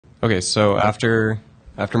Okay, so after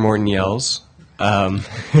Morten yells, I'm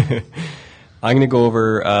going to go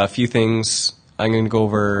over a few things. I'm going to go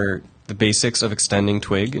over the basics of extending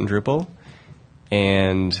Twig in Drupal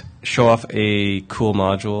and show off a cool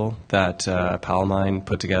module that a pal of mine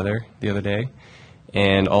put together the other day,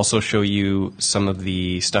 and also show you some of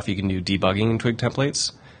the stuff you can do debugging in Twig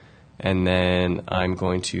templates. And then I'm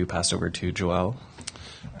going to pass over to Joel.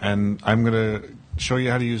 And I'm going to show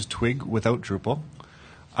you how to use Twig without Drupal.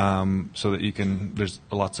 So that you can, there's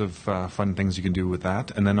lots of fun things you can do with that.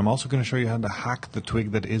 And then I'm also going to show you how to hack the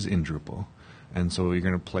Twig that is in Drupal. And so you're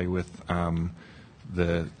going to play with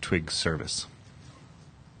the Twig service.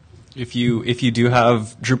 If you do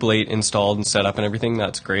have Drupal 8 installed and set up and everything,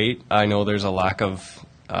 that's great. I know there's a lack of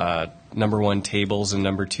number 1 tables and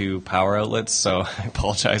number 2 power outlets, so I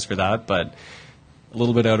apologize for that, but a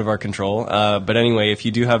little bit out of our control. But anyway, if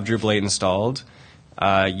you do have Drupal 8 installed,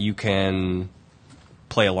 you can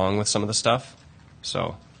play along with some of the stuff.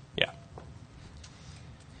 So, yeah.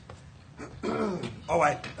 All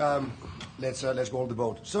right, let's roll the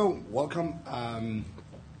boat. So, welcome.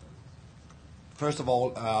 First of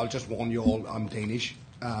all, I'll just warn you all, I'm Danish,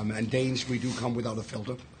 and Danes, we do come without a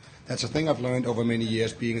filter. That's a thing I've learned over many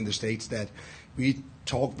years being in the States, that we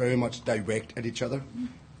talk very much direct at each other.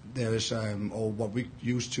 There's, or what we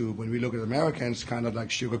used to, when we look at Americans, kind of like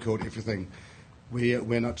sugarcoat everything.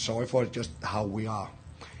 We're not sorry for it, just how we are.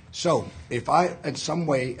 So, if I, in some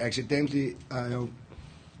way, accidentally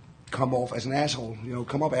come off as an asshole,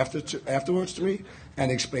 come up afterwards to me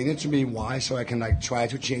and explain it to me why, so I can try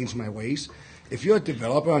to change my ways. If you're a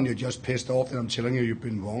developer and you're just pissed off that I'm telling you you've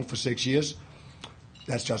been wrong for 6 years,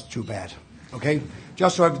 that's just too bad. Okay?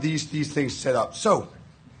 Just so I have these things set up. So,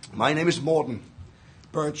 my name is Morten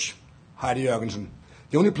Birch Heidi Jørgensen.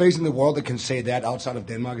 The only place in the world that can say that outside of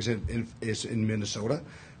Denmark is in Minnesota,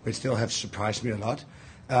 which still have surprised me a lot.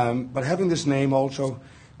 But having this name also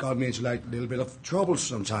got me into a little bit of trouble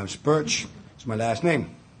sometimes. Birch is my last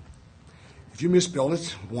name. If you misspell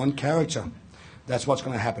it, 1 character, that's what's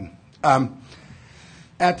going to happen.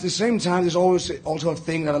 At the same time, there's always also a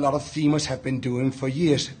thing that a lot of themers have been doing for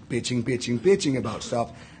years, bitching about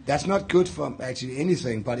stuff. That's not good for actually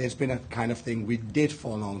anything, but it's been a kind of thing we did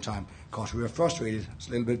for a long time because we were frustrated. It's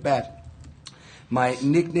a little bit bad. My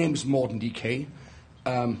nickname is mortendk.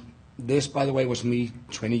 This, by the way, was me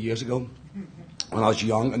 20 years ago when I was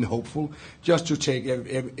young and hopeful, just to take,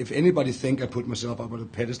 if anybody think I put myself up on a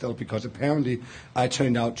pedestal, because apparently I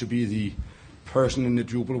turned out to be the person in the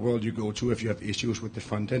Drupal world you go to if you have issues with the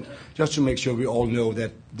front end, just to make sure we all know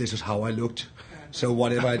that this is how I looked. So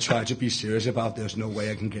whatever I try to be serious about, there's no way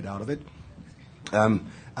I can get out of it. I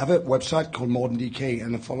have a website called mortendk,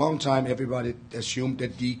 and for a long time everybody assumed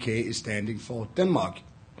that DK is standing for Denmark.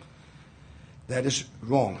 That is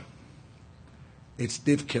wrong. It's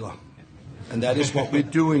div killer. And that is what we're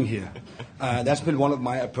doing here. That's been one of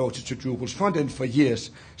my approaches to Drupal's front end for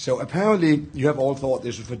years. So apparently you have all thought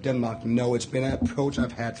this was for Denmark. No, it's been an approach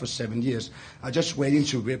I've had for 7 years. I'm just waiting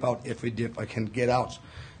to rip out every div I can get out.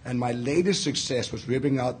 And my latest success was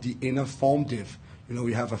ripping out the inner form div.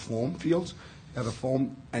 You have a form field, you have a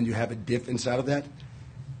form, and you have a div inside of that.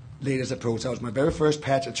 Latest approach. That was my very first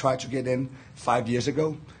patch I tried to get in 5 years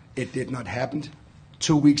ago. It did not happen.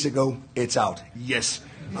 2 weeks ago, it's out. Yes,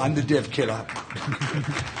 I'm the div killer.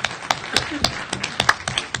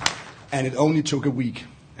 And it only took a week.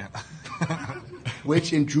 Yeah.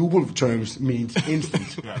 Which in Drupal terms means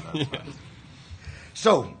instant. Yeah.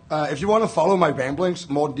 So, if you want to follow my ramblings,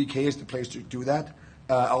 mortendk is the place to do that.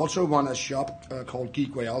 I also run a shop called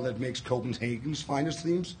Geek Royale that makes Copenhagen's finest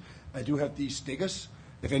themes. I do have these stickers.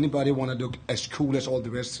 If anybody want to look as cool as all the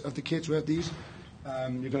rest of the kids who have these,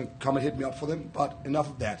 you can come and hit me up for them. But enough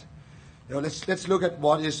of that. Let's look at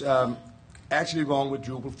what is actually wrong with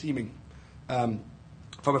Drupal theming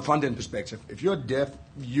from a front-end perspective. If you're a dev,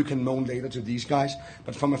 you can moan later to these guys.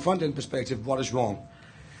 But from a front-end perspective, what is wrong?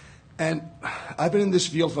 And I've been in this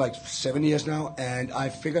field for 7 years now, and I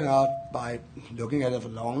figured out by looking at it for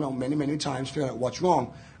many times, figuring out what's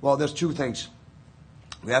wrong. Well, there's 2 things.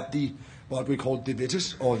 We have what we call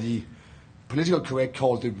divitis, or the political correct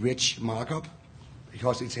called the rich markup,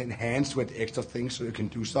 because it's enhanced with extra things so you can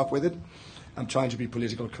do stuff with it. I'm trying to be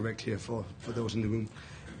political correct here for those in the room.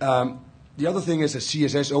 The other thing is a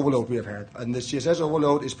CSS overload we have had. And the CSS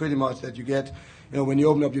overload is pretty much that you get, when you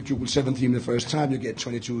open up your Drupal 7 theme the first time, you get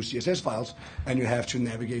 22 CSS files, and you have to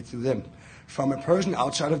navigate through them. From a person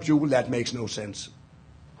outside of Drupal, that makes no sense.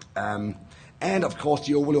 And of course,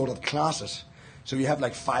 the overload of classes. So you have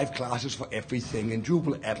like 5 classes for everything in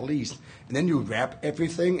Drupal at least. And then you wrap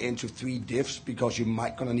everything into 3 diffs because you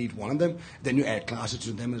might gonna need one of them. Then you add classes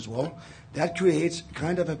to them as well. That creates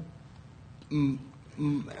kind of a,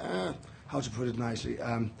 how to put it nicely,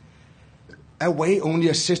 a way only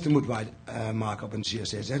a system would write markup in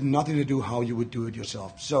CSS. It has nothing to do how you would do it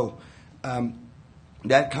yourself. So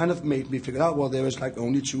that kind of made me figure out, well, there is like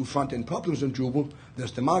only 2 front-end problems in Drupal.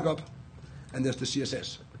 There's the markup and there's the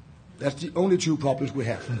CSS. That's the only 2 problems we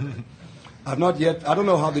have. I don't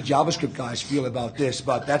know how the JavaScript guys feel about this,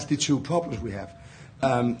 but that's the 2 problems we have.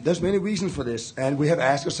 There's many reasons for this, and we have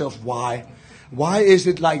asked ourselves why. Why is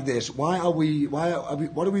it like this? What are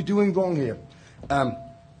we doing wrong here?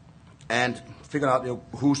 And figure out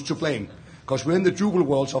who's to blame. Because we're in the Drupal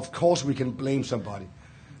world, so of course we can blame somebody.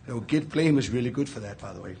 Git blame is really good for that,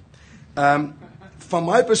 by the way. From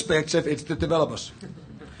my perspective, it's the developers.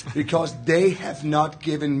 Because they have not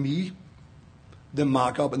given me the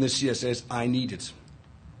markup and the CSS I needed.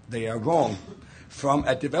 They are wrong. From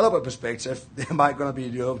a developer perspective, they might going to be,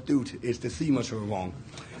 dude, it's the themers who are wrong.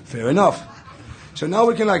 Fair enough. So now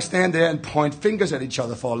we can like stand there and point fingers at each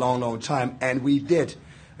other for a long, long time, and we did.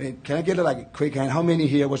 Can I get a quick hand? How many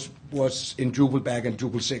here was in Drupal back in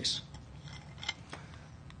Drupal 6?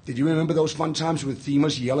 Did you remember those fun times with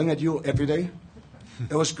themers yelling at you every day?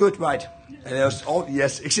 That was good, right? And it was all,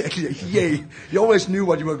 yes, exactly. Yay! You always knew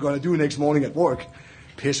what you were going to do next morning at work.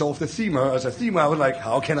 Piss off the themer. As a themer, I was like,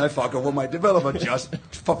 how can I fuck over my developer just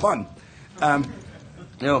for fun?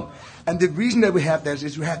 And the reason that we have this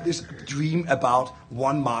is we have this dream about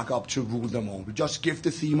one markup to rule them all. We just give the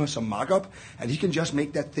themer some markup, and he can just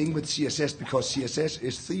make that thing with CSS because CSS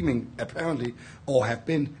is theming, apparently, or have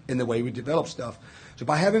been in the way we develop stuff. So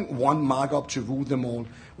by having one markup to rule them all,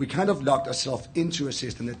 we kind of locked ourselves into a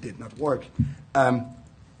system that did not work. A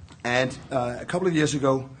couple of years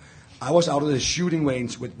ago, I was out of the shooting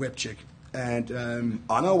range with WebCheck. And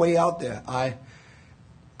on our way out there, I,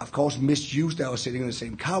 of course, misused. I was sitting in the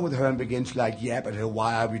same car with her and began to yap at her,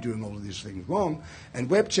 why are we doing all of these things wrong? And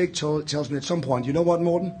WebCheck tells me at some point, you know what,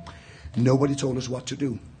 Morten? Nobody told us what to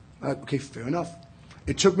do. Okay, fair enough.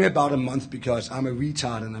 It took me about a month because I'm a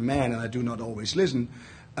retard and a man and I do not always listen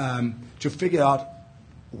to figure out,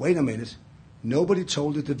 wait a minute, nobody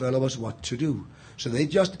told the developers what to do. So they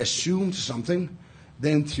just assumed something,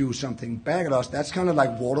 then threw something back at us. That's kind of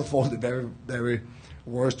like waterfall the very, very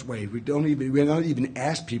worst way. We don't even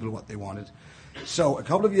ask people what they wanted. So a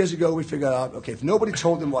couple of years ago we figured out, okay, if nobody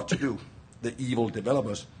told them what to do, the evil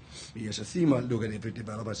developers, me as a themer, look at every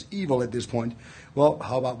developer as evil at this point, well,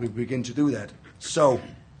 how about we begin to do that? So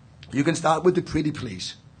you can start with the pretty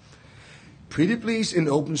please. Pretty please in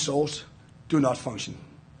open source do not function.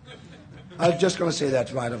 I'm just going to say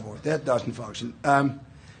that right over. That doesn't function.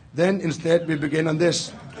 Then instead we begin on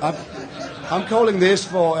this. I'm calling this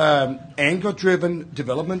for anchor-driven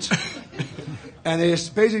development. And it's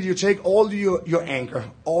basically you take all your anger,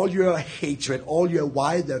 all your hatred, all your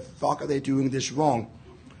why the fuck are they doing this wrong,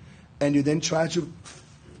 and you then try to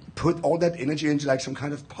put all that energy into some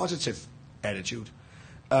kind of positive attitude.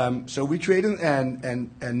 So we created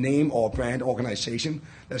a name or brand organization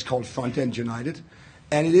that's called Frontend United.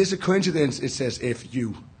 And it is a coincidence it says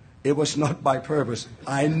FU. It was not by purpose.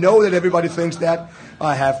 I know that everybody thinks that.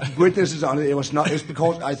 I have witnesses on it. It was not. It's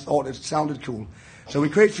because I thought it sounded cool. So we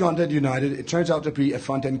create Frontend United. It turns out to be a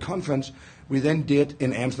front-end conference we then did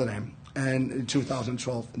in Amsterdam and in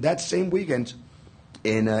 2012. That same weekend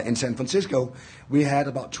in San Francisco, we had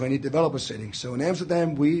about 20 developers sitting. So in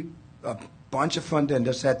Amsterdam, a bunch of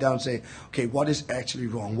front-enders sat down and say, okay, what is actually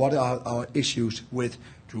wrong? What are our issues with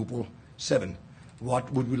Drupal 7?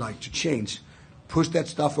 What would we like to change? Push that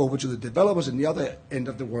stuff over to the developers in the other end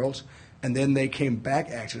of the world, and then they came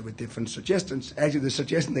back actually with different suggestions. Actually, the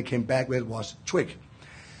suggestion they came back with was Twig.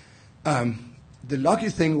 The lucky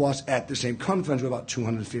thing was at the same conference with about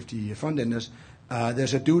 250 front-enders,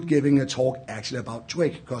 there's a dude giving a talk actually about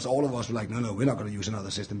Twig, because all of us were like, no, we're not going to use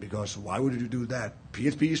another system, because why would you do that?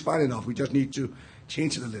 PHP is fine enough. We just need to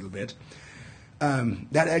change it a little bit.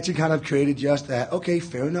 That actually kind of created just okay,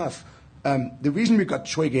 fair enough. The reason we got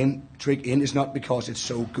Twig in is not because it's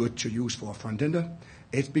so good to use for a front-ender.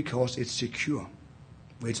 It's because it's secure,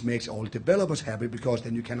 which makes all developers happy, because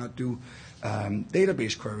then you cannot do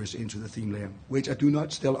database queries into the theme layer, which I do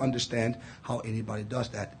not still understand how anybody does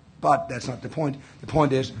that. But that's not the point. The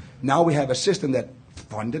point is, now we have a system that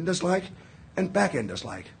front-enders like and back-enders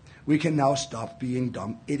like. We can now stop being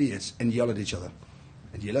dumb idiots and yell at each other.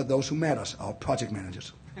 And yell at those who matters, our project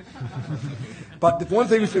managers. But the one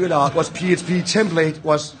thing we figured out was PHP template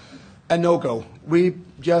was a no-go. We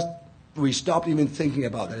stopped even thinking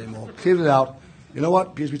about that anymore. Cleared it out. You know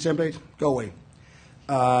what? PHP template, go away.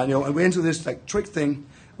 And we're into this like Twig thing,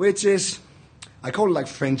 which is, I call it like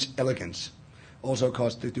French elegance. Also,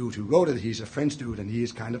 because the dude who wrote it, he's a French dude, and he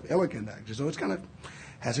is kind of elegant, actually. So it's kind of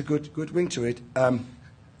has a good ring to it.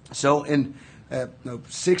 So in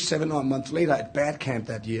 6-7 months later at Bad Camp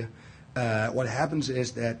that year, what happens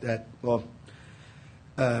is that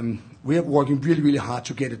we are working really hard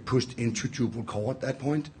to get it pushed into Drupal core at that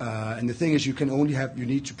point. And the thing is, you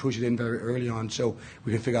need to push it in very early on so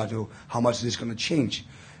we can figure out how much is this going to change.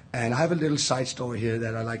 And I have a little side story here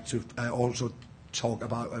that I like to also talk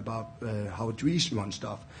about how Dries runs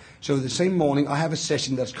stuff. So the same morning, I have a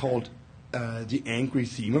session that's called the Angry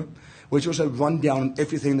Themer, which was a rundown on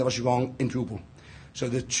everything that was wrong in Drupal. So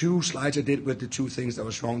the 2 slides I did with the 2 things that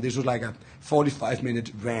was wrong, this was like a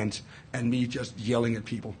 45-minute rant and me just yelling at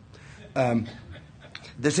people.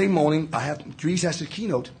 The same morning, Dries has a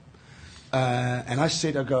keynote, and I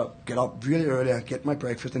get up really early, I get my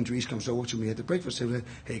breakfast, and Dries comes over to me at the breakfast and says,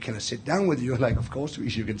 hey, can I sit down with you? I'm like, of course,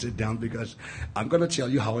 Dries, you can sit down, because I'm going to tell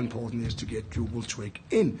you how important it is to get Drupal Twig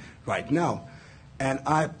in right now. And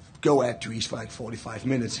I go at Dries for like 45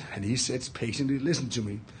 minutes, and he sits patiently listening to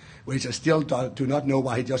me, which I still do not know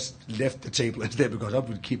why he just left the table instead, because I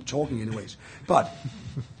would keep talking anyways. But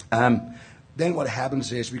then what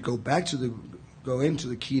happens is we go into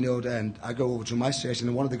the keynote, and I go over to my session,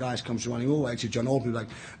 and one of the guys comes running over, actually John Albany, like,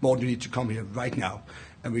 Morten, you need to come here right now.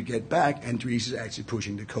 And we get back, and Dries is actually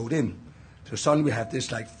pushing the code in. So suddenly we have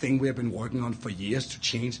this like thing we have been working on for years to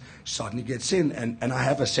change, suddenly gets in. And I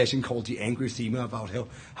have a session called the Angry Themer about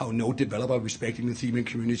how no developer respecting the theming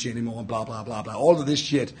community anymore, and blah, blah, blah, blah, all of this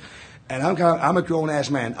shit. And I'm a grown-ass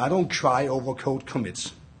man. I don't cry over code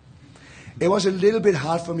commits. It was a little bit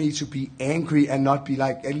hard for me to be angry and not be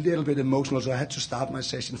like a little bit emotional, so I had to start my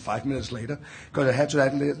session 5 minutes later, because I had to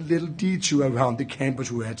have a little detour around the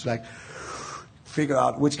campus where I had to like figure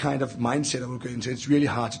out which kind of mindset I would go into. It's really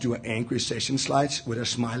hard to do an angry session slides with a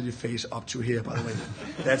smiley face up to here, by the way.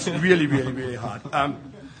 That's really hard.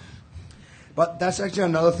 But that's actually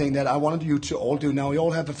another thing that I wanted you to all do. Now, you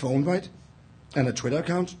all have a phone, right? And a Twitter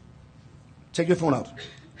account. Take your phone out.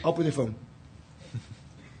 Up with your phone.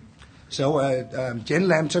 So Jen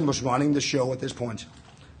Lambton was running the show at this point.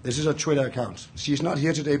 This is her Twitter account. She's not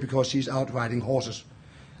here today because she's out riding horses.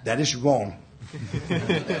 That is wrong.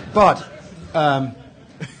 But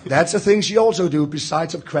that's the thing she also do,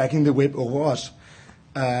 besides of cracking the whip over us.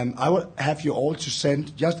 I would have you all to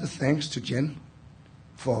send just a thanks to Jen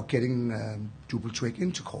for getting Drupal Twig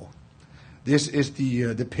into core. This is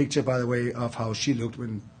the picture, by the way, of how she looked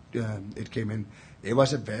when it came in. It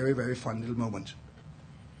was a very fun little moment.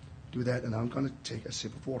 Do that, and I'm going to take a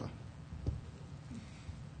sip of water.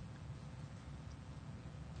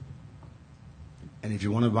 And if you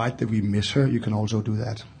want to write that we miss her, you can also do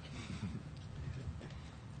that.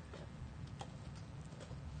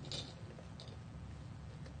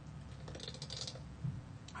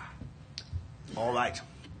 All right.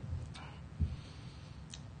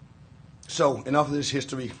 So, enough of this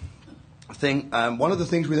history thing. One of the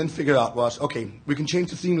things we then figured out was, okay, we can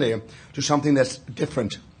change the theme layer to something that's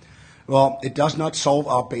different. Well, it does not solve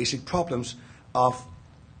our basic problems of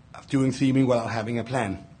doing theming without having a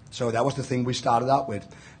plan. So that was the thing we started out with.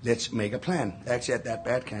 Let's make a plan. Actually, at that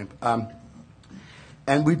Bad Camp.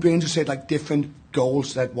 And we began to set like different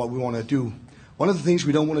goals that what we want to do. One of the things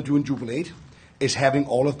we don't want to do in Drupal 8 is having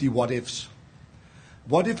all of the what-ifs.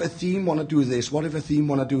 What if a theme want to do this? What if a theme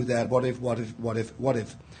want to do that? What if?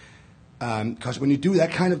 Because when you do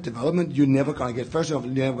that kind of development, you're never going to get, first of all,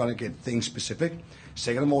 you're never going to get things specific.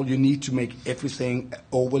 Second of all, you need to make everything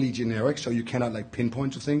overly generic, so you cannot like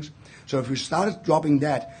pinpoint to things. So if we started dropping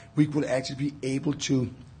that, we would actually be able to,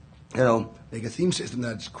 make a theme system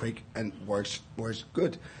that's quick and works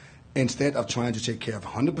good. Instead of trying to take care of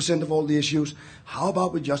 100% of all the issues, how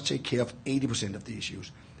about we just take care of 80% of the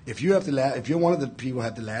issues? If you're one of the people who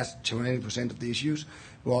have the last 20% of the issues,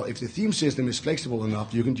 well, if the theme system is flexible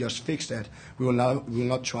enough, you can just fix that. We will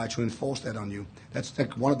not try to enforce that on you. That's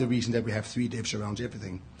like one of the reasons that we have 3 divs around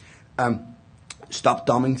everything. Stop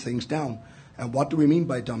dumbing things down. And what do we mean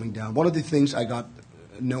by dumbing down? One of the things I got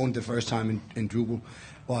known the first time in Drupal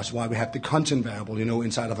was why we have the content variable,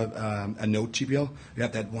 inside of a node TPL. We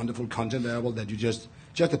have that wonderful content variable that you just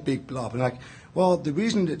a big blob. And well, the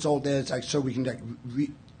reason it's all there is like so we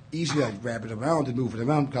can easily wrap it around and move it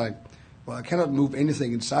around. Well, I cannot move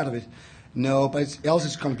anything inside of it. No, but else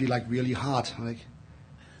it's going to be like really hard. I'm like,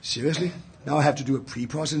 seriously? Now I have to do a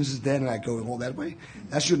pre-process then, and I go all that way?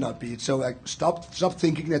 That should not be it. So stop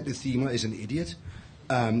thinking that the themer is an idiot,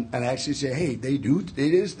 and actually say, hey, it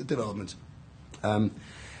is the development.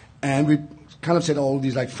 And we kind of said all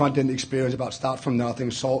these like front-end experience about start from nothing,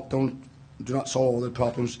 don't do not solve all the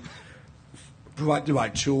problems, provide the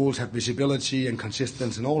right tools, have visibility and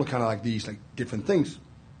consistency and all kind of like these like different things.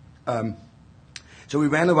 So we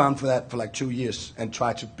ran around for that for like 2 years and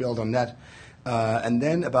tried to build on that. And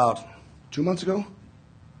then about 2 months ago,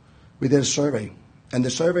 we did a survey. And the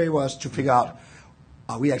survey was to figure out,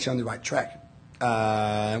 are we actually on the right track?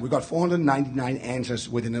 We got 499 answers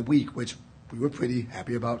within a week, which we were pretty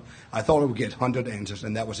happy about. I thought we would get 100 answers,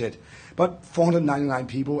 and that was it. But 499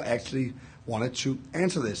 people actually wanted to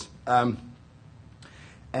answer this.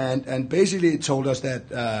 And basically it told us that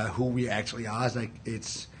who we actually are. It's like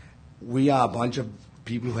we are a bunch of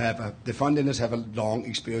people who have, the front-enders have a long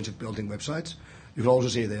experience of building websites. You could also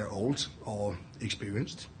say they're old or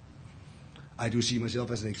experienced. I do see myself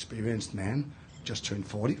as an experienced man, just turned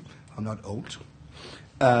 40. I'm not old.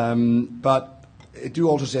 But I do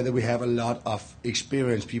also say that we have a lot of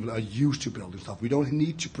experienced people who are used to building stuff. We don't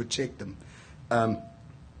need to protect them.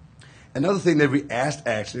 Another thing that we asked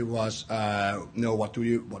actually was, what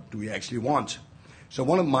do we actually want? So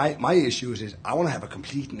one of my issues is I want to have a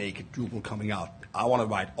complete naked Drupal coming out. I want to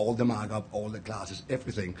write all the markup, all the classes,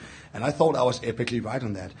 everything. And I thought I was epically right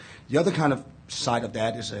on that. The other kind of side of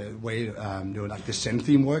that is a way, like the Zen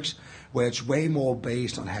theme works, where it's way more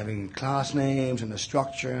based on having class names and the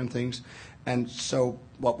structure and things. And so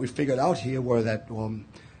what we figured out here were that,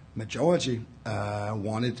 majority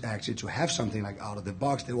wanted actually to have something like out of the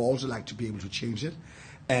box. They would also like to be able to change it.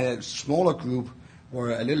 And a smaller group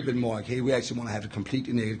were a little bit more like, hey, we actually want to have the complete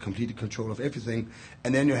control of everything.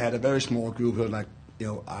 And then you had a very small group who were like,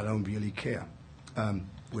 I don't really care,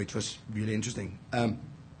 which was really interesting.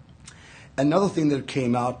 Another thing that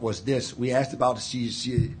came out was this. We asked about the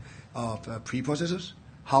CC of preprocessors.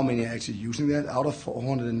 How many are actually using that? Out of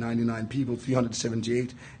 499 people,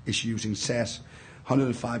 378 is using SAS.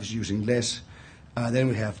 105 is using less. Then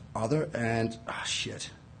we have other, and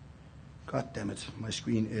God damn it, my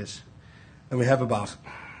screen is. And we have about,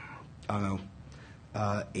 80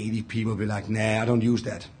 people be like, nah, I don't use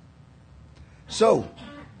that. So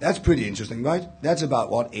that's pretty interesting, right? That's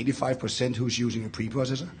about 85% who's using a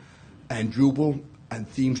preprocessor, and Drupal and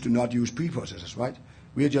themes do not use preprocessors, right?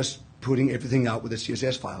 We are just putting everything out with a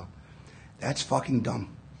CSS file. That's fucking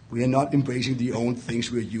dumb. We are not embracing the own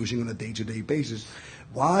things we're using on a day-to-day basis.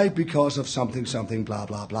 Why? Because of something, blah,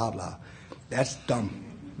 blah, blah, blah. That's dumb.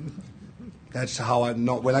 That's how I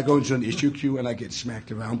know. When I go into an issue queue and I get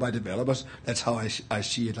smacked around by developers, that's how I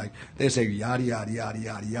see it. Like, they say yada, yada, yada,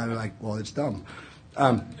 yada, yada. Like, well, it's dumb.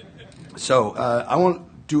 So I want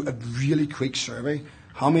to do a really quick survey.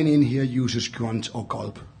 How many in here uses grunt or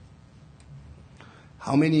gulp?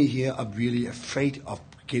 How many here are really afraid of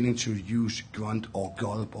beginning to use grunt or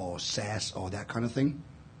gulp or SAS or that kind of thing?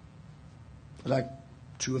 Like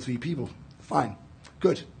 2 or 3 people. Fine.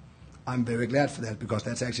 Good. I'm very glad for that because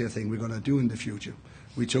that's actually a thing we're going to do in the future.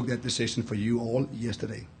 We took that decision for you all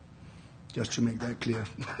yesterday, just to make that clear.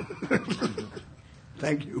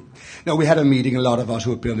 Thank you. Now, we had a meeting, a lot of us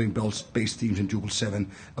who are building base themes in Drupal 7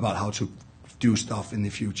 about how to do stuff in the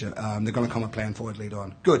future. They're going to come a plan for it later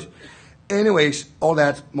on. Good. Anyways, all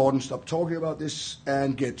that, Morten, stop talking about this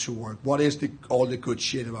and get to work. What is all the good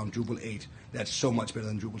shit around Drupal 8 that's so much better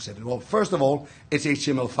than Drupal 7? Well, first of all, it's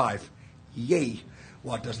HTML5. Yay.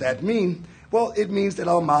 What does that mean? Well, it means that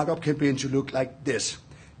our markup can begin to look like this.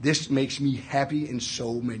 This makes me happy in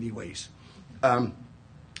so many ways.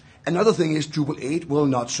 Another thing is Drupal 8 will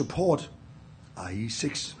not support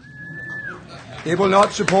IE6. It will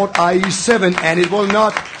not support IE7, and it will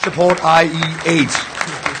not support IE8.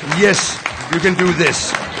 Yes, you can do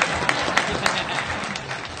this.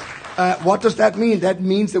 What does that mean? That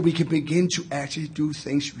means that we can begin to actually do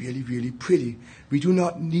things really, really pretty. We do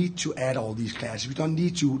not need to add all these classes. We don't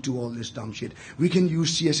need to do all this dumb shit. We can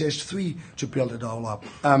use CSS3 to build it all up.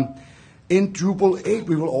 In Drupal 8,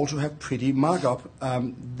 we will also have pretty markup.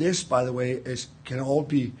 This, by the way, can all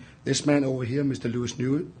be this man over here, Mr. Lewis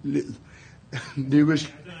Newman.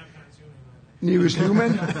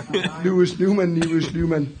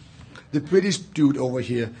 The British dude over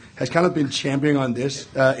here has kind of been championing on this.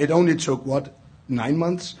 It only took, 9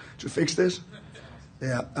 months to fix this?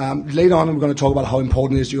 Yeah. Later on, I'm going to talk about how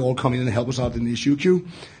important it is you all come in and help us out in the issue queue.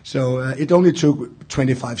 So it only took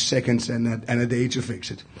 25 seconds and a day to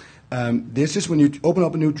fix it. This is when you open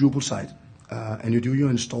up a new Drupal site and you do your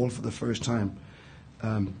install for the first time.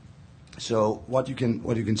 So what you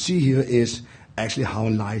can see here is actually how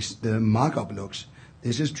nice the markup looks.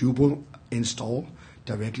 This is Drupal install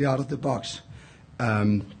directly out of the box.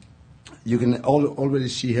 You can already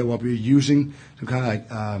see here what we're using, some kind of like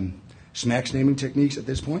SMAX naming techniques at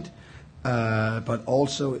this point. But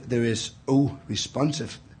also there is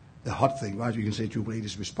responsive, the hot thing, right? You can say Drupal 8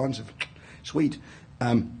 is responsive. Sweet.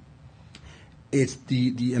 It's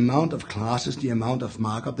the amount of classes, the amount of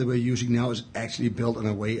markup that we're using now is actually built in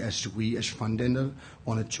a way as we, as front-ender,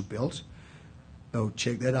 wanted to build. So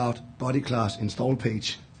check that out. Body class, install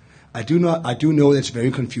page. I do know that's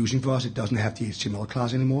very confusing for us. It doesn't have the HTML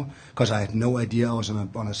class anymore because I had no idea I was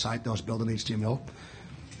on a site that was built in HTML.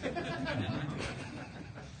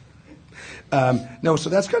 No, so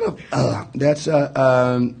that's kind of that's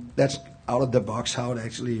out of the box how it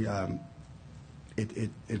actually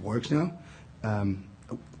it works now.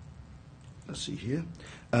 Let's see here.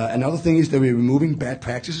 Another thing is that we're removing bad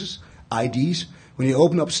practices, IDs. When you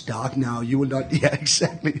open up Stark now, you will not. Yeah,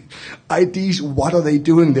 exactly. IDs. What are they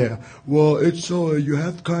doing there? Well, it's you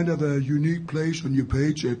have kind of a unique place on your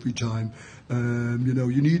page every time.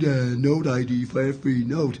 You need a node ID for every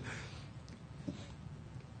node.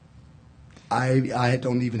 I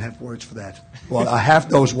don't even have words for that. Well, I have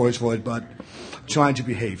those words for it, but I'm trying to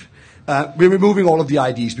behave. We're removing all of the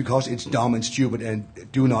IDs because it's dumb and stupid and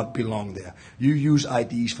do not belong there. You use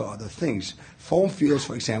IDs for other things. Form fields,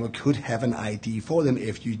 for example, could have an ID for them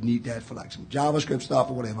if you need that for like some JavaScript stuff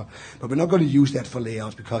or whatever. But we're not going to use that for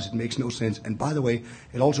layouts because it makes no sense. And by the way,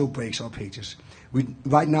 it also breaks our pages.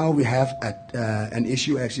 Right now we have an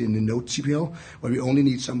issue actually in the node CPL where we only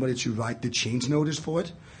need somebody to write the change notice for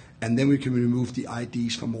it. And then we can remove the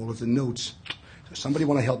IDs from all of the nodes. So somebody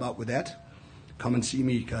want to help out with that? Come and see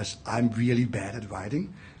me because I'm really bad at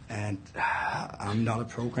writing and I'm not a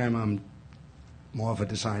programmer, I'm more of a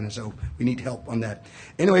designer, so we need help on that.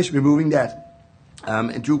 Anyways, removing that.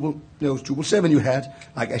 In Drupal 7 you had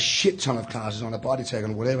like a shit ton of classes on a body tag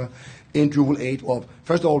and whatever. In Drupal 8, well,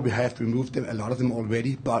 first of all, we have removed them, a lot of them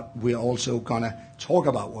already, but we're also going to talk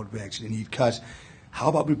about what we actually need because how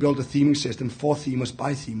about we build a theming system for themers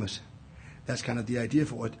by themers? That's kind of the idea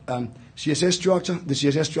for it. CSS structure. The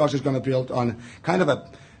CSS structure is going to build on kind of a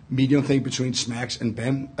medium thing between Smax and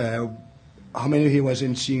BEM. How many here was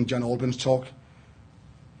in seeing John Albin's talk?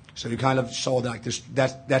 So you kind of saw that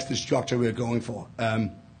that's the structure we're going for.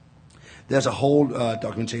 There's a whole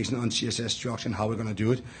documentation on CSS structure and how we're going to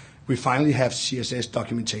do it. We finally have CSS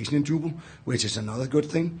documentation in Drupal, which is another good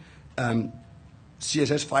thing.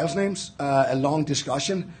 CSS files names, a long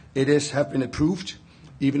discussion. It have been approved,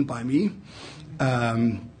 even by me.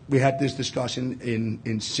 We had this discussion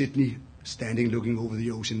in Sydney, standing looking over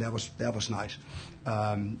the ocean. That was nice.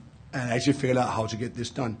 And I actually figured out how to get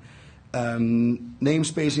this done. Name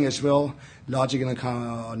spacing as well, logic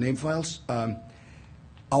and name files.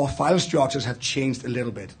 Our file structures have changed a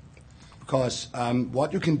little bit because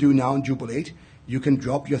what you can do now in Drupal 8, you can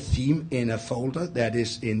drop your theme in a folder that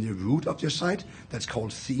is in the root of your site. That's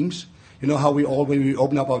called themes. You know how when we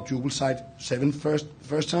open up our Drupal site 7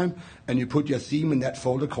 first time, and you put your theme in that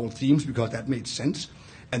folder called themes because that made sense,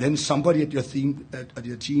 and then somebody at your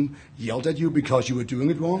team yelled at you because you were doing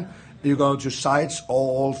it wrong. You go to sites,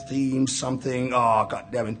 all themes, something. Oh, God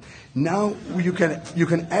damn it! Now you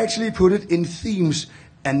can actually put it in themes,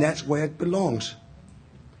 and that's where it belongs.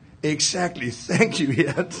 Exactly. Thank you,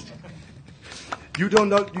 Yet. You don't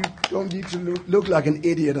need to look like an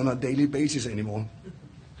idiot on a daily basis anymore.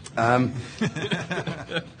 I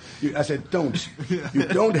said, don't. You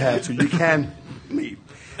don't have to. You can. Me.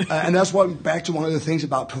 And that's why back to one of the things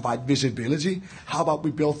about provide visibility. How about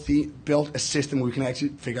we build a system where we can actually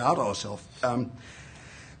figure out ourselves?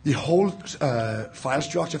 The whole file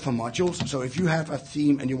structure for modules. So if you have a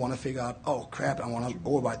theme and you want to figure out, oh crap, I want to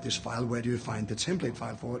overwrite this file, where do you find the template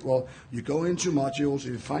file for it? Well, you go into modules,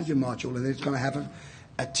 you find your module, and it's going to have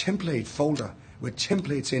a template folder with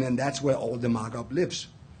templates in, and that's where all the markup lives.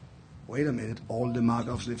 Wait a minute, all the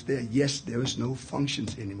markups live there. Yes, there is no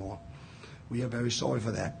functions anymore. We are very sorry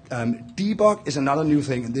for that. Debug is another new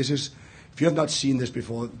thing, and this is, if you have not seen this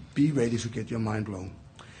before, be ready to get your mind blown.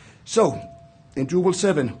 So, in Drupal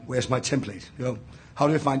 7, where's my template? How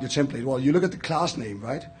do you find your template? Well, you look at the class name,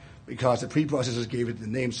 right? Because the preprocessors gave it the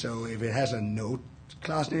name, so if it has a node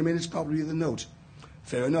class name in it, it's probably the node.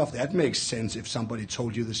 Fair enough, that makes sense if somebody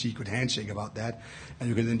told you the secret handshake about that, and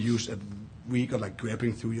you can then use a week of like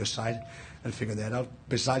grepping through your site and figure that out.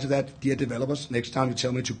 Besides that, dear developers, next time you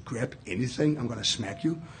tell me to grep anything, I'm going to smack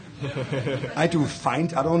you. I do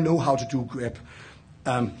find, I don't know how to do grep.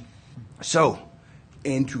 So,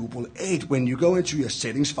 in Drupal 8, when you go into your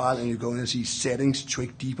settings file and you go in and see settings,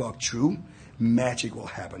 Twig, debug, true, magic will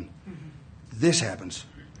happen. This happens.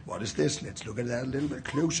 What is this? Let's look at that a little bit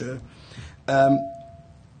closer.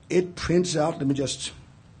 It prints out, let me just,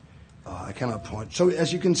 I cannot point. So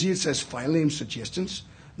as you can see, it says file name suggestions,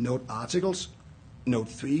 node articles, node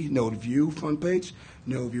 3, node view front page,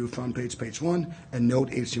 node view front page, page 1, and node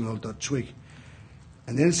html.twig.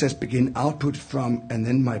 And then it says begin output from, and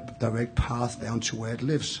then my direct path down to where it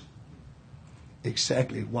lives.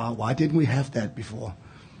 Exactly. Wow, why didn't we have that before?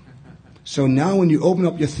 So now when you open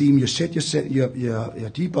up your theme, you set your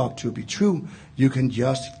debug to be true, you can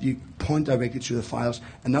just point directly to the files.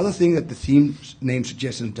 Another thing that the theme name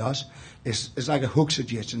suggestion does is like a hook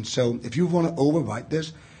suggestion. So if you want to overwrite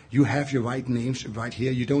this, you have your right names right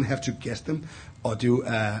here. You don't have to guess them or do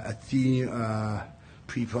a theme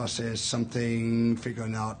pre-process, something,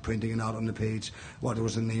 figuring out, printing it out on the page, what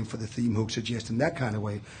was the name for the theme hook suggestion, that kind of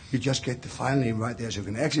way. You just get the file name right there, so you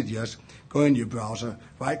can actually just go in your browser,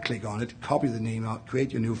 right-click on it, copy the name out,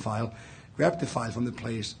 create your new file, grab the file from the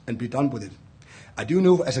place, and be done with it. I do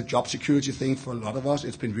know as a job security thing for a lot of us,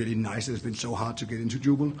 it's been really nice. It's been so hard to get into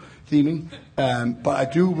Drupal theming.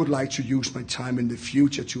 But I would like to use my time in the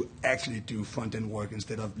future to actually do front-end work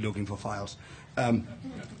instead of looking for files.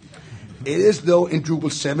 It is, though, in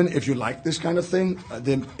Drupal 7, if you like this kind of thing,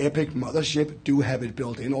 the Epic mothership do have it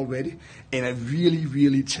built in already in a really,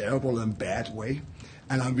 really terrible and bad way.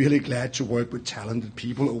 And I'm really glad to work with talented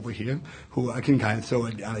people over here who I can kind of throw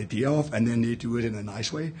an idea of, and then they do it in a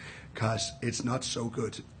nice way, because it's not so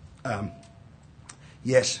good.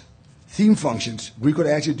 Yes, theme functions. We could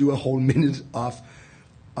actually do a whole minute of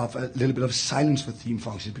a little bit of silence for theme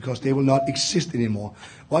functions, because they will not exist anymore.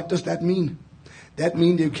 What does that mean? That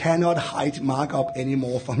means you cannot hide markup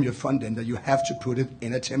anymore from your front end, that you have to put it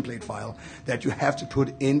in a template file, that you have to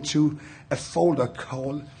put into a folder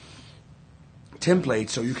called template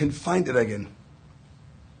so you can find it again.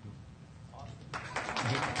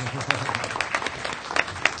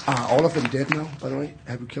 Are all of them dead now, by the way?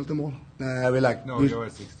 Have we killed them all? You're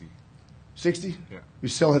at 60. 60? Yeah. We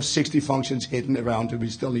still have 60 functions hidden around that we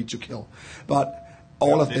still need to kill. But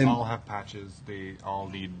all of them... They all have patches. They all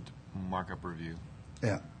need markup review.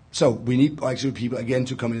 Yeah. So we need actually people, again,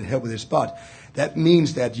 to come in and help with this. But that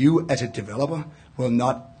means that you, as a developer, will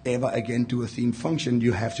not ever again do a theme function.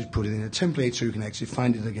 You have to put it in a template so you can actually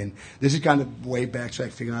find it again. This is kind of way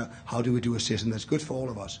backtrack, figuring out how do we do a system that's good for all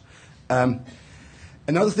of us.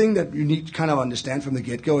 Another thing that you need to kind of understand from the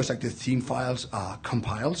get-go is like the theme files are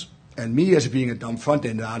compiled. And me, as being a dumb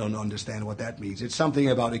front-ender, I don't understand what that means. It's something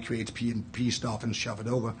about it creates P stuff and shove it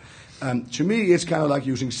over. To me, it's kind of like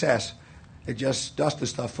using SAS. It just does the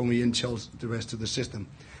stuff for me and tells the rest of the system.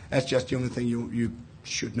 That's just the only thing you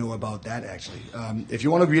should know about that, actually. If you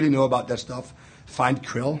want to really know about that stuff, find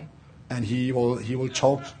Krill, and he will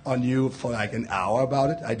talk on you for like an hour about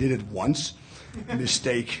it. I did it once,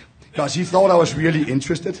 mistake, because he thought I was really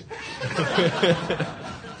interested.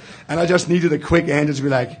 And I just needed a quick answer to be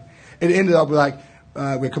like, it ended up with like,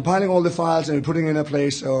 we're compiling all the files and we're putting it in a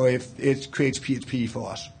place so if it creates PHP for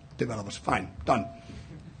us, developers. Fine, done.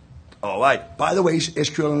 All right. By the way,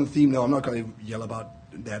 SQL on the theme, no, I'm not going to yell about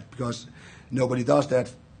that because nobody does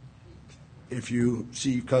that. If you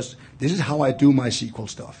see, because this is how I do my SQL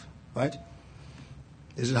stuff, right?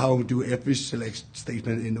 This is how I do every select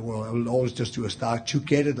statement in the world. I will always just do a start to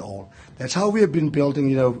get it all. That's how we have been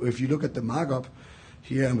building, if you look at the markup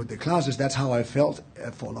here and with the classes, that's how I felt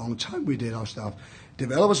for a long time we did our stuff.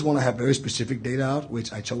 Developers want to have very specific data out,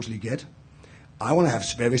 which I totally get. I want to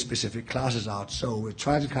have very specific classes out, so we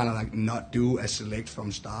try to kind of like not do a select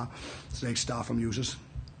star from users.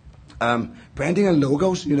 Branding and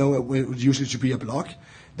logos, it usually should be a block.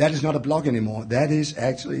 That is not a block anymore. That is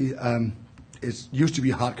actually, it used to be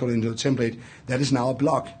hard-coded into a template. That is now a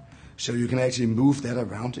block. So you can actually move that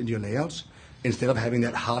around in your layouts instead of having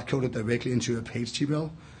that hard-coded directly into a page TPL.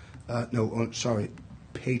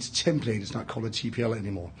 Page template. It's not called a TPL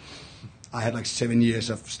anymore. I had like 7 years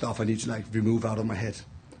of stuff I need to like remove out of my head.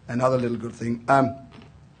 Another little good thing.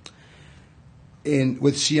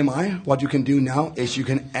 With CMI, what you can do now is you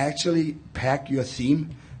can actually pack your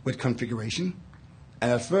theme with configuration.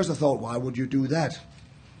 And at first I thought, why would you do that?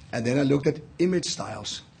 And then I looked at image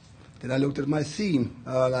styles. Then I looked at my theme.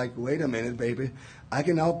 Like, wait a minute, baby. I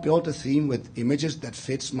can now build a theme with images that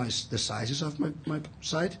fits the sizes of my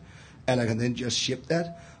site. And I can then just ship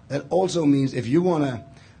that. That also means if you want to,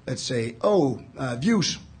 let's say,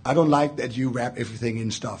 views. I don't like that you wrap everything in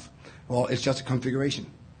stuff. Well, it's just a configuration.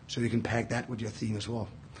 So you can pack that with your theme as well.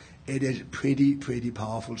 It is pretty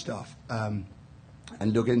powerful stuff.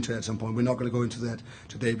 And look into it at some point. We're not going to go into that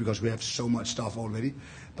today because we have so much stuff already.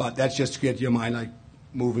 But that's just to get your mind like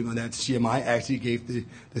moving on that. CMI actually gave the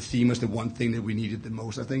theme as the one thing that we needed the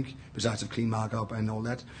most, I think, besides the clean markup and all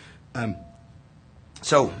that.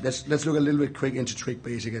 So let's look a little bit quick into Twig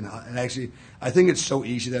Basic. And actually, I think it's so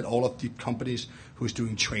easy that all of the companies who's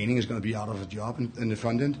doing training is going to be out of a job in the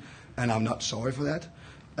front end. And I'm not sorry for that.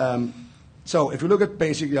 So if you look at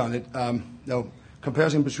basically on it,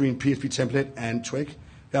 comparison between PHP template and Twig.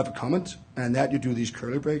 You have a comment, and that you do these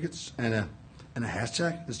curly brackets and a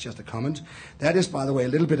hashtag. It's just a comment. That is, by the way, a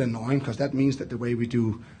little bit annoying because that means that the way we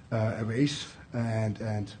do arrays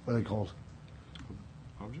and what are they called?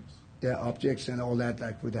 Objects? Yeah, objects and all that,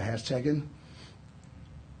 like with the hashtag in.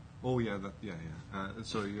 Oh, yeah,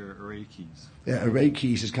 so your array keys. Yeah, array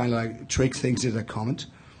keys is kind of like Twig thinks it's a comment.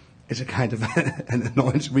 It's a kind of an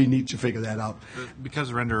annoyance. We need to figure that out.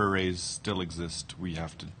 Because render arrays still exist, we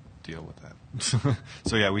have to deal with that.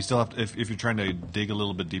 So yeah, we still have to, if you're trying to dig a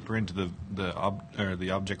little bit deeper into the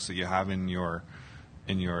objects that you have in your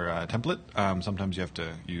template, sometimes you have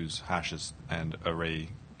to use hashes and array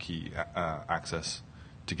key access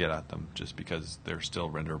to get at them, just because they're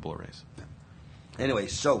still renderable arrays. Anyway,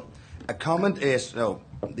 so a comment is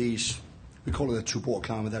these. We call it a two-port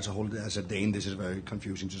comment. That's a Dane. This is very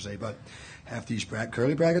confusing to say, but have these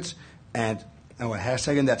curly brackets and a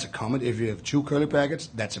hashtag, and that's a comment. If you have two curly brackets,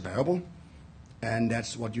 that's a variable, and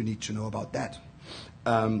that's what you need to know about that.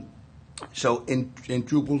 So in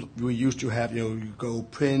Drupal, we used to have you go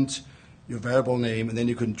print your variable name, and then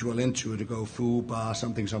you can drill into it to go foo bar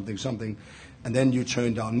something something something, and then you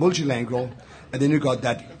turn down multilingual, and then you got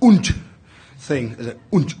that thing.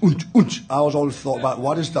 I was always thought about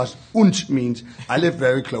what does means. I live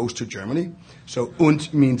very close to Germany, so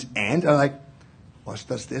means and. I'm like, what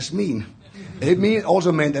does this mean? It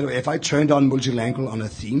also meant that if I turned on multilingual on a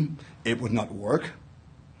theme, it would not work.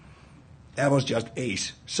 That was just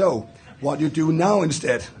ace. So what you do now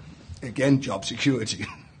instead, again, job security,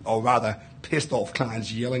 or rather pissed off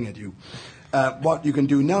clients yelling at you. What you can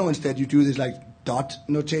do now instead, you do this like dot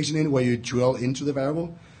notation in where you drill into the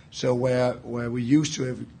variable. So where we used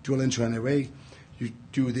to drill into an array, you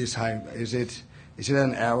do this high. Is it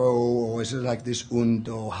an arrow, or is it like this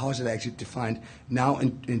or how is it actually defined? Now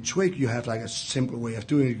in Twig you have like a simple way of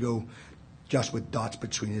doing it. You go just with dots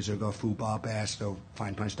between it. So you go foo bar bash, so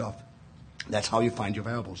find my stuff. That's how you find your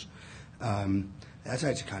variables. That's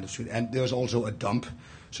actually kind of sweet. And there's also a dump,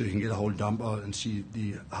 so you can get a whole dump and see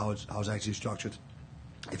how it's actually structured.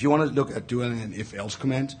 If you want to look at doing an if-else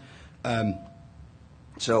command.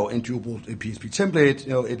 So in Drupal, in PHP template,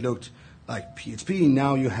 it looked like PHP.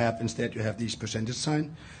 Now you have these percentage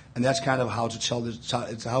sign, and that's kind of how to tell this.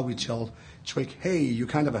 It's how we tell Twig, hey, you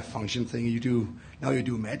kind of a function thing. You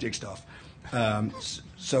do magic stuff.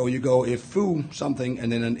 So you go if foo something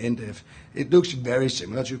and then an end if. It looks very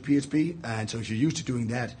similar to PHP, and so if you're used to doing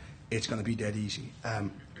that, it's going to be that easy.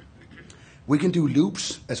 We can do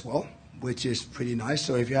loops as well, which is pretty nice.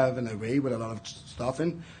 So if you have an array with a lot of stuff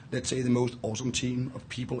in, let's say the most awesome team of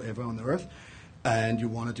people ever on the earth, and you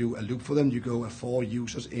want to do a loop for them, you go for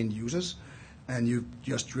users in users, and you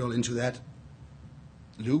just drill into that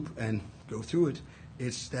loop and go through it.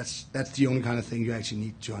 That's the only kind of thing you actually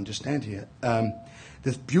need to understand here.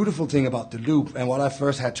 The beautiful thing about the loop, and what I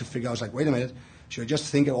first had to figure out, I was like, wait a minute, should I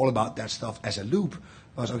just think all about that stuff as a loop?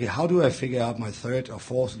 I was okay, how do I figure out my third or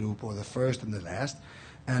fourth loop, or the first and the last?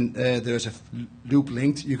 And there's a loop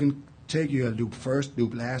linked. You can take your loop first,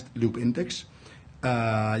 loop last, loop index.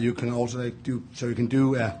 You can also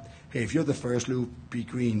do, hey, if you're the first loop, be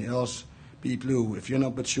green, else be blue. If you're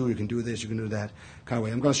number two, you can do this, you can do that, kind of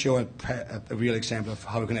way. I'm going to show a real example of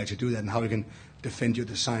how we can actually do that and how we can defend your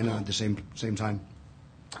designer at the same time.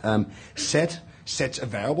 Sets a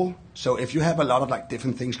variable. So if you have a lot of like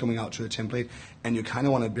different things coming out to a template, and you kind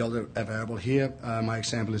of want to build a variable here, my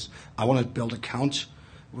example is I want to build a count,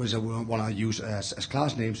 which I want to use as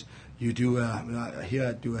class names. You do here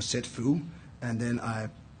I do a set foo, and then I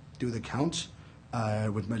do the count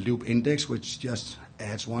with my loop index, which just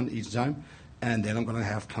adds one each time, and then I'm going to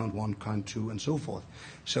have count one, count two, and so forth.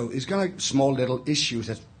 So it's kind of small little issues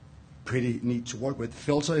that's pretty neat to work with.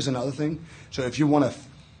 Filter is another thing. So if you want to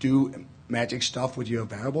do magic stuff with your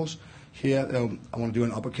variables, here I want to do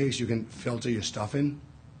an uppercase, you can filter your stuff in.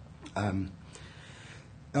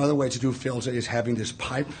 Another way to do filter is having this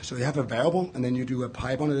pipe. So you have a variable, and then you do a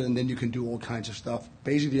pipe on it, and then you can do all kinds of stuff.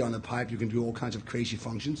 Basically, on the pipe, you can do all kinds of crazy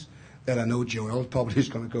functions that I know Joel probably is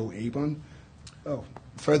going to go ape on. Oh,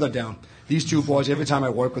 further down. These two boys, every time I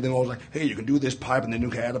work with them, I was like, hey, you can do this pipe, and then you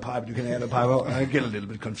can add a pipe, and you can add a pipe. Oh, I get a little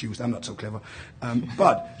bit confused. I'm not so clever.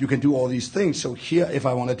 But you can do all these things. So here, if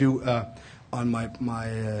I want to do on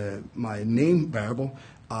my name variable,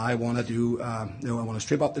 I want to do, I want to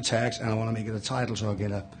strip up the tags, and I want to make it a title, so I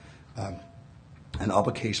get an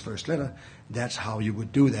uppercase first letter. That's how you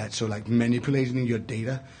would do that. So like manipulating your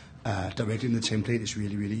data directly in the template is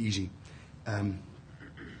really, really easy. And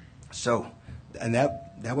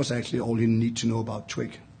that was actually all you need to know about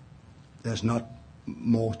Twig. There's not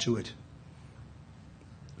more to it.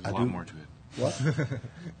 There's a lot more to it. What?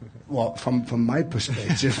 Well, from my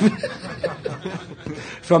perspective,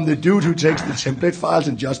 from the dude who takes the template files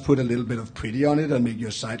and just put a little bit of pretty on it and make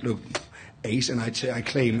your site look ace, and I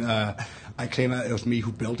claim it was me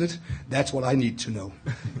who built it. That's what I need to know.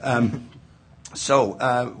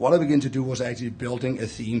 So what I began to do was actually building a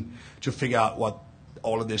theme to figure out what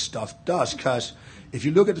all of this stuff does. Because if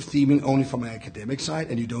you look at the theming only from an academic side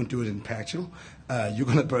and you don't do it in practical, you're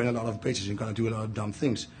going to burn a lot of bridges. You're going to do a lot of dumb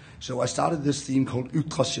things. So I started this theme called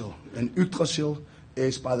Yggdrasil. And Yggdrasil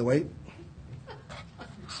is, by the way,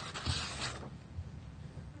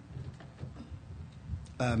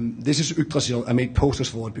 this is Yggdrasil. I made posters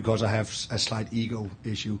for it because I have a slight ego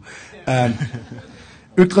issue.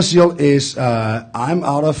 Yggdrasil is, I'm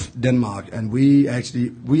out of Denmark, and we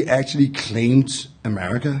actually claimed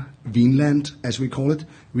America, Vinland, as we call it.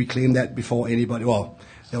 We claimed that before anybody, well,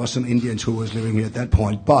 there was some Indians who was living here at that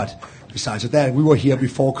point, but besides that, we were here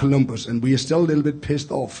before Columbus, and we are still a little bit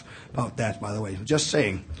pissed off about that, by the way. Just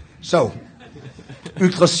saying. So,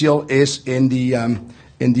 Yggdrasil is in the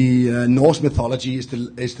Norse mythology is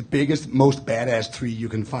the biggest, most badass tree you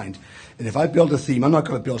can find. And if I build a theme, I'm not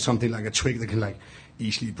going to build something like a twig that can like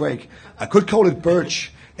easily break. I could call it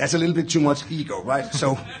birch. That's a little bit too much ego, right?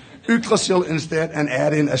 So Yggdrasil instead, and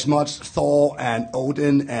add in as much Thor and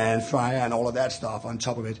Odin and Freya and all of that stuff on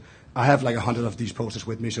top of it. I have like 100 of these posters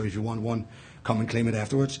with me, so if you want one, come and claim it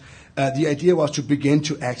afterwards. The idea was to begin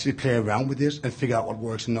to actually play around with this and figure out what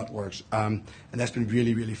works and not works. And that's been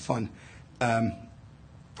really, really fun.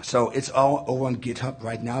 So it's all over on GitHub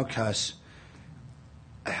right now because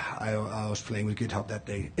I was playing with GitHub that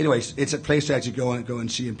day. Anyways, it's a place to actually go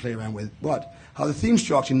and see and play around with. But how the theme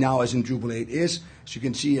structure now is in Drupal 8 is, as you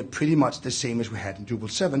can see, pretty much the same as we had in Drupal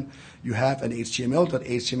 7. You have an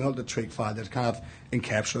HTML.html.twig file that kind of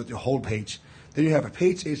encapsulates the whole page. Then you have a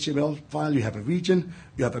page HTML file, you have a region,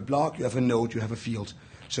 you have a block, you have a node, you have a field.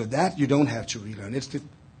 So that you don't have to relearn. It's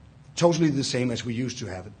totally the same as we used to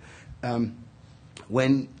have it.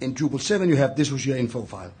 When in Drupal 7 you have, this was your info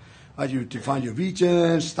file. You define your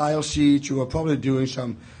region, style sheet. You were probably doing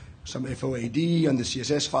some FOAD on the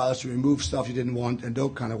CSS files to remove stuff you didn't want and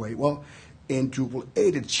that kind of way. Well, in Drupal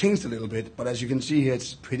 8 it changed a little bit, but as you can see here,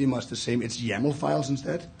 it's pretty much the same. It's YAML files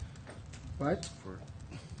instead, right?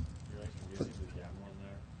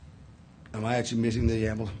 Am I actually missing the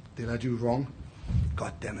YAML? Did I do wrong?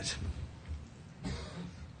 God damn it.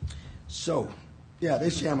 So, yeah,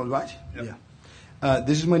 this YAML, right? Yep. Yeah.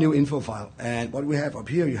 This is my new info file, and what we have up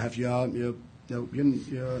here, you have your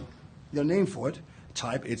name for it,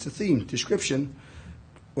 type, it's a theme, description,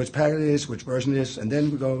 which packet it is, which version it is, and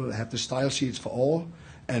then we're going to have the style sheets for all,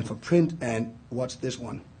 and for print, and what's this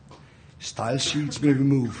one? Style sheets will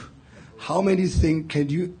remove. How many things, can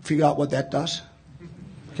you figure out what that does?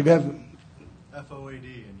 Can we have... FOAD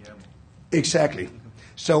and YAML. Exactly.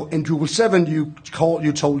 So in Drupal 7, you told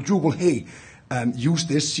Drupal, hey, use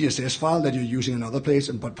this CSS file that you're using in another place,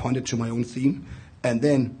 but point it to my own theme. And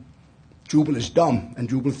then Drupal is dumb, and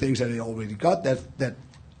Drupal thinks that it already got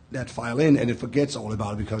that file in, and it forgets all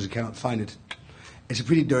about it because it cannot find it. It's a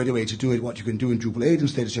pretty dirty way to do it. What you can do in Drupal 8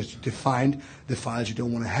 instead is just define the files you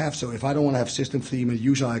don't want to have. So if I don't want to have system theme and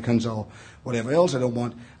user icons or whatever else I don't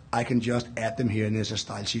want, I can just add them here, and there's a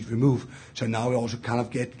style sheet remove. So now we also kind of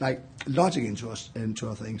get like logic into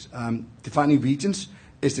our things. Defining regions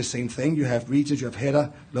is the same thing. You have regions, you have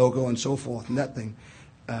header, logo, and so forth, and that thing.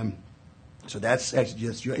 So that's actually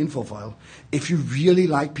just your info file. If you really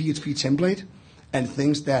like PHP template and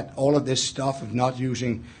thinks that all of this stuff of not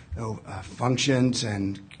using functions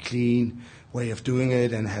and clean way of doing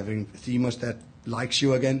it and having themers that likes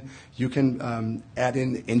you again, you can add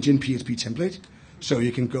in engine PHP template. So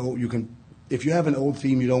you can if you have an old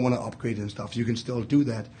theme you don't want to upgrade and stuff, you can still do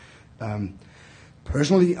that.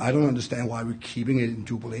 Personally, I don't understand why we're keeping it in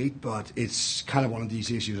Drupal 8, but it's kind of one of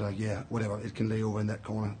these issues, like, yeah, whatever, it can lay over in that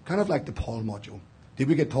corner. Kind of like the Paul module. Did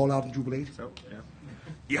we get Paul out in Drupal 8? So, yeah.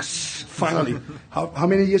 Yes, finally. How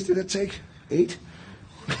many years did it take? 8?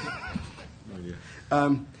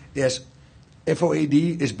 Yes,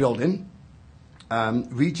 FOAD is built in.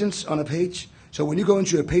 Regions on a page. So when you go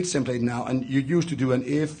into a page template now, and you used to do an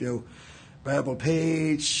if, variable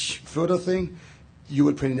page, footer thing, you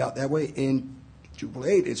would print it out that way. In Drupal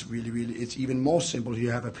 8, it's it's even more simple. You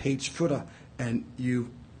have a page footer, and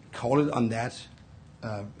you call it on that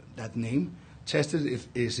name, test it if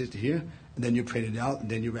is it here, and then you print it out, and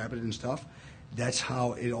then you wrap it in stuff. That's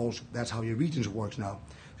how your regions works now.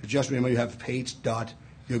 So just remember, you have page dot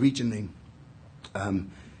your region name.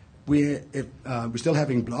 We're still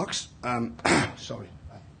having blocks. Sorry.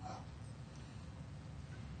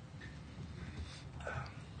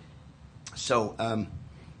 So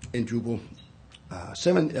in Drupal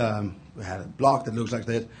 7, we had a block that looks like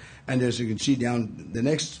that. And as you can see down the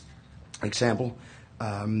next example,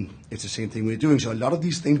 it's the same thing we're doing. So a lot of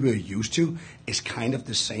these things we're used to is kind of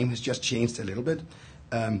the same. It's just changed a little bit.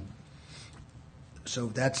 So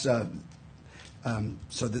that's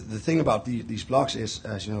so the thing about these blocks is,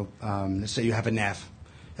 as you know, let's say you have a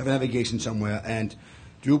navigation somewhere, and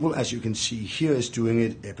Drupal, as you can see here, is doing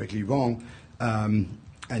it epically wrong.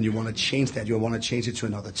 And you want to change that. You want to change it to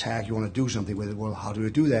another tag. You want to do something with it. Well, how do you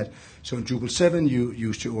do that? So in Drupal 7, you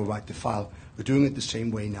used to overwrite the file. We're doing it the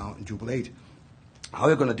same way now in Drupal 8. How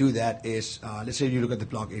you're going to do that is, let's say you look at the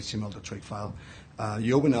block HTML.twig file.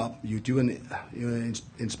 You open up, you do an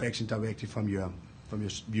inspection directly from your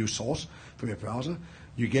view source, from your browser.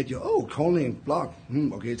 You get your, call name, block.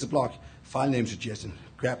 Okay, it's a block. File name suggestion.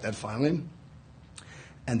 Grab that file name.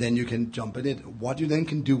 And then you can jump in it. What you then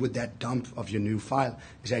can do with that dump of your new file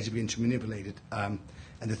is actually begin to manipulate it. And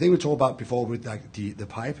the thing we talked about before with like the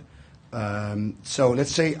pipe. So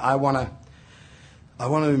let's say I want to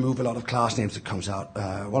remove a lot of class names that comes out.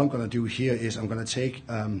 What I'm going to do here is I'm going to take,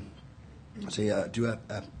 do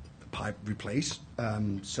a pipe replace.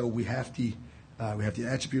 So we have the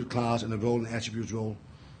attribute class and the role and attribute role.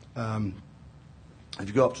 If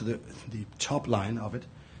you go up to the top line of it,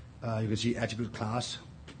 you can see attribute class,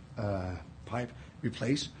 pipe,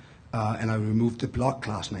 replace, and I removed the block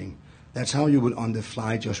class name. That's how you would on the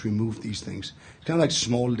fly just remove these things. It's kind of like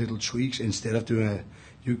small little tweaks. Instead of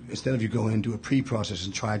you go in and do a pre-process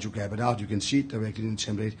and try to grab it out, you can see it directly in the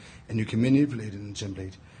template, and you can manipulate it in the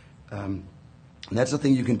template. And that's the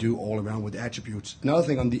thing you can do all around with attributes. Another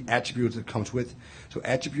thing on the attributes that comes with, so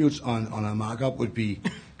attributes on a markup would be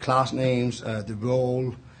class names, the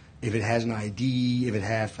role, if it has an ID, if it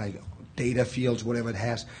has like data fields, whatever it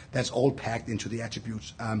has, that's all packed into the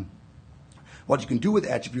attributes. What you can do with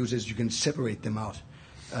attributes is you can separate them out.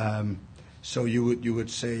 So you would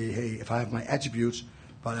say, hey, if I have my attributes,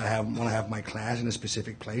 but I want to have my class in a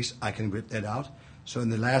specific place, I can rip that out. So in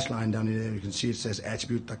the last line down here, you can see it says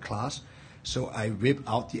attribute.class. So I rip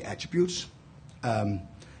out the attributes, and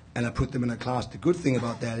I put them in a class. The good thing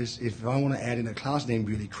about that is if I want to add in a class name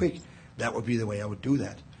really quick, that would be the way I would do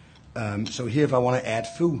that. So here, if I want to add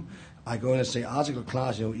foo, I go in and say article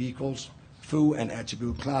class equals foo and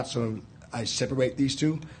attribute class. So I separate these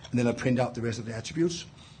two, and then I print out the rest of the attributes.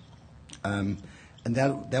 And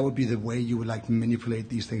that would be the way you would like manipulate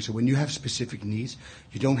these things. So when you have specific needs,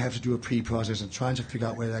 you don't have to do a pre-process and trying to figure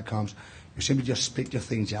out where that comes. You simply just split your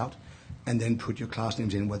things out, and then put your class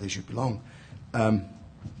names in where they should belong.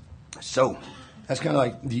 So that's kind of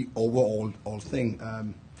like the overall thing.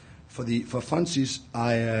 For funsies,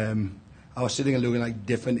 I was sitting and looking like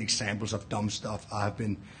different examples of dumb stuff have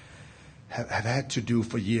had to do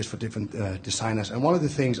for years for different designers. And one of the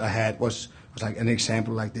things I had was like an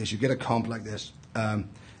example like this. You get a comp like this,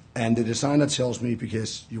 and the designer tells me,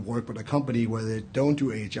 because you work with a company where they don't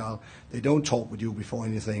do agile, they don't talk with you before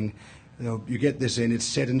anything. You get this in, it's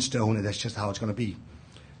set in stone, and that's just how it's going to be.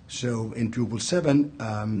 So in Drupal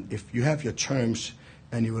 7, if you have your terms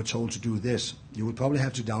and you were told to do this, you would probably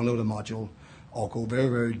have to download a module or go very,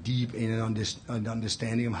 very deep in an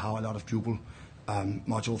understanding of how a lot of Drupal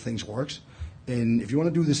module things works. And if you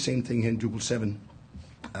want to do the same thing here in Drupal 7,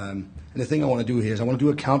 and the thing I want to do here is I want to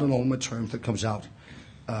do a count on all my terms that comes out.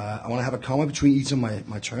 I want to have a comma between each of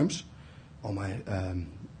my terms, or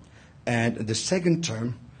and the second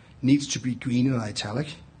term needs to be green and italic.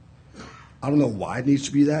 I don't know why it needs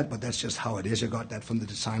to be that, but that's just how it is. I got that from the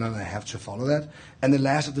designer, and I have to follow that. And the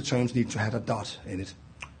last of the terms need to have a dot in it.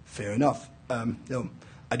 Fair enough.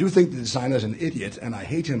 I do think the designer is an idiot, and I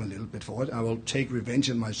hate him a little bit for it. I will take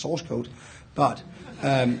revenge in my source code. But,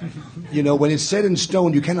 when it's set in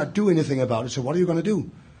stone, you cannot do anything about it. So what are you going to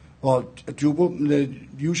do? Well, Drupal, the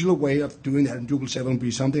usual way of doing that in Drupal 7 would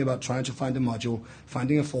be something about trying to find a module,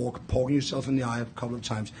 finding a fork, poking yourself in the eye a couple of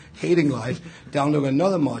times, hating life, downloading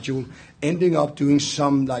another module, ending up doing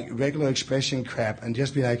some like regular expression crap, and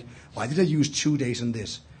just be like, why did I use 2 days on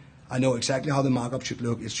this? I know exactly how the markup should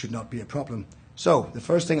look. It should not be a problem. So the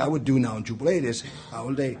first thing I would do now in Drupal 8 is I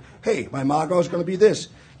will say, hey, my markup is going to be this.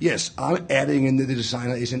 Yes, I'm adding in that the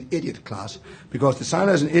designer is an idiot class, because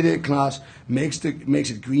designer is an idiot class makes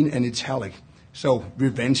it green and italic. So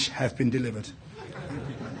revenge has been delivered.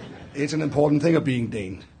 It's an important thing of being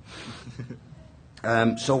Dane.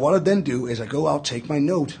 So what I then do is I go out, take my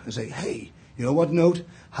note, and say, hey, you know what, note?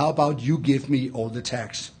 How about you give me all the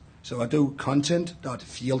tags? So I do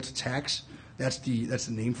content.field tags. That's the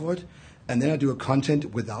name for it. And then I do a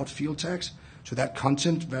content without field tags. So that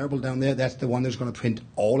content variable down there, that's the one that's going to print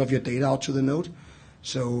all of your data out to the node.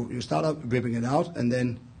 So you start up ripping it out, and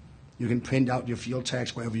then you can print out your field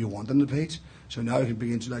tags wherever you want on the page. So now you can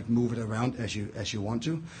begin to like move it around as you want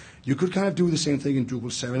to. You could kind of do the same thing in Drupal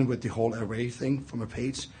 7 with the whole array thing from a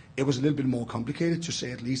page. It was a little bit more complicated to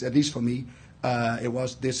say at least for me.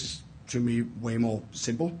 This is to me way more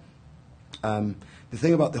simple. The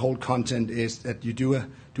thing about the whole content is that you do a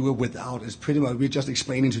without. It's pretty much we're just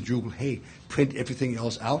explaining to Drupal, hey, print everything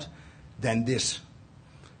else out, then this,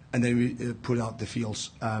 and then we put out the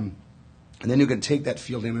fields, and then you can take that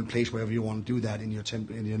field name and place wherever you want to do that in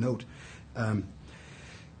your node.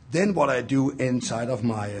 Then what I do inside of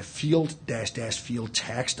my field field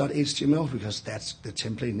tags.html, because that's the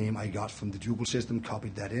template name I got from the Drupal system,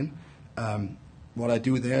 copied that in. What I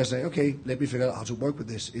do there is say, okay, let me figure out how to work with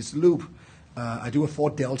this. It's a loop. I do a for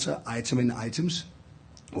delta item in items.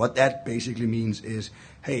 What that basically means is,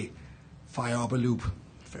 hey, fire up a loop.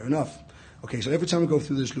 Fair enough. Okay, so every time I go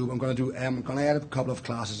through this loop, I'm going to add a couple of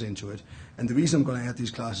classes into it. And the reason I'm going to add these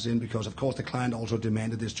classes in, because of course the client also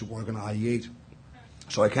demanded this to work on IE8.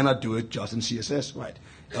 So I cannot do it just in CSS, right?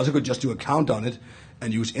 I also could just do a count on it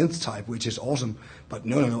and use inth type, which is awesome. But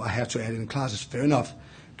no, I have to add in classes. Fair enough.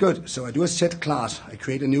 Good, so I do a set class. I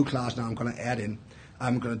create a new class now I'm going to add in.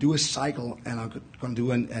 I'm going to do a cycle, and I'm going to do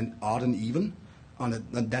an odd and even on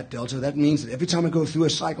that delta. That means that every time I go through a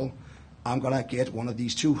cycle, I'm going to get one of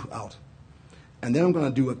these two out. And then I'm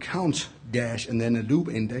going to do a count dash and then a loop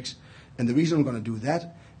index. And the reason I'm going to do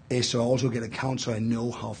that is so I also get a count so I know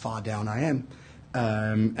how far down I am.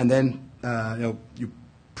 And then you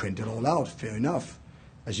print it all out. Fair enough.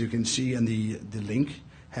 As you can see, and the link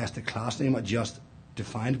has the class name I just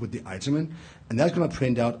defined with the item in. And that's going to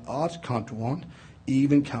print out odd count 1,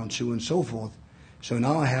 even count 2, and so forth. So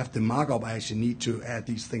now I have the markup I actually need to add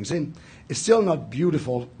these things in. It's still not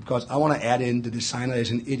beautiful because I want to add in the designer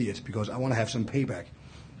is an idiot because I want to have some payback.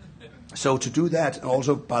 So to do that,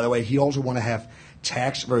 also, by the way, he also want to have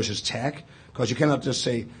tags versus tag because you cannot just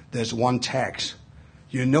say there's one tags.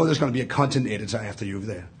 You know there's going to be a content editor after you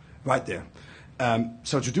there, right there.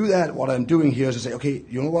 So to do that, what I'm doing here is to say, okay,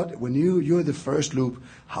 you know what? When you're in the first loop,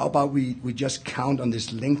 how about we just count on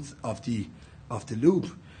this length of the loop,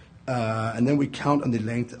 and then we count on the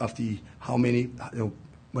length of how many.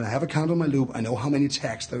 When I have a count on my loop, I know how many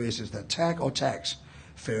tags there is. Is that tag or tags?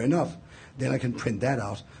 Fair enough. Then I can print that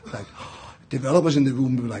out. Like developers in the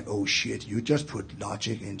room will be like, oh shit, you just put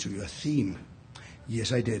logic into your theme.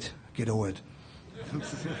 Yes, I did. Get over it.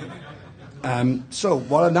 So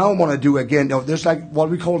what I now want to do again, there's like what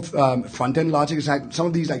we call front-end logic. It's like some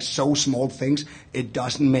of these like so small things, it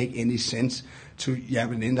doesn't make any sense to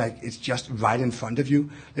yab it in. Like it's just right in front of you.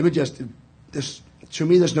 Let me just, to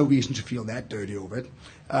me, there's no reason to feel that dirty over it.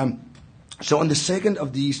 So on the second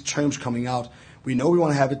of these terms coming out, we know we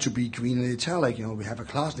want to have it to be green and italic. We have a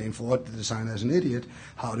class name for it. The designer is an idiot.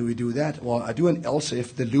 How do we do that? Well, I do an else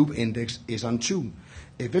if the loop index is on 2.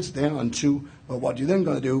 If it's there on 2, well, what you're then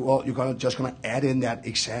going to do, well, you're just going to add in that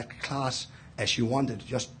exact class as you want it.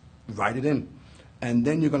 Just write it in. And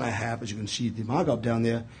then you're going to have, as you can see, the markup down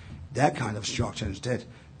there, that kind of structure instead.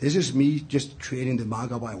 This is me just creating the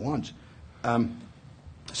markup I want.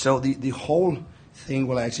 So the whole thing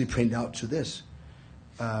will actually print out to this.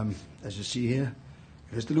 As you see here,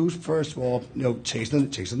 here's the loop first of all, takes on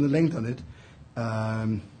the length on it.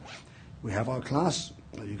 We have our class.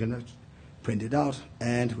 You can print it out,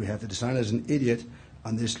 and we have the designer as an idiot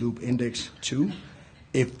on this loop index 2.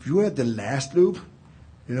 If you're at the last loop,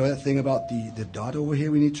 that thing about the dot over here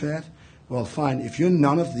we need to add? Well, fine. If you're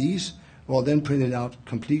none of these, well, then print it out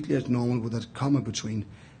completely as normal with a comma between,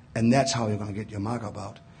 and that's how you're going to get your markup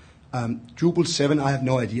out. Drupal 7, I have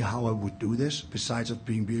no idea how I would do this, besides of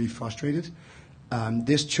being really frustrated.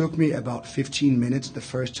 This took me about 15 minutes the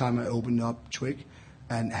first time I opened up Twig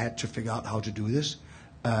and had to figure out how to do this.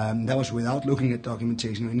 That was without looking at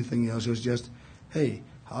documentation or anything else. It was just, hey,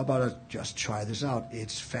 how about I just try this out?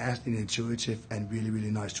 It's fast and intuitive and really,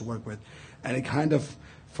 really nice to work with. And it kind of,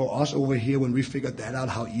 for us over here, when we figured that out,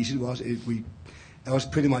 how easy it was, it was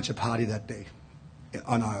pretty much a party that day.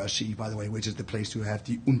 On IRC, by the way, which is the place to have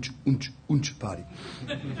the unch party.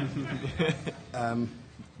 Did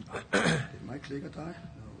my clicker die?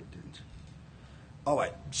 No, it didn't. All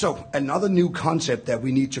right, so another new concept that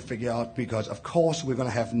we need to figure out, because of course we're going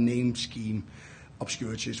to have name scheme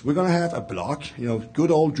obscurities. We're going to have a block,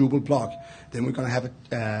 good old Drupal block. Then we're going to have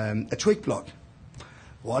a Twig block.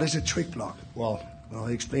 What is a Twig block? Well,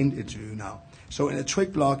 I explained it to you now. So in a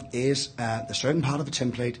Twig block is a certain part of a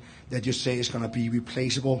template that you say is going to be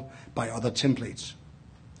replaceable by other templates.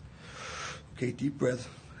 Okay, deep breath.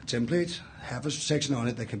 Template, have a section on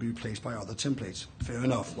it that can be replaced by other templates. Fair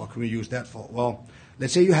enough. What can we use that for? Well,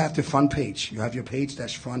 let's say you have the front page. You have your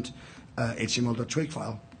page-front HTML.twig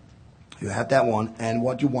file. You have that one, and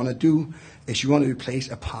what you want to do is you want to replace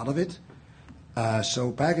a part of it.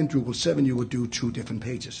 So back in Drupal 7, you would do 2 different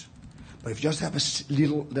pages. But if you just have a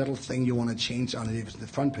little thing you want to change on it, if it's the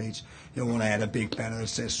front page, you want to add a big banner that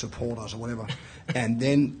says support us or whatever, and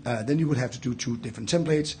then you would have to do 2 different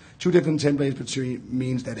templates. 2 different templates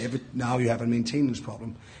means that now you have a maintenance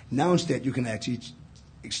problem. Now instead you can actually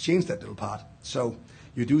exchange that little part. So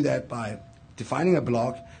you do that by defining a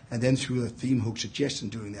block and then through the theme hook suggestion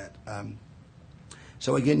doing that.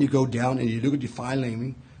 So again, you go down and you look at your file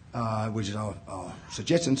naming, which is our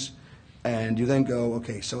suggestions. And you then go,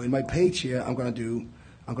 okay, so in my page here, I'm going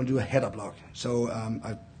to do a header block. So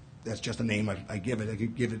that's just a name I give it. I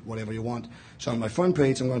can give it whatever you want. So on my front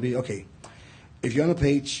page, I'm going to be, okay, if you're on a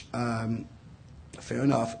page, fair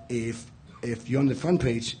enough. If you're on the front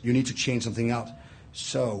page, you need to change something out.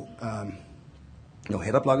 So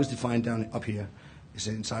header block is defined down up here. It's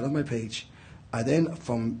inside of my page. I then,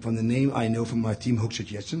 from the name I know from my theme hook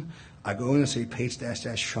suggestion, I go in and say page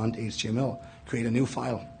 --front HTML, create a new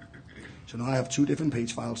file. So now I have 2 different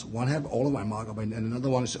page files. One have all of my markup, and another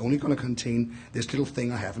one is only going to contain this little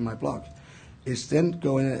thing I have in my blog. It's then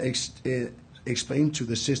going to explain to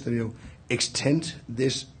the system, extend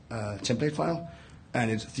this template file, and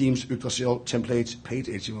it's themes, Yggdrasil, templates, page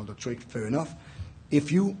HTML.twig, fair enough. If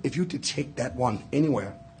you detect that one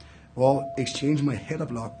anywhere, well, exchange my header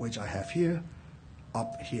block, which I have here,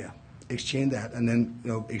 up here. Exchange that, and then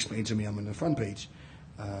explain to me I'm on the front page.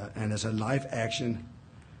 And as a live action,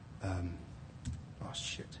 oh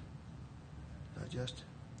shit!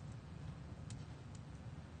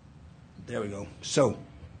 There we go. So,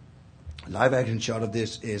 live action shot of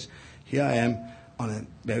this is here I am on a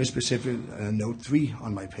very specific note 3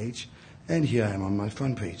 on my page, and here I am on my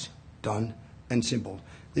front page. Done and simple.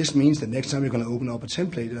 This means that next time you're going to open up a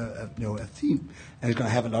template, a theme, and it's going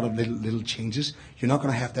to have a lot of little changes, you're not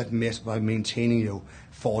going to have that mess by maintaining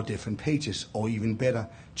 4 different pages, or even better,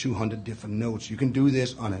 200 different nodes. You can do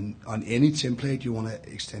this on any template you want to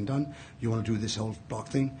extend on. You want to do this whole block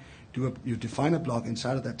thing. You define a block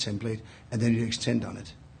inside of that template, and then you extend on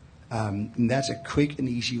it. And that's a quick and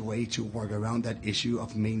easy way to work around that issue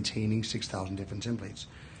of maintaining 6,000 different templates.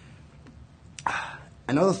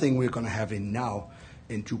 Another thing we're going to have in now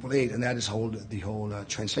in Drupal 8, and that is the whole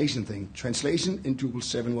translation thing. Translation in Drupal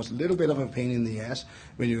 7 was a little bit of a pain in the ass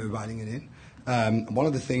when you were writing it in. One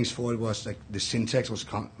of the things for it was like the syntax was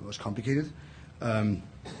complicated.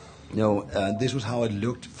 This was how it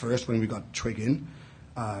looked first when we got Twig in.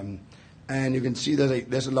 And you can see that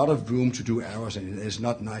there's a lot of room to do errors, and it's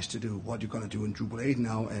not nice to do. What you're going to do in Drupal 8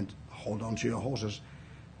 now, and hold on to your horses,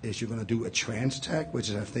 is you're going to do a trans tag, which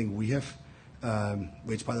is a thing we have.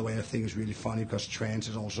 Which, by the way, I think is really funny because trans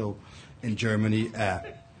is also in Germany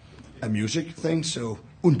a music thing. So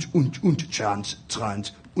und trans,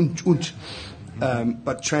 und.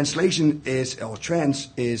 But translation or trans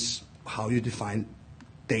is how you define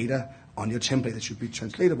data on your template that should be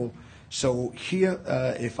translatable. So here,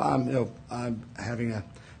 if I'm having a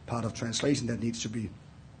part of translation that needs to be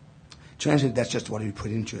translated, that's just what you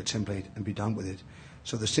put into a template and be done with it.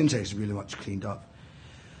 So the syntax is really much cleaned up.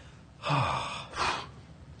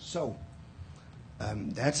 So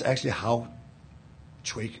that's actually how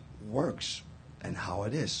Twig works and how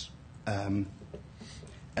it is.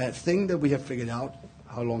 A thing that we have figured out.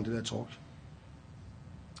 How long did I talk?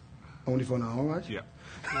 Only for an hour, right? Yeah.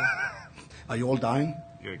 Are you all dying?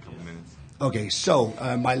 Yeah, a couple minutes. Okay, so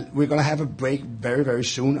we're going to have a break very, very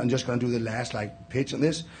soon. I'm just going to do the last pitch on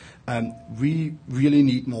this. We really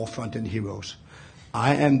need more front-end heroes.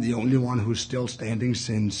 I am the only one who's still standing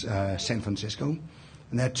since San Francisco,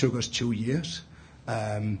 and that took us 2 years.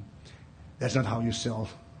 That's not how you sell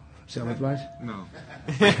it, right? No.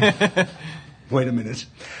 Wait a minute.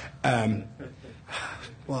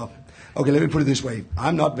 Well, okay, let me put it this way.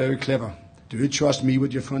 I'm not very clever. Do you trust me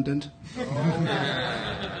with your front end?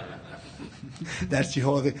 That's the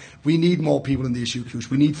whole thing. We need more people in the issue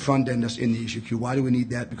queues. We need front-enders in the issue queue. Why do we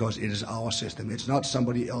need that? Because it is our system. It's not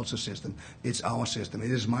somebody else's system. It's our system.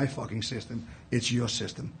 It is my fucking system. It's your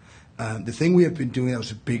system. The thing we have been doing that was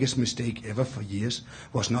the biggest mistake ever for years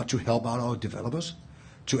was not to help out our developers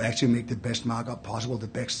to actually make the best markup possible, the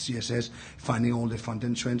best CSS, finding all the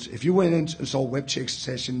front-end trends. If you went in and saw WebCheck's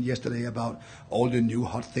session yesterday about all the new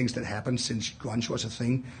hot things that happened since grunge was a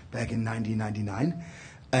thing back in 1999,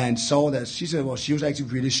 and saw that she said, well, she was actually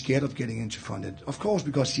really scared of getting into front-end. Of course,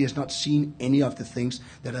 because she has not seen any of the things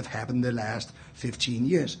that have happened the last 15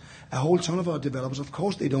 years. A whole ton of our developers, of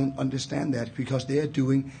course, they don't understand that because they are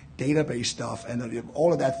doing database stuff and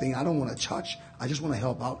all of that thing I don't want to touch. I just want to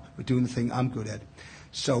help out with doing the thing I'm good at.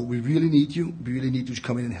 So we really need you. We really need you to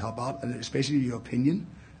come in and help out, and especially your opinion.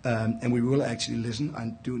 And we will actually listen.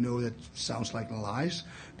 I do know that sounds like lies,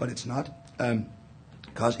 but it's not.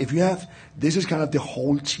 Because if you have, this is kind of the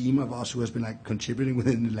whole team of us who has been like contributing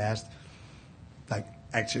within the last, like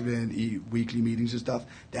actively in weekly meetings and stuff.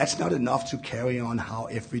 That's not enough to carry on how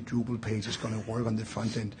every Drupal page is going to work on the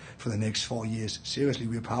front end for the next 4 years. Seriously,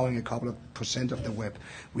 we're powering a couple of % of the web.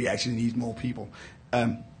 We actually need more people.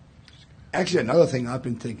 Actually, another thing I've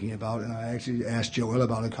been thinking about, and I actually asked Joel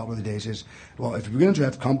about a couple of days, is, well, if we're going to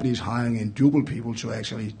have companies hiring in Drupal people to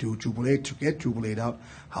actually do Drupal 8, to get Drupal 8 out,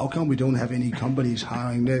 how come we don't have any companies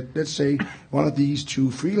hiring, let's say, one of these 2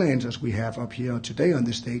 freelancers we have up here today on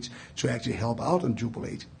the stage to actually help out on Drupal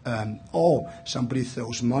 8? Or somebody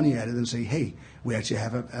throws money at it and say, hey, we actually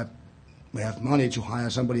have we have money to hire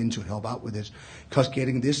somebody in to help out with this. Because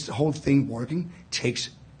getting this whole thing working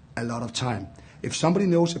takes a lot of time. If somebody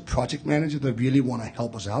knows a project manager that really want to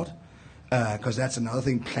help us out, because that's another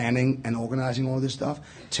thing, planning and organizing all this stuff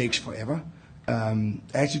takes forever.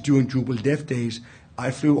 Actually, during Drupal Dev Days, I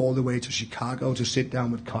flew all the way to Chicago to sit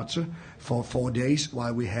down with Kotzer for 4 days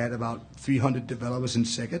while we had about 300 developers in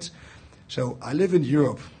Second. So I live in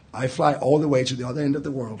Europe. I fly all the way to the other end of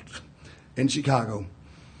the world in Chicago.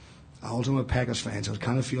 I also am a Packers fan, so it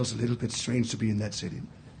kind of feels a little bit strange to be in that city.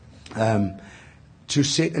 To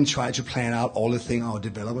sit and try to plan out all the things our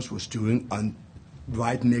developers was doing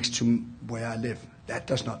right next to where I live. That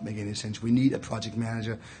does not make any sense. We need a project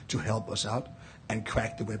manager to help us out and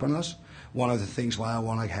crack the whip on us. One of the things why I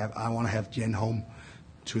want to have Jen home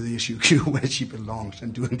to the SUQ where she belongs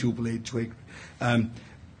and doing Drupal 8 Twig.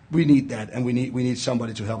 We need that, and we need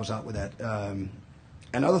somebody to help us out with that.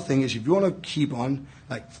 Another thing is, if you want to keep on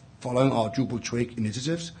like following our Drupal Twig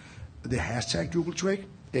initiatives, the hashtag Drupal Twig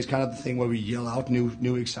is kind of the thing where we yell out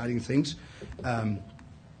new exciting things.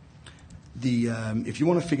 If you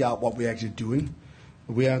want to figure out what we're actually doing,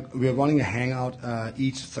 we are running a hangout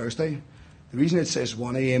each Thursday. The reason it says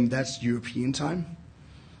 1 a.m. that's European time,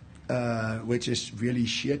 which is really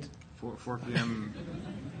shit. 4 p.m.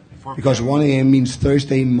 Because 1 a.m. means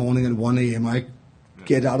Thursday morning at 1 a.m. I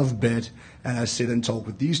get out of bed and I sit and talk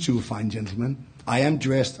with these 2 fine gentlemen. I am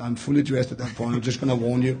dressed. I'm fully dressed at that point. I'm just going to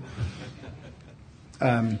warn you.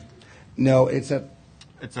 No, it's at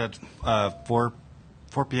 4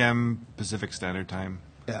 p.m. Pacific Standard Time.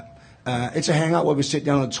 Yeah. It's a hangout where we sit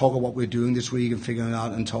down and talk about what we're doing this week and figuring it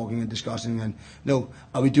out and talking and discussing. And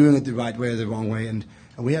are we doing it the right way or the wrong way? And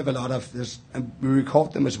we have a lot of this, and we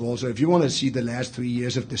record them as well. So if you want to see the last 3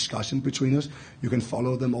 years of discussion between us, you can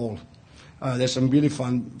follow them all. There's some really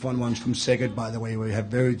fun ones from Second, by the way, where we have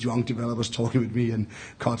very drunk developers talking with me and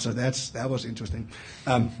Kotzer. That was interesting.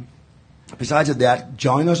 Besides that,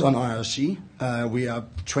 join us on IRC. We are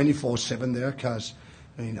 24/7 there because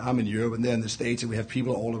I'm in Europe and they're in the States, and we have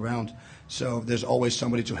people all around. So there's always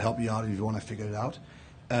somebody to help you out if you want to figure it out.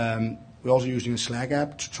 We're also using a Slack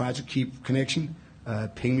app to try to keep connection.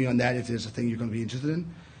 Ping me on that if there's a thing you're going to be interested in.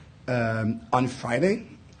 On Friday,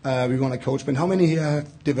 we want a code spin. How many here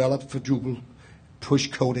have developed for Drupal push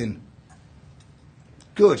code in?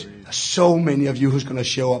 Good. So many of you who's going to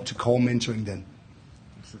show up to core mentoring then.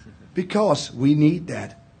 Because we need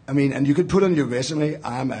that. I mean, and you could put on your resume,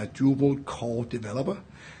 I'm a Drupal core developer.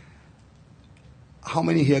 How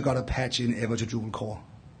many here got a patch in ever to Drupal core?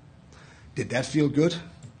 Did that feel good?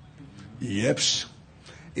 Yeps.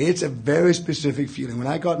 It's a very specific feeling. When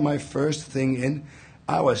I got my first thing in,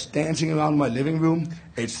 I was dancing around my living room.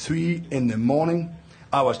 It's 3 a.m.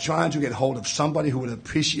 I was trying to get hold of somebody who would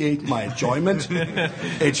appreciate my enjoyment.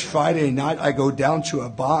 It's Friday night. I go down to a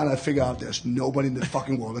bar and I figure out there's nobody in the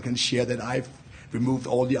fucking world that can share that I've removed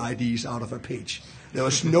all the IDs out of a page. There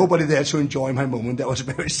was nobody there to enjoy my moment. That was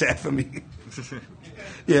very sad for me.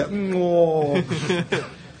 Yeah.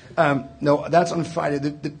 No, that's on Friday.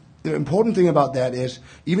 The important thing about that is,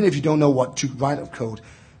 even if you don't know what to write of code,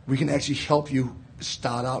 we can actually help you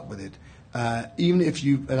start out with it. Even if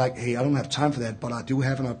you are like, hey, I don't have time for that, but I do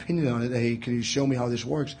have an opinion on it. Hey, can you show me how this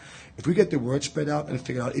works? If we get the word spread out and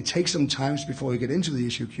figure out, it takes some time before we get into the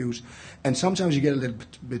issue queues. And sometimes you get a little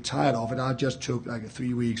bit tired of it. I just took like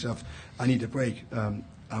 3 weeks of, I need a break. I'm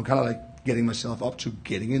kind of like getting myself up to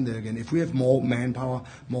getting in there again. If we have more manpower,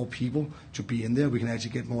 more people to be in there, we can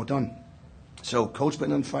actually get more done. So code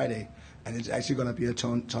spin on Friday, and it's actually going to be a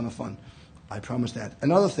ton of fun. I promise that.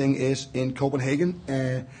 Another thing is in Copenhagen,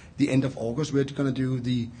 the end of August, we're going to do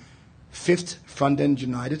the 5th Front-End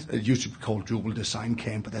United. It used to be called Drupal Design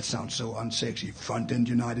Camp, but that sounds so unsexy. Front-End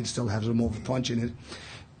United still has a more punch in it.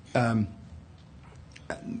 It's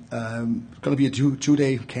going to be a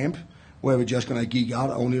two-day camp where we're just going to geek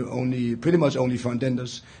out. Pretty much only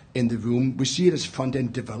front-enders in the room. We see it as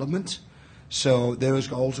front-end development. So there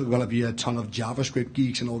is also going to be a ton of JavaScript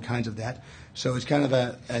geeks and all kinds of that. So it's kind of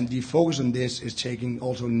and the focus on this is taking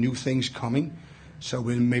also new things coming. So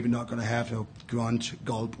we're maybe not going to have grunt,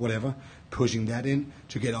 gulp, whatever, pushing that in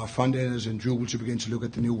to get our front enders and Drupal to begin to look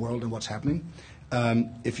at the new world and what's happening.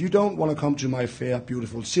 If you don't want to come to my fair,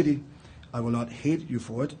 beautiful city, I will not hate you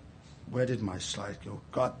for it. Where did my slide go?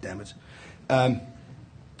 God damn it.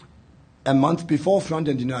 A month before Front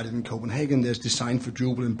End United in Copenhagen, there's Design for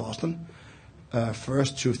Drupal in Boston,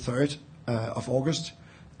 1st to 3rd of August.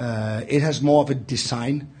 It has more of a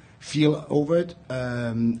design feel over it.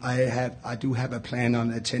 I do have a plan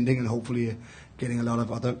on attending and hopefully getting a lot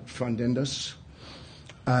of other front-enders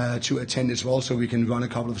to attend as well, so we can run a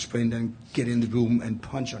couple of sprints and get in the room and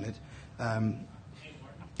punch on it.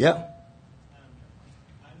 Yeah.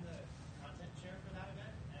 I'm the content chair for that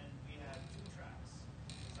event, and we have 2 tracks,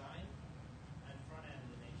 design and front end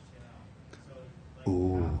in HTML. So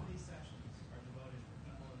half of these sessions are devoted for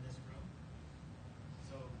people in this room.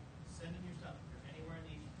 So send in your stuff. If you're anywhere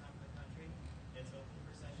in the country, it's open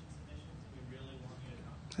for session submissions. We really want you to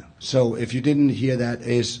come. So if you didn't hear that,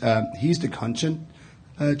 he's the content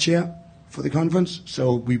chair for the conference,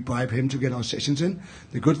 so we bribe him to get our sessions in.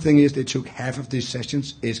 The good thing is they took half of these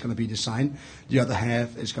sessions is going to be design, the other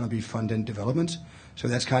half is going to be front-end development. So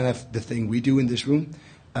that's kind of the thing we do in this room.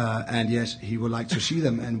 And yes, he would like to see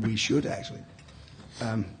them, and we should actually.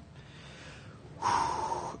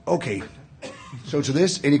 Okay, so to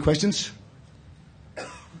this, any questions?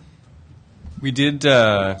 We've been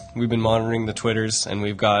monitoring the Twitters, and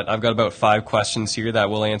I've got about 5 questions here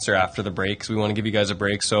that we'll answer after the break, because we want to give you guys a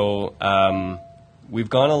break. So we've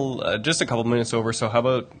gone just a couple minutes over, so how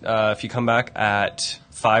about if you come back at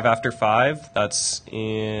 5 after 5, that's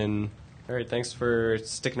in... All right, thanks for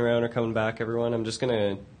sticking around or coming back, everyone. I'm just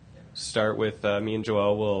going to start with me and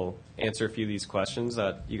Joel will answer a few of these questions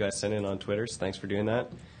that you guys sent in on Twitter, so thanks for doing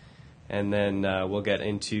that. And then we'll get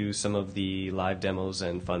into some of the live demos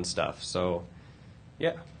and fun stuff. So,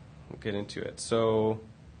 yeah, we'll get into it. So,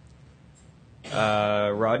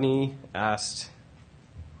 Rodney asked,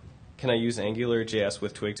 can I use AngularJS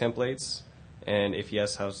with Twig templates? And if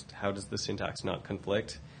yes, how does the syntax not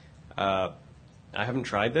conflict? I haven't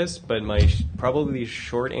tried this, but my probably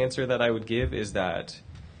short answer that I would give is that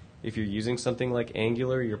if you're using something like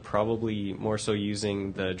Angular, you're probably more so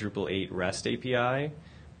using the Drupal 8 REST API.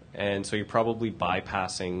 And so you're probably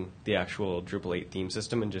bypassing the actual Drupal 8 theme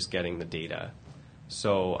system and just getting the data.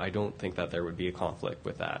 So I don't think that there would be a conflict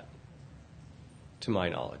with that, to my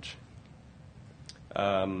knowledge.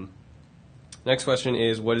 Next question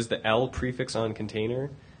is, what is the L prefix on container?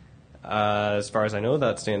 As far as I know,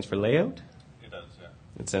 that stands for layout. It does, yeah.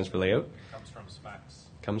 It stands for layout. It comes from Smacks.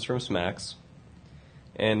 Comes from Smacks.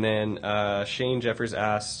 And then Shane Jeffers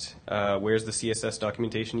asked, where's the CSS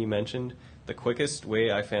documentation you mentioned? The quickest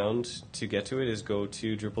way I found to get to it is go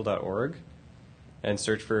to Drupal.org and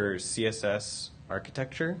search for CSS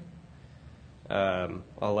architecture. I'll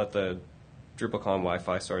let the DrupalCon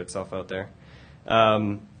Wi-Fi sort itself out there.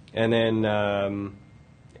 And then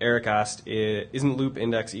Eric asked, isn't loop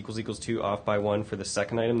index == 2 off by 1 for the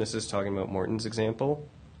second item? This is talking about Morten's example.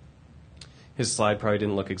 His slide probably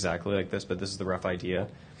didn't look exactly like this, but this is the rough idea.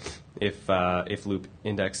 If loop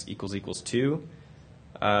index == 2.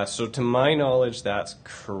 So to my knowledge, that's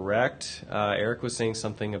correct. Eric was saying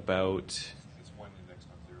something about... It's 1 index,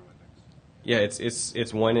 not 0 index. Yeah,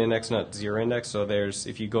 it's 1 index, not 0 index. So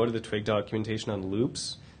if you go to the Twig documentation on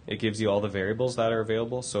loops, it gives you all the variables that are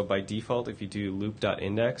available. So by default, if you do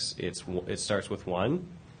loop.index, it starts with 1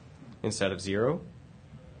 instead of 0.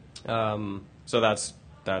 So that's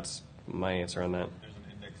my answer on that. There's an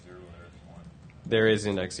index 0 and there is 1. There is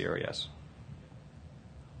index 0, yes.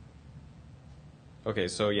 Okay,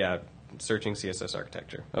 so yeah, searching CSS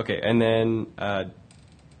architecture. Okay, and then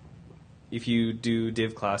if you do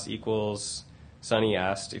div class equals, Sunny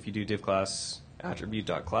asked if you do div class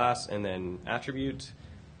attribute.class and then attribute,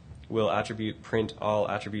 will attribute print all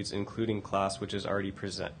attributes including class which is already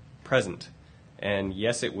present? And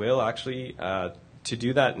yes, it will actually. To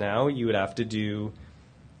do that now, you would have to do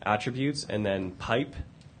attributes and then pipe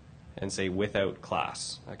and say without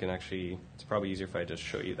class. I can actually, it's probably easier if I just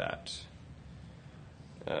show you that.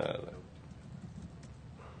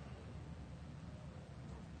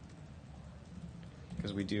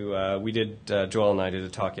 Because Joel and I did a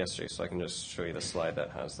talk yesterday, so I can just show you the slide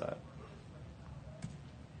that has that.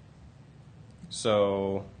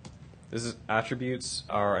 So attributes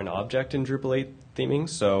are an object in Drupal 8 theming,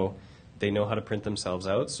 so they know how to print themselves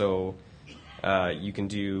out. So you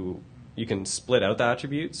can split out the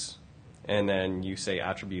attributes, and then you say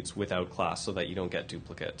attributes without class so that you don't get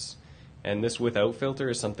duplicates. And this without filter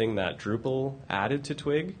is something that Drupal added to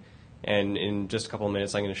Twig. And in just a couple of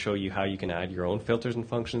minutes, I'm going to show you how you can add your own filters and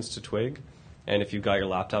functions to Twig. And if you've got your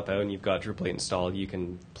laptop out and you've got Drupal 8 installed, you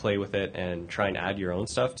can play with it and try and add your own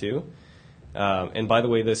stuff too. And by the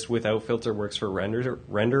way, this without filter works for render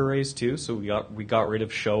arrays too. So we got rid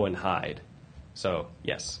of show and hide. So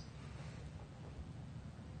yes.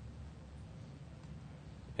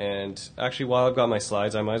 And actually, while I've got my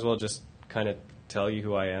slides, I might as well just kind of tell you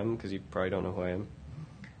who I am, because you probably don't know who I am.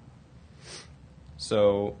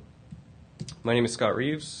 So my name is Scott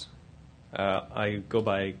Reeves. I go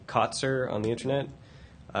by Kotzer on the internet.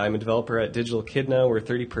 I'm a developer at Digital Kid now. We're a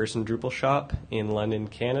 30-person Drupal shop in London,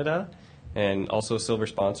 Canada, and also a silver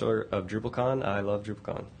sponsor of DrupalCon. I love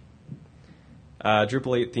DrupalCon.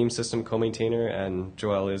 Drupal 8 theme system co-maintainer, and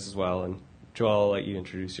Joel is as well. And Joel, I'll let you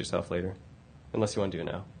introduce yourself later, unless you want to do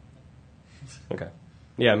it now. Okay.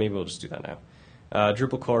 Yeah, maybe we'll just do that now.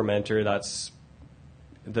 Drupal core mentor, that's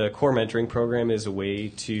the core mentoring program is a way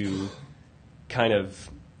to kind of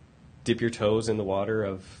dip your toes in the water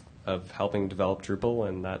of helping develop Drupal,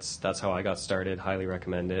 and that's how I got started. Highly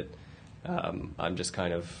recommend it. I'm just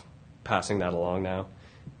kind of passing that along now.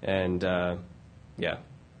 And yeah.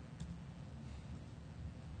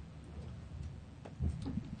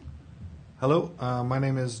 Hello, my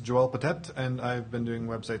name is Joelpittet, and I've been doing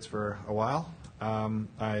websites for a while.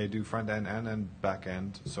 I do front end and back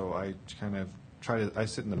end, so I kind of I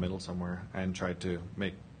sit in the middle somewhere and try to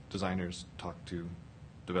make designers talk to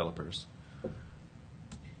developers.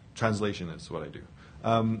 Translation is what I do.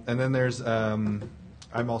 And then there's, I'm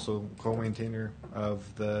also co-maintainer of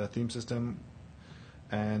the theme system,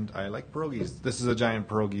 and I like pierogies. This is a giant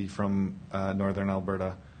pierogi from northern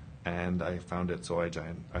Alberta, and I found it, so I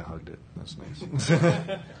hugged it. That's nice.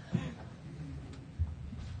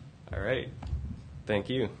 All right. Thank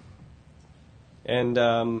you. And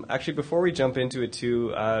actually, before we jump into it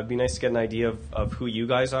too, it'd be nice to get an idea of who you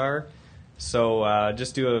guys are. So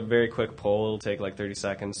just do a very quick poll. It'll take like 30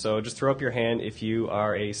 seconds. So just throw up your hand if you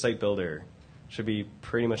are a site builder. Should be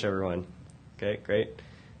pretty much everyone. Okay, great.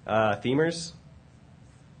 Themers?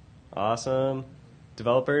 Awesome.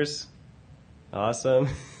 Developers? Awesome.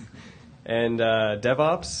 And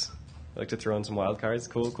DevOps? I like to throw in some wild cards.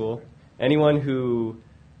 Cool, cool. Anyone who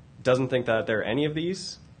doesn't think that there are any of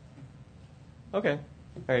these? Okay.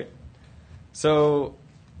 All right. So,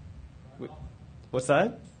 what's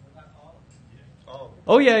that?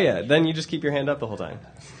 Oh, yeah, yeah. Then you just keep your hand up the whole time.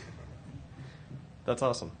 That's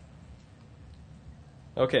awesome.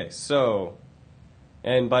 Okay, so,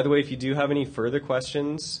 and by the way, if you do have any further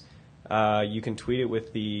questions, you can tweet it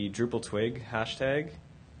with the Drupal Twig hashtag,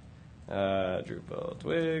 Drupal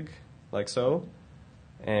Twig, like so,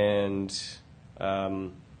 and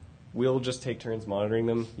we'll just take turns monitoring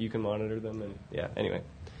them. You can monitor them, and yeah, anyway.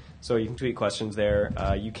 So you can tweet questions there.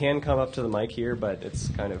 You can come up to the mic here, but it's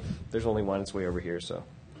kind of, there's only one, it's way over here, so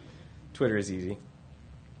Twitter is easy.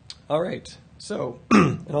 All right, so,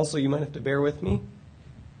 and also you might have to bear with me.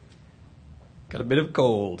 Got a bit of a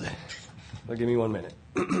cold. Well, give me 1 minute.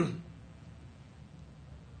 Try to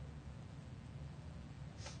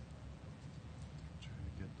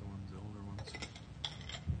get the older ones.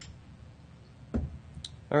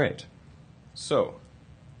 All right, so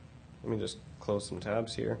let me just close some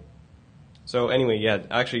tabs here. So anyway, yeah,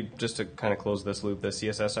 actually, just to kind of close this loop, the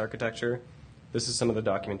CSS architecture, this is some of the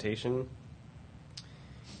documentation.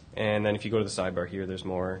 And then if you go to the sidebar here, there's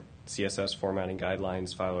more CSS formatting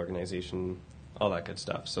guidelines, file organization, all that good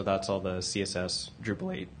stuff. So that's all the CSS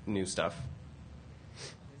Drupal 8 new stuff.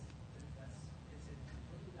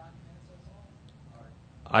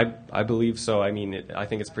 I believe so. I mean, I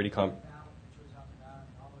think it's pretty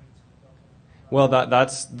Well,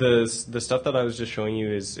 that's the stuff that I was just showing you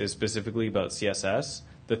is specifically about CSS.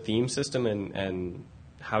 The theme system and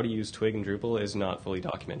how to use Twig and Drupal is not fully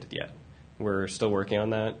documented yet. We're still working on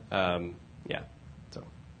that. Yeah. So.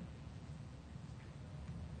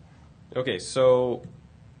 Okay, so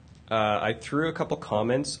I threw a couple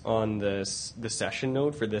comments on the session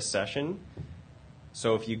node for this session.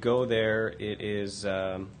 So if you go there, it is.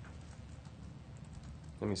 Let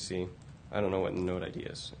me see. I don't know what the node ID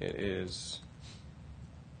is. It is.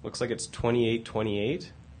 Looks like it's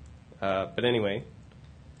 2828. But anyway,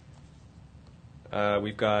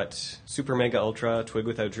 we've got Super Mega Ultra, Twig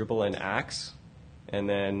without Drupal, and Axe. And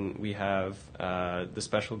then we have the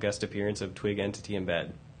special guest appearance of Twig Entity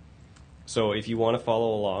Embed. So if you want to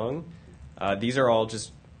follow along, these are all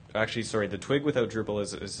just, actually, sorry, the Twig without Drupal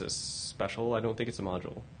is a special. I don't think it's a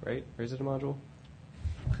module, right? Or is it a module?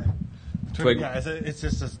 Okay. Twig. Yeah, it's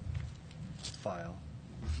just a file.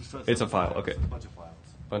 It's a file, okay. It's a bunch of files.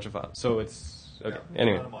 Bunch of files. So it's Okay.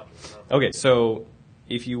 Anyway. Okay, so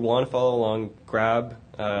if you want to follow along, grab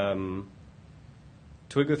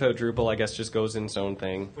Twig without Drupal, I guess, just goes in its own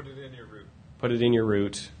thing. Put it in your root. Put it in your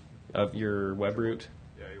root of your web root.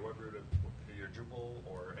 Yeah, your web root of your Drupal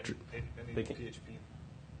or any PHP,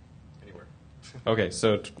 anywhere. Okay,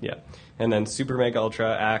 so yeah. And then Super Mega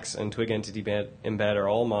Ultra, Axe, and Twig Entity Embed are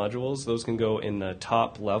all modules. Those can go in the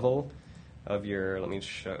top level of your, let me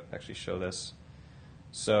actually show this.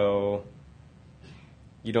 So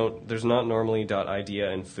there's not normally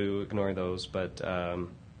 .idea and foo, ignore those, but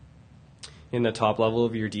in the top level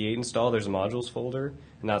of your D8 install, there's a modules folder,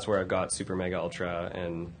 and that's where I've got Super Mega Ultra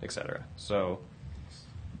and etc. So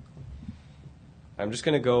I'm just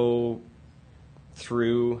going to go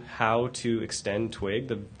through how to extend Twig,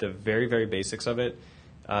 the very, very basics of it.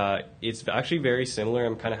 It's actually very similar.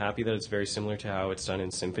 I'm kind of happy that it's very similar to how it's done in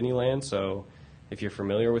Symfony land. So if you're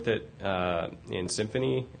familiar with it in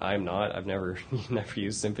Symfony, I'm not. I've never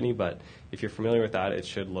used Symfony, but if you're familiar with that, it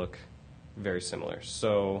should look very similar.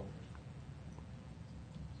 So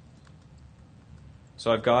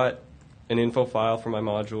I've got an info file for my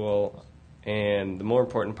module, and the more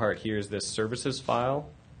important part here is this services file.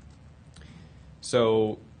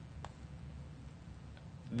 So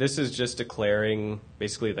this is just declaring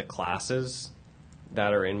basically the classes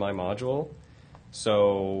that are in my module.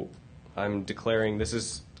 So I'm declaring, this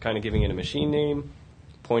is kind of giving it a machine name,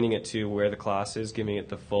 pointing it to where the class is, giving it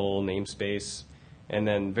the full namespace, and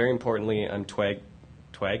then very importantly, I'm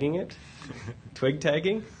twagging it? Twig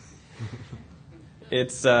tagging?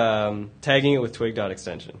 It's tagging it with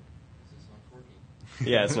twig.extension.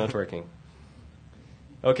 Yeah, it's not working.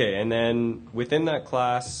 Okay, and then within that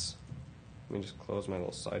class, let me just close my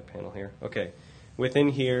little side panel here. Okay, within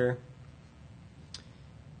here,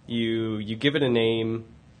 you give it a name.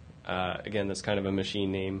 Again, that's kind of a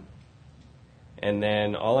machine name. And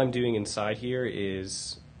then all I'm doing inside here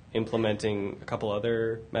is implementing a couple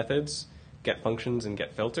other methods, get functions and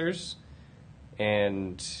get filters.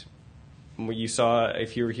 And you saw,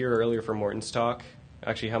 if you were here earlier for Morton's talk,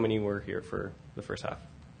 actually, how many were here for the first half?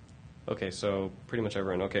 Okay, so pretty much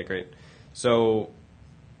everyone. Okay, great. So,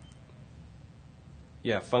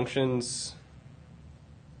 yeah, functions.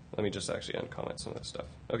 Let me just actually uncomment some of that stuff.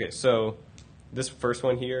 Okay, so this first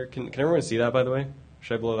one here, can everyone see that, by the way?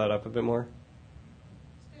 Should I blow that up a bit more?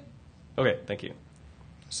 Okay, thank you.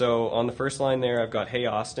 So on the first line there, I've got Hey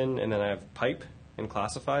Austin, and then I have pipe and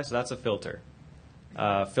classify, so that's a filter.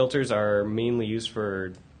 Filters are mainly used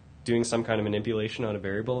for doing some kind of manipulation on a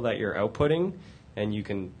variable that you're outputting, and you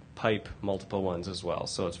can pipe multiple ones as well,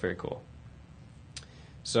 so it's very cool.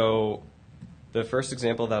 So the first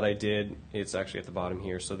example that I did, it's actually at the bottom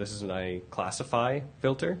here, so this is my classify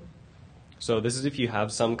filter. So this is if you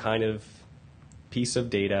have some kind of piece of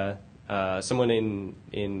data. Someone in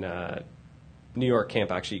New York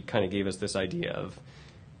camp actually kind of gave us this idea of,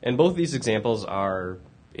 and both these examples are,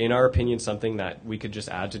 in our opinion, something that we could just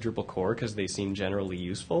add to Drupal core because they seem generally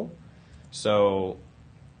useful. So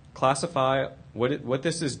classify, what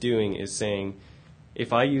this is doing is saying,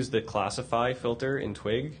 if I use the classify filter in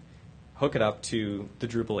Twig, hook it up to the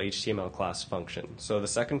Drupal HTML class function. So the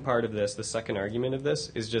second part of this, the second argument of this,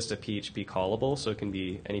 is just a PHP callable, so it can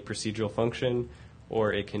be any procedural function,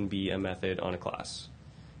 or it can be a method on a class.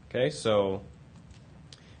 Okay, so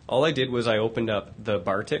all I did was I opened up the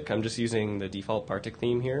Bartik. I'm just using the default Bartik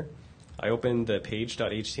theme here. I opened the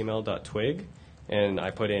page.html.twig, and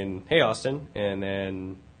I put in, Hey Austin, and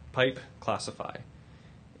then pipe classify.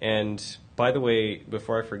 And by the way,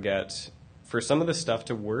 before I forget, for some of the stuff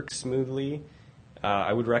to work smoothly,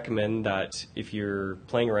 I would recommend that if you're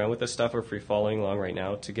playing around with this stuff, or if you're following along right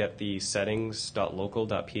now, to get the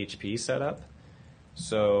settings.local.php set up.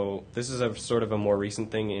 So this is a sort of a more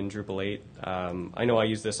recent thing in Drupal 8. I know I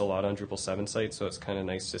use this a lot on Drupal 7 sites, so it's kind of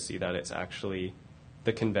nice to see that it's actually,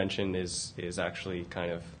 the convention is actually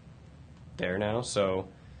kind of there now. So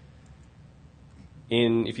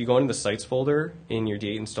if you go into the sites folder in your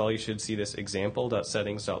D8 install, you should see this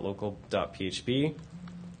example.settings.local.php.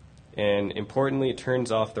 And importantly, it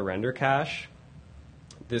turns off the render cache.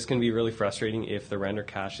 This can be really frustrating if the render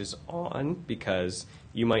cache is on, because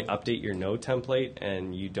you might update your node template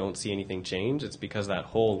and you don't see anything change. It's because that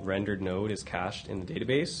whole rendered node is cached in the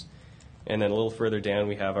database. And then a little further down,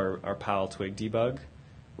 we have our pal Twig debug,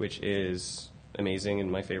 which is amazing and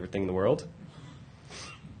my favorite thing in the world.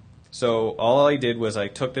 So all I did was I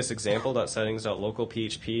took this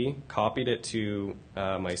example.settings.local.php, copied it to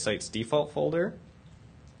my site's default folder,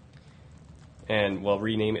 and we'll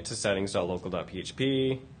rename it to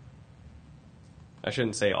settings.local.php. I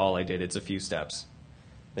shouldn't say all I did, it's a few steps.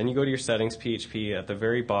 Then you go to your settings PHP at the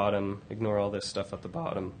very bottom. Ignore all this stuff at the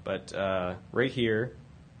bottom. But right here,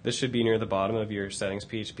 this should be near the bottom of your settings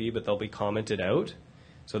PHP, but they'll be commented out.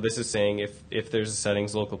 So this is saying if there's a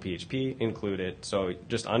settings local PHP, include it. So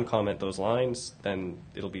just uncomment those lines, then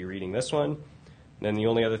it'll be reading this one. And then the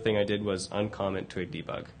only other thing I did was uncomment Twig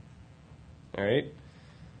debug. All right.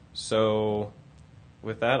 So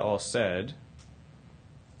with that all said,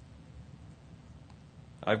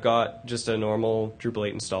 I've got just a normal Drupal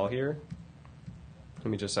 8 install here. Let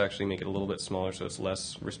me just actually make it a little bit smaller so it's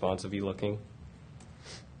less responsive-y looking.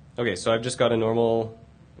 Okay, so I've just got a normal,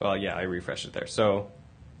 well, yeah, I refreshed it there. So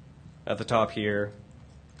at the top here,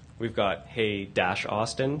 we've got hey dash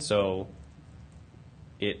Austin. So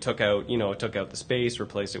it took out, it took out the space,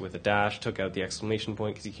 replaced it with a dash, took out the exclamation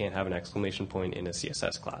point because you can't have an exclamation point in a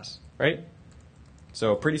CSS class, right?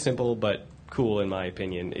 So pretty simple, but cool in my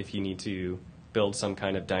opinion if you need to build some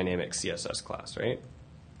kind of dynamic CSS class, right?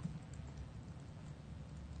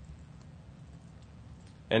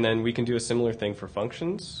 And then we can do a similar thing for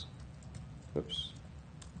functions. Oops.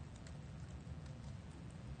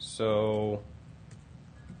 So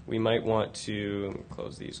we might want to, let me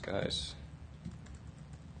close these guys.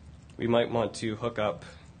 We might want to hook up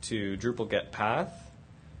to Drupal get path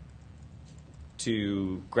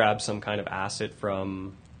to grab some kind of asset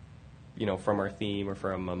from from our theme or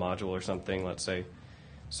from a module or something, let's say.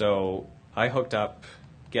 So I hooked up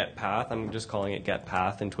get path. I'm just calling it get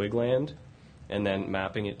path in Twigland, and then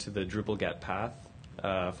mapping it to the Drupal get path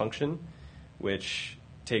function, which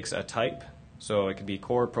takes a type. So it could be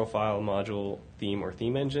core, profile, module, theme, or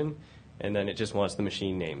theme engine, and then it just wants the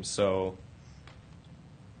machine names. So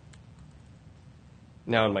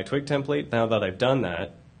now in my Twig template, now that I've done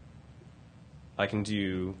that, I can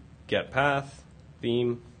do get path,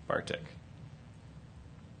 theme, Bartik.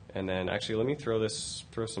 And then actually let me throw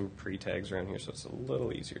some pre-tags around here so it's a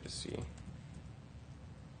little easier to see.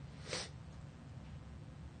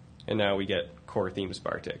 And now we get core themes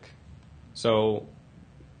Bartik. So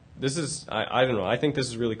this is, I don't know, I think this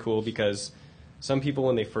is really cool because some people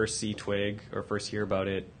when they first see Twig or first hear about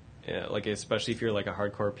it, like especially if you're like a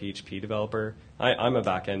hardcore PHP developer, I'm a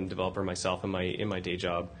back-end developer myself in my day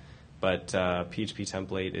job, but PHP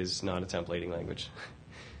template is not a templating language.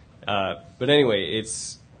 But anyway,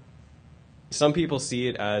 some people see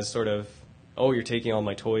it as sort of, oh, you're taking all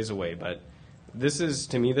my toys away. But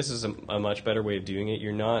to me, this is a much better way of doing it.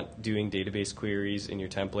 You're not doing database queries in your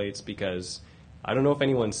templates because I don't know if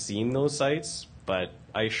anyone's seen those sites, but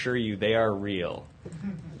I assure you they are real.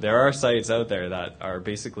 There are sites out there that are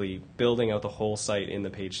basically building out the whole site in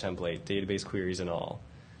the page template, database queries and all.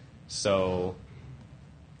 So,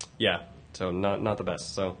 yeah, so not the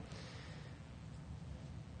best. So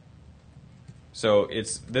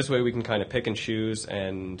it's this way we can kind of pick and choose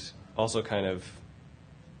and also kind of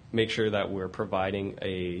make sure that we're providing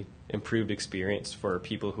a improved experience for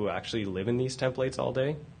people who actually live in these templates all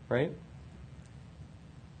day, right?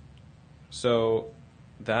 So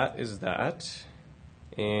that is that.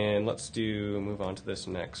 And let's move on to this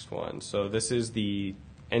next one. So this is the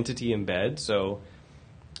entity embed. So,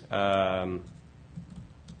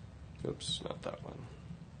 oops, not that one.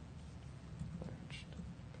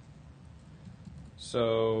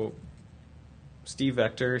 So Steve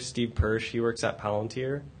Persh, he works at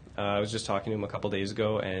Palantir. I was just talking to him a couple days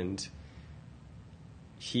ago, and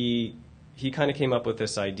he kind of came up with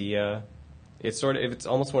this idea. It's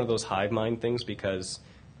almost one of those hive mind things because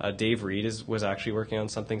Dave Reed was actually working on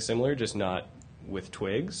something similar, just not with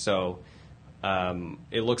Twig. So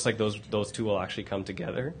it looks like those two will actually come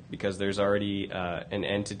together because there's already an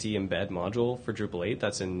entity embed module for Drupal 8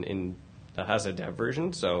 that has a dev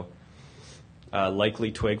version. So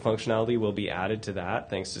likely Twig functionality will be added to that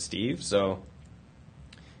thanks to Steve. So,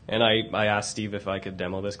 and I asked Steve if I could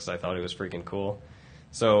demo this because I thought it was freaking cool.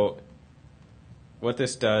 So what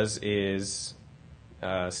this does is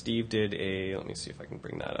Steve did let me see if I can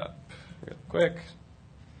bring that up real quick.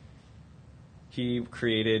 He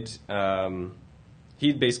created,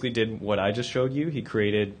 he basically did what I just showed you. He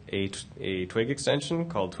created a Twig extension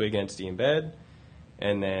called Twig Entity Embed.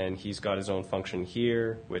 And then he's got his own function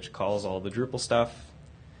here, which calls all the Drupal stuff.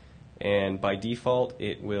 And by default,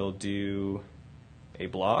 it will do a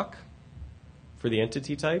block for the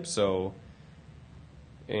entity type. So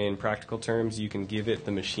in practical terms, you can give it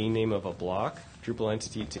the machine name of a block, Drupal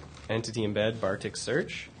entity embed Bartik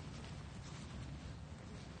search.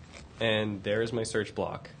 And there's my search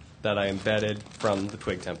block that I embedded from the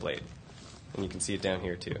Twig template. And you can see it down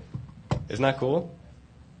here too. Isn't that cool?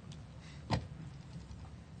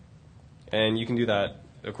 And you can do that,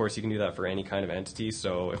 of course, you can do that for any kind of entity.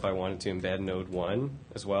 So if I wanted to embed node 1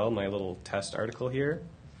 as well, my little test article here,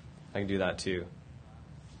 I can do that too.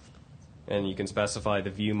 And you can specify the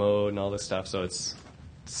view mode and all this stuff. So it's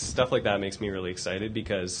stuff like that makes me really excited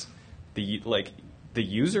because the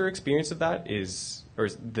user experience of that is, or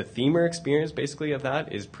the themer experience basically of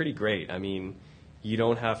that is pretty great. I mean, you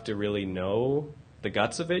don't have to really know the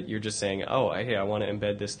guts of it. You're just saying, oh, hey, I want to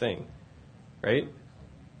embed this thing, right?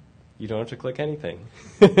 You don't have to click anything.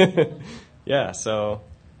 Yeah, so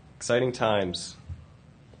exciting times.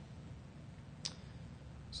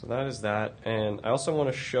 So that is that. And I also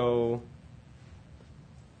want to show,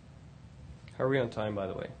 how are we on time, by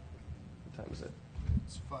the way? What time is it?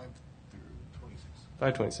 It's 5 through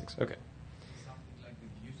 26. 5:26, okay. Something like the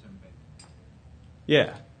views embed.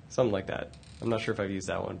 Yeah, something like that. I'm not sure if I've used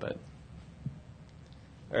that one, but.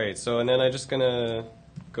 All right, so and then I'm just going to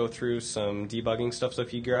go through some debugging stuff. So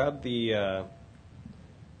if you grab the,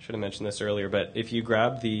 should have mentioned this earlier, but if you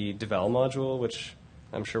grab the Devel module, which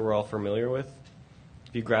I'm sure we're all familiar with,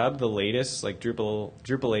 if you grab the latest, like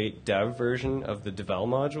Drupal 8 dev version of the Devel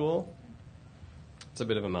module, it's a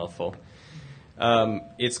bit of a mouthful.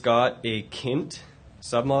 It's got a Kint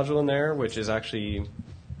submodule in there, which is actually,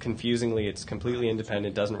 confusingly, it's completely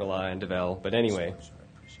independent, doesn't rely on Devel. But anyway,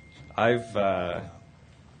 I've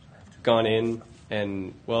gone in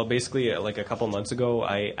and, well, basically, like a couple months ago,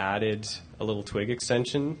 I added a little Twig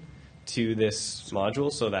extension to this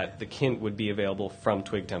module so that the Kint would be available from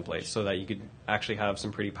Twig templates, so that you could actually have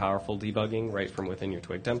some pretty powerful debugging right from within your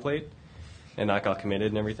Twig template. And that got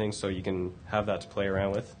committed and everything, so you can have that to play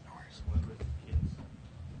around with.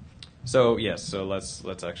 So yes, so let's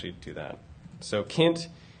actually do that. So Kint,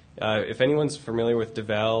 if anyone's familiar with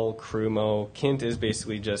Devel, Crumo, Kint is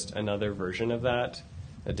basically just another version of that,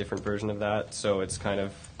 a different version of that. So it's kind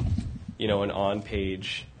of, an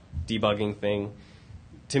on-page debugging thing.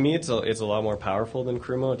 To me, it's a lot more powerful than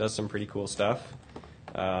Crumo. It does some pretty cool stuff.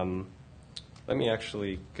 Let me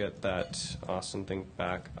actually get that awesome thing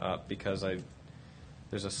back up because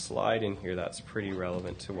there's a slide in here that's pretty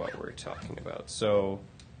relevant to what we're talking about. So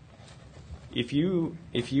if you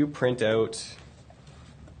print out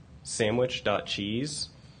sandwich.cheese,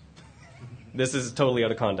 this is totally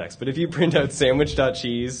out of context, but if you print out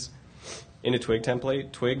sandwich.cheese in a Twig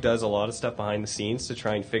template, Twig does a lot of stuff behind the scenes to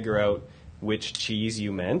try and figure out which cheese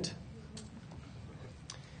you meant.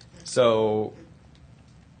 So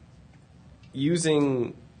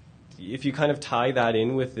if you kind of tie that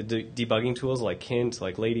in with the debugging tools like Kint,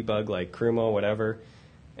 like Ladybug, like Crumo, whatever,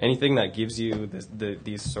 anything that gives you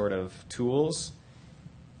these sort of tools,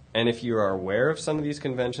 and if you are aware of some of these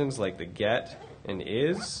conventions like the get and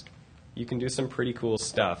is, you can do some pretty cool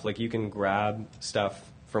stuff. Like you can grab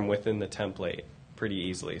stuff from within the template pretty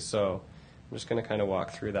easily. So I'm just going to kind of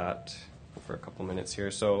walk through that for a couple minutes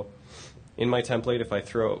here. So in my template, if I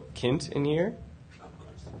throw Kint in here,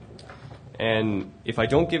 and if I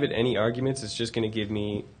don't give it any arguments, it's just going to give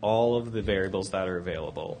me all of the variables that are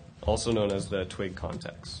available, also known as the Twig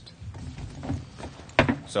context.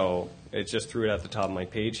 So it just threw it at the top of my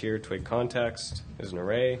page here. Twig context is an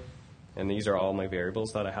array, and these are all my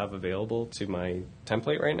variables that I have available to my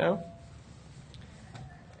template right now.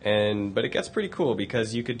 But it gets pretty cool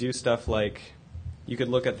because you could do stuff like, you could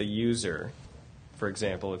look at the user, for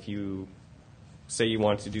example, if you say you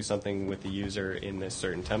want to do something with the user in this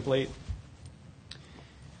certain template.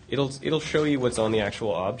 It'll show you what's on the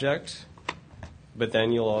actual object, but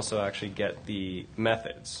then you'll also actually get the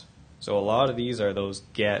methods. So a lot of these are those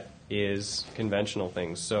get, is, conventional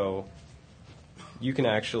things. So you can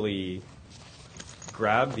actually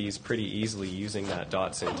grab these pretty easily using that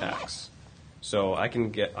dot syntax. So I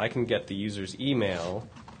can get the user's email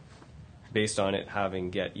based on it having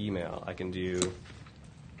get email. I can do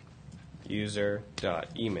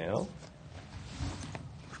user.email.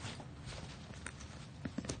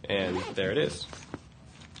 And there it is.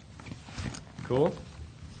 Cool.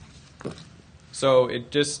 So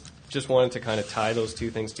it just wanted to kind of tie those two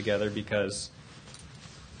things together because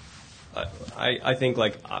I think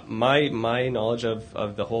like my knowledge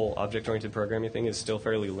of the whole object-oriented programming thing is still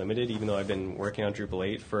fairly limited, even though I've been working on Drupal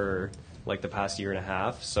 8 for like the past year and a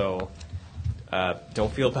half. So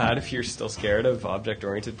don't feel bad if you're still scared of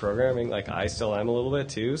object-oriented programming. Like I still am a little bit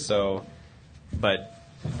too. So, but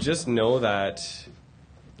just know that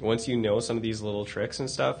once you know some of these little tricks and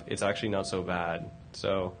stuff, it's actually not so bad.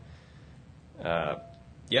 So,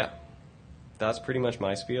 yeah, that's pretty much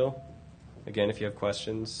my spiel. Again, if you have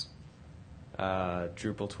questions,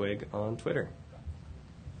 Drupal Twig on Twitter.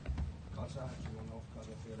 Also, I actually want to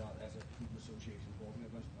fill out as a people association board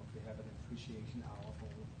members, they have an appreciation hour for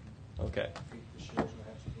all of them. Okay. The shares will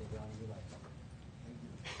have to go down and be like, thank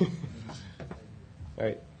you. All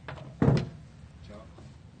right. Ciao.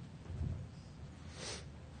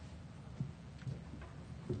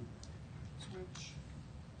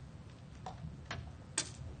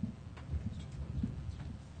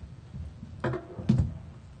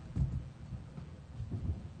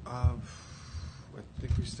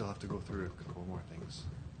 still have to go through a couple more things.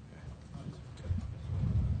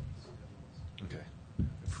 Okay.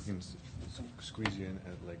 If we can squeeze you in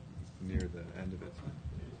at like near the end of it.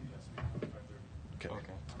 Okay.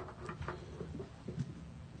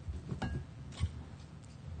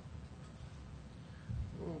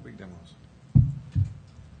 Oh, big demos.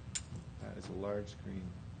 That is a large screen.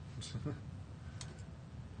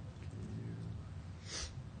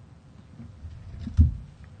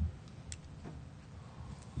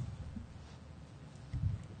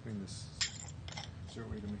 This, is there a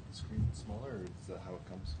way to make the screen smaller, or is that how it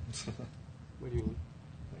comes? What do you mean?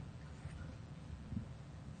 Like,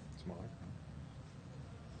 smaller?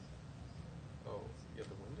 Oh, you have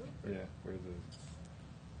the window? Yeah, where the...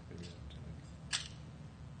 Maybe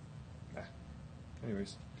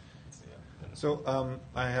anyways. So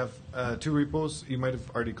I have two repos. You might have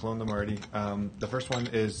already cloned them already. The first one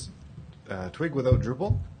is Twig without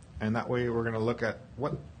Drupal, and that way we're going to look at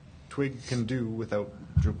what Twig can do without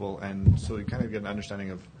Drupal, and so you kind of get an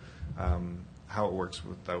understanding of how it works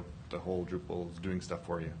without the whole Drupal doing stuff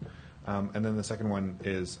for you. And then the second one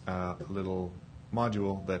is a little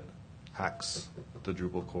module that hacks the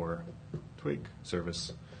Drupal core Twig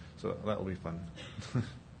service. So that will be fun.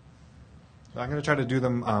 I'm going to try to do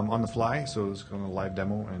them on the fly, so it's going to live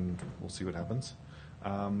demo, and we'll see what happens.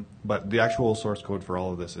 But the actual source code for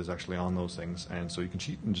all of this is actually on those things, and so you can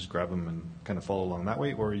cheat and just grab them and kind of follow along that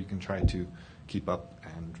way, or you can try to keep up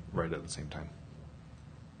and write at the same time.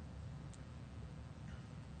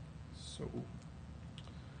 So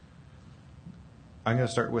I'm going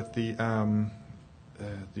to start with the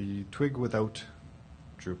Twig without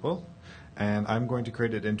Drupal, and I'm going to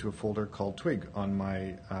create it into a folder called Twig on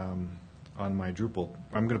my Drupal.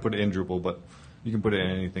 I'm going to put it in Drupal, but you can put it in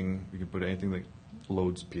anything. You can put anything that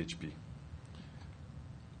loads PHP.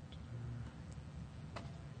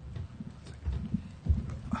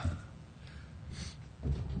 I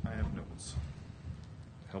have notes.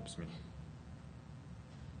 Helps me.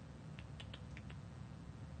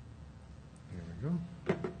 Here we go.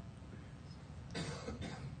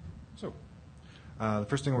 So, the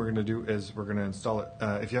first thing we're going to do is we're going to install it.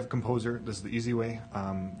 If you have Composer, this is the easy way.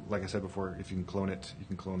 Like I said before, if you can clone it, you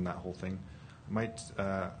can clone that whole thing. I'm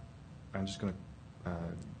just going to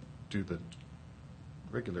do the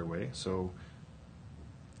regular way. So,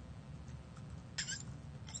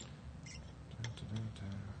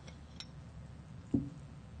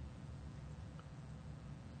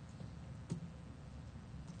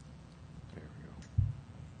 there we go.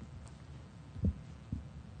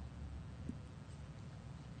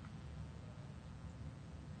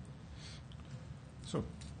 So,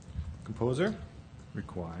 Composer,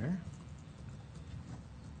 require.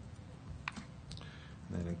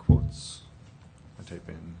 And then in quotes, I type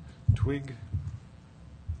in Twig,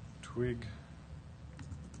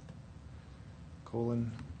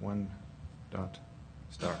 colon, 1 dot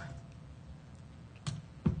star.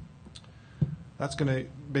 That's going to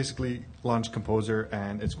basically launch Composer,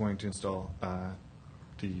 and it's going to install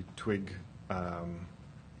the Twig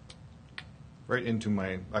right into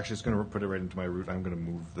my, actually it's going to put it right into my root. I'm going to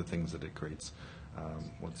move the things that it creates.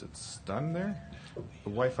 Once it's done there, the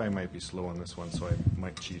Wi-Fi might be slow on this one, so I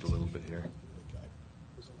might cheat a little bit here.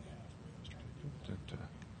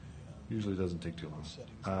 Usually doesn't take too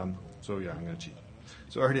long. So yeah, I'm going to cheat.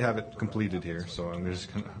 So I already have it completed here, so I'm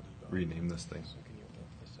just going to rename this thing.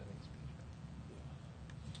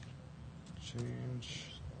 Change.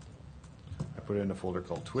 I put it in a folder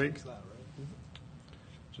called Twig,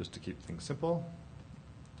 just to keep things simple.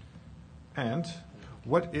 And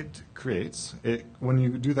what it creates, when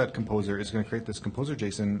you do that Composer, it's going to create this Composer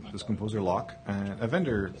JSON, this Composer lock, and a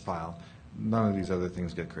vendor file. None of these other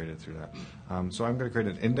things get created through that. So I'm going to create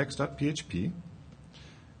an index.php.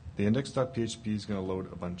 The index.php is going to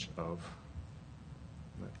load a bunch of,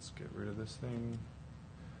 let's get rid of this thing.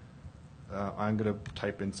 I'm going to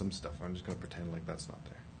type in some stuff. I'm just going to pretend like that's not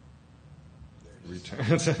there. Return.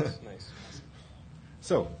 Nice.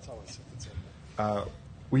 So,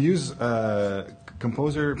 we use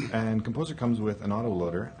Composer, and Composer comes with an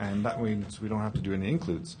autoloader, and that means we don't have to do any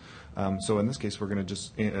includes. So in this case, we're going to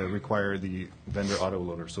just require the vendor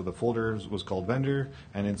autoloader. So the folder was called vendor,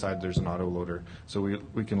 and inside there's an autoloader. So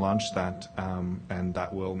we can launch that, and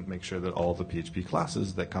that will make sure that all the PHP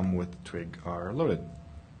classes that come with Twig are loaded.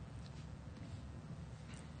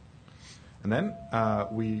 And then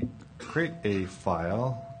we create a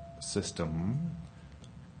file system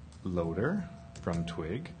loader from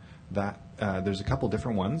Twig. That there's a couple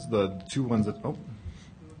different ones. The two ones that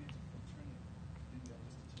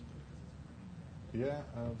yeah,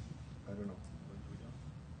 I don't know.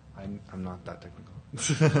 I'm not that technical.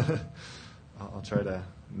 I'll try to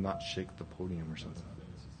not shake the podium or something.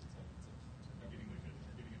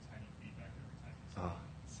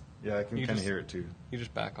 Yeah, I can You kind of just- hear it too. You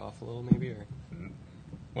just back off a little, maybe, or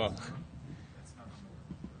well.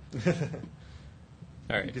 All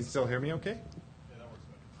right. You can still hear me okay? Yeah, that works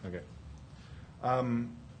better. Okay.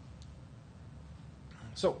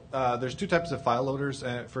 So there's two types of file loaders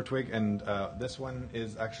for Twig, and this one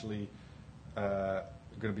is actually going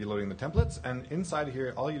to be loading the templates. And inside of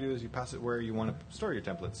here, all you do is you pass it where you want to store your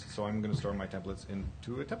templates. So I'm going to store my templates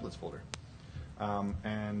into a templates folder.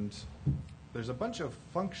 And there's a bunch of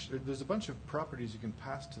there's a bunch of properties you can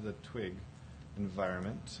pass to the Twig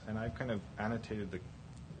environment, and I've kind of annotated the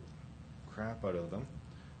crap out of them.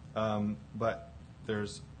 But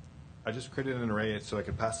I just created an array so I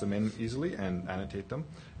could pass them in easily and annotate them.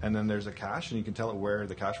 And then there's a cache, and you can tell it where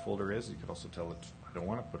the cache folder is. You could also tell it, I don't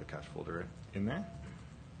want to put a cache folder in there.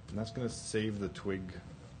 And that's going to save the Twig.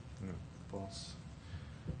 False.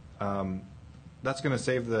 That's going to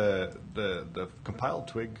save the compiled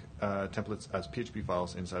Twig templates as PHP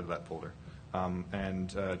files inside of that folder. And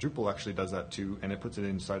Drupal actually does that too, and it puts it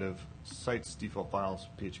inside of site's default files,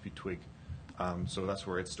 PHP Twig. So that's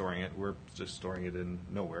where it's storing it. We're just storing it in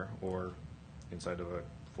nowhere or inside of a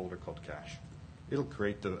folder called cache. It'll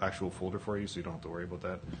create the actual folder for you, so you don't have to worry about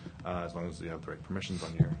that, as long as you have the right permissions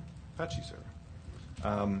on your Apache server.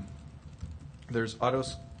 There's auto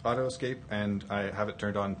escape, and I have it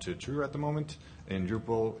turned on to true at the moment. In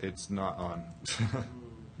Drupal, it's not on.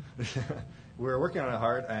 We're working on it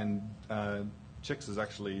hard, and Chicks has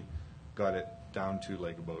actually got it down to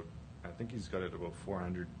like about, I think he's got it about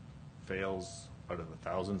 400 fails out of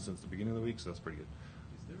 1,000 since the beginning of the week, so that's pretty good.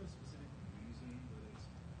 Is there a specific reason that it's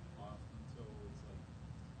off until it's like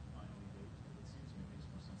finally baked? Because it seems to me it makes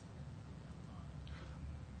more sense to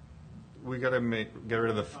We got to get rid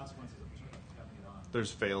of the. consequences of having it on.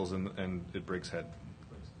 There's fails and it breaks head.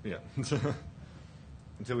 Yeah.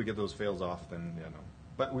 Until we get those fails off, then yeah, no.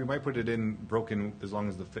 But we might put it in broken as long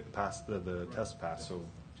as the test pass. So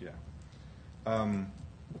yeah.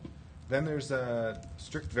 Then there's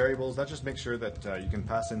strict variables. That just makes sure that you can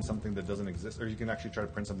pass in something that doesn't exist, or you can actually try to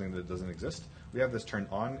print something that doesn't exist. We have this turned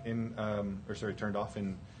on turned off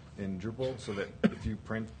in Drupal, so that if you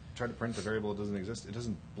try to print a variable that doesn't exist, it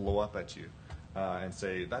doesn't blow up at you and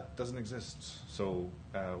say that doesn't exist. So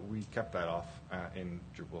we kept that off in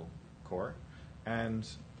Drupal core. And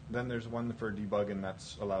then there's one for debug, and that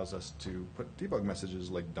allows us to put debug messages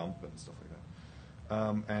like dump and stuff like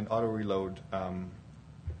that. And auto reload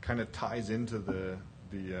kind of ties into the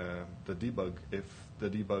debug. If the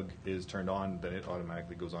debug is turned on, then it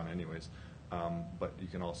automatically goes on anyways. But you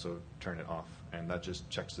can also turn it off, and that just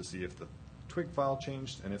checks to see if the Twig file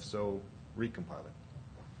changed, and if so, recompile it.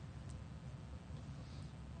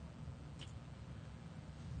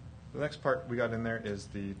 The next part we got in there is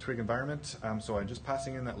the Twig environment. So I'm just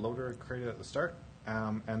passing in that loader created at the start,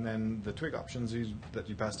 and then the Twig options that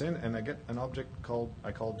you passed in, and I get an object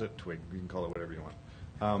I called it Twig. You can call it whatever you want.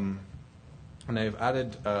 And I've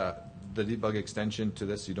added the debug extension to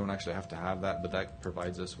this. You don't actually have to have that, but that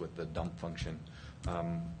provides us with the dump function,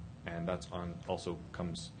 and that's also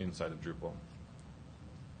comes inside of Drupal.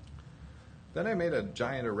 Then I made a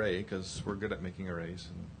giant array because we're good at making arrays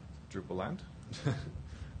in Drupal land.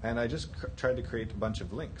 And I just tried to create a bunch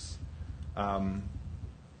of links. That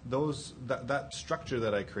structure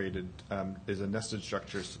that I created is a nested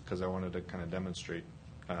structure because I wanted to kind of demonstrate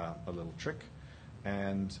a little trick.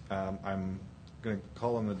 And I'm going to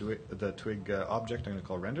call on the Twig object. I'm going to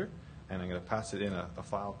call render, and I'm going to pass it in a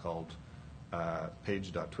file called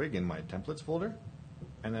page.twig in my templates folder.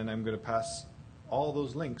 And then I'm going to pass all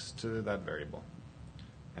those links to that variable.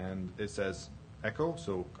 And it says echo,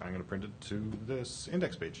 so I'm going to print it to this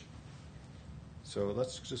index page. So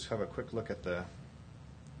let's just have a quick look at the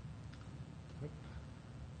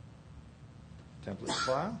templates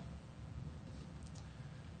file.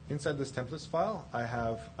 Inside this templates file, I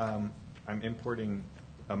have I'm importing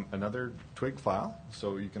another Twig file,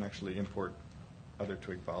 so you can actually import other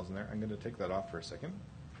Twig files in there. I'm going to take that off for a second.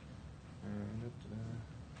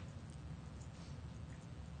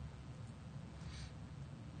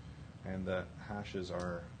 And the hashes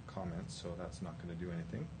are comments, so that's not going to do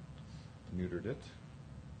anything. Neutered it.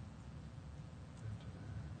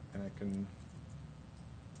 And I can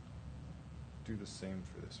do the same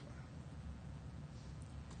for this one.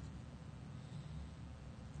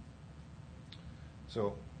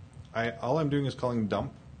 So all I'm doing is calling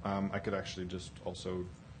dump. I could actually just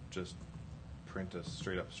print a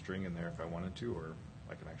straight up string in there if I wanted to, or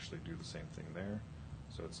I can actually do the same thing there.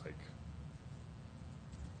 So it's like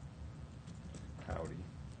howdy.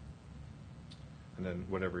 and then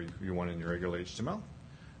whatever you want in your regular HTML.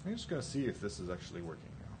 I'm just going to see if this is actually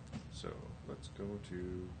working now. So let's go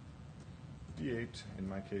to D8, in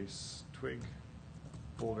my case, Twig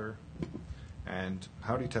folder, and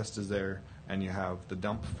Howdy test is there, and you have the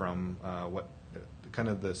dump from kind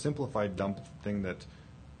of the simplified dump thing that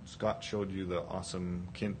Scott showed you the awesome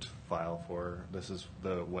Kint file for. This is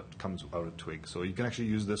what comes out of Twig. So you can actually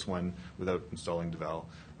use this one without installing Devel,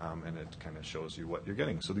 and it kind of shows you what you're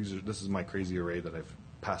getting. So this is my crazy array that I've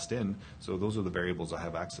passed in. So those are the variables I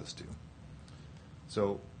have access to.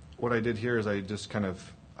 So what I did here is I just kind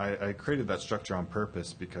of I created that structure on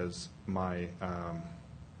purpose because my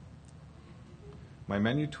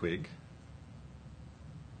menu Twig.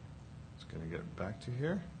 Going to get back to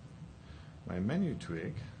here. My menu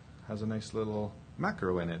Twig has a nice little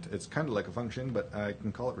macro in it. It's kind of like a function, but I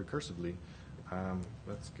can call it recursively.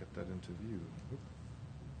 Let's get that into view. Oop.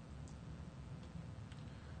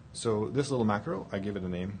 So this little macro, I give it a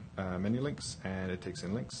name, menu links, and it takes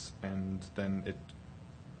in links, and then it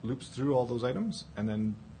loops through all those items, and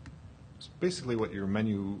then it's basically what your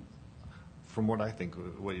menu, from what I think,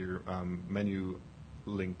 what your menu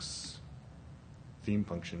links theme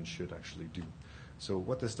function should actually do. So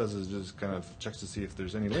what this does is just kind of checks to see if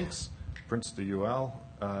there's any links, prints the URL,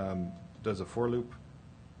 does a for loop,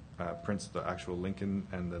 prints the actual link and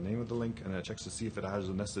the name of the link, and it checks to see if it has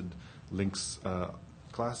a nested links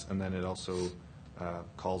class, and then it also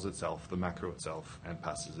calls itself, the macro itself, and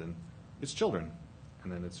passes in its children,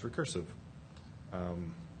 and then it's recursive.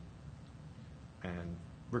 And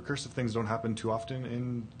recursive things don't happen too often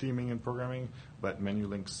in theming and programming, but menu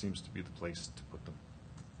links seems to be the place to put them,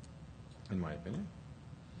 in my opinion.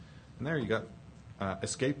 And there you got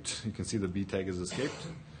escaped. You can see the B tag is escaped,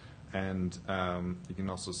 and you can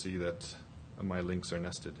also see that my links are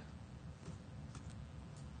nested.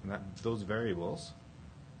 And those variables,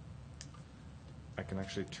 I can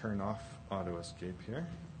actually turn off auto escape here.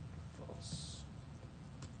 False.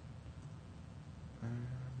 And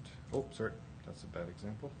oh, sorry. That's a bad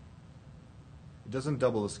example. It doesn't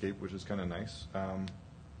double escape, which is kind of nice.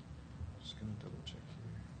 Just going to double check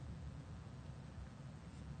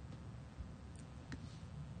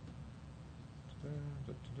here.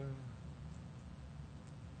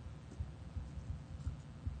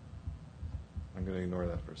 I'm going to ignore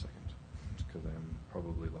that for a second because I'm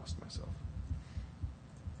probably lost myself.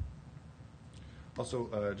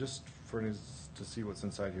 Also, just for to see what's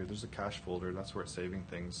inside here, there's a cache folder. That's where it's saving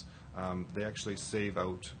things. They actually save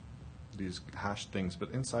out these hashed things,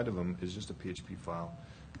 but inside of them is just a PHP file,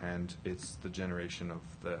 and it's the generation of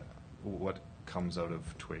what comes out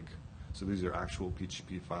of Twig. So these are actual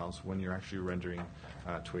PHP files. When you're actually rendering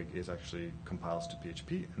Twig, it actually compiles to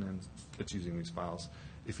PHP, and then it's using these files.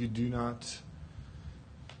 If you do not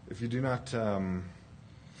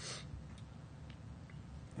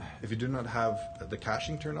have the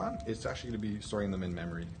caching turned on, it's actually going to be storing them in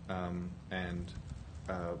memory, and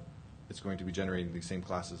it's going to be generating these same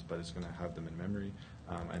classes, but it's going to have them in memory,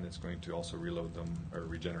 and it's going to also reload them or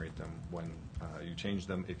regenerate them when you change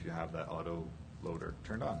them if you have that auto loader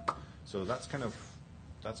turned on. So that's kind of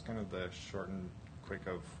the short and quick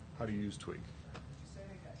of how to use Twig. Did you say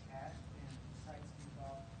they got cached in sites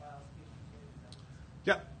default files PHP?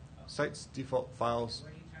 Yeah, sites default files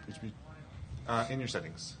Where do you turn PHP that on? in your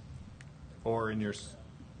settings, or in your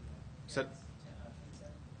set.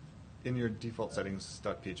 In your default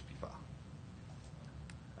settings.php file.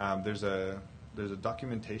 There's a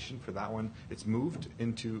documentation for that one. It's moved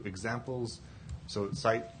into examples. So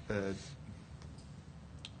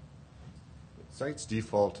site's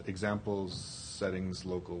default examples settings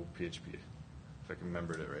local PHP, if I can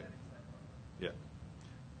remember it right. Yeah.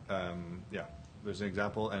 Yeah. There's an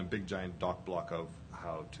example and a big giant doc block of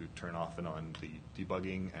how to turn off and on the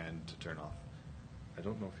debugging and to turn off. I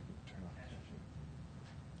don't know if you can turn off caching.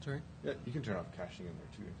 Sorry? Yeah, you can turn off caching in there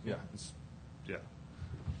too. Yeah. Yeah.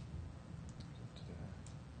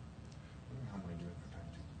 How am I doing for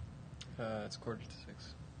time? It's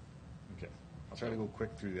 5:45. Okay. I'll try to go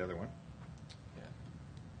quick through the other one. Yeah.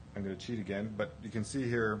 I'm going to cheat again, but you can see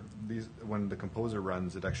here when the composer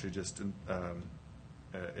runs, it actually just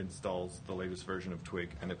installs the latest version of Twig,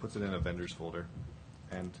 and it puts it in a vendors folder.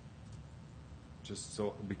 And just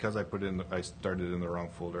so because I started in the wrong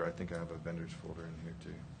folder, I think I have a vendors folder in here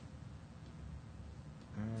too.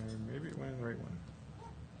 Maybe it went in the right one.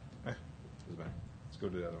 Doesn't matter. Let's go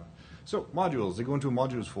to the other one. So modules, they go into a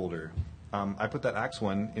modules folder. I put that Axe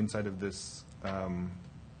one inside of this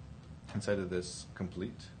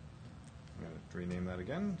complete. I'm going to rename that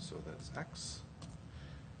again, so that's Axe.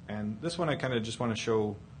 And this one I kind of just want to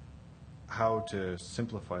show how to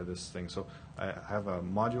simplify this thing. So I have a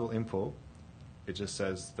module info, it just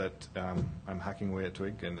says that I'm hacking away at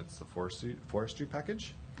Twig, and it's the forestry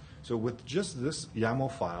package. So with just this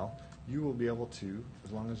YAML file, you will be able to,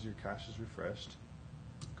 as long as your cache is refreshed,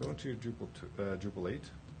 go into your Drupal 8,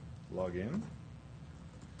 log in,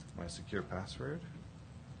 my secure password,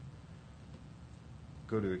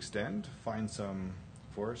 go to extend, find some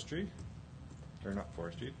forestry, or not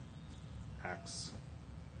forestry, axe.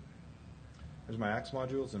 There's my axe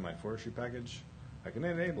modules in my forestry package. I can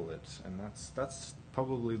enable it, and that's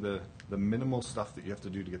probably the minimal stuff that you have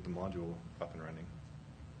to do to get the module up and running.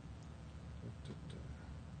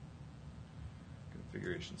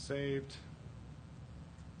 Configuration saved.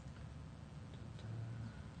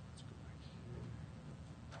 Let's go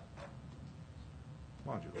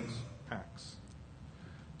back here. Modules, axe.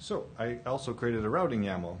 So I also created a routing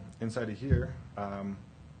YAML. Inside of here,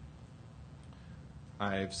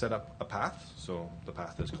 I've set up a path. So the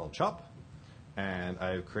path is called chop. And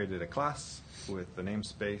I've created a class with the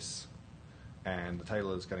namespace, and the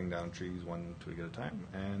title is cutting down trees one twig at a time,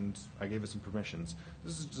 and I gave it some permissions.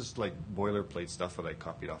 This is just like boilerplate stuff that I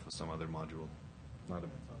copied off of some other module. Not a...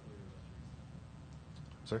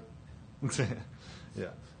 Sorry?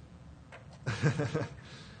 Yeah.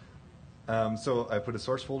 So I put a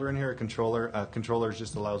source folder in here, a controller. Controller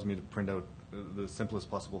just allows me to print out the simplest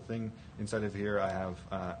possible thing. Inside of here I have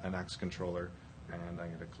an Axe controller, and I'm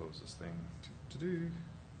going to close this thing.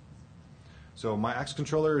 So my Axe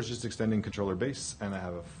controller is just extending controller base, and I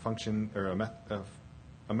have a function or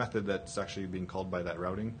a method that's actually being called by that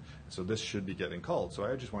routing. So this should be getting called. So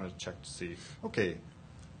I just want to check to see, okay,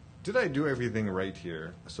 did I do everything right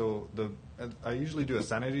here? So I usually do a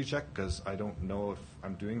sanity check because I don't know if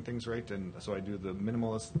I'm doing things right, and so I do the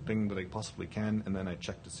minimalist thing that I possibly can, and then I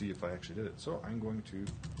check to see if I actually did it. So I'm going to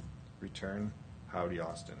return Howdy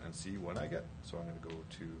Austin and see what I get. So I'm going to go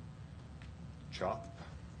to chop,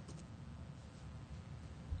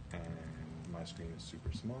 and my screen is super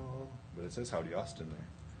small, but it says Howdy Austin there.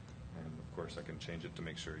 And of course I can change it to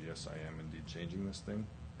make sure, yes, I am indeed changing this thing,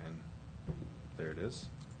 and there it is.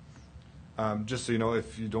 Just so you know,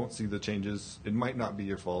 if you don't see the changes, it might not be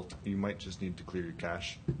your fault. You might just need to clear your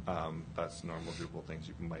cache. That's normal Drupal things.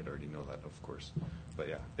 You might already know that, of course. But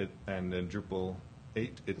yeah, and in Drupal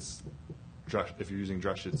 8, it's Drush. If you're using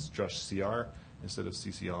Drush, it's Drush CR instead of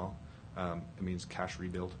CCL. It means cache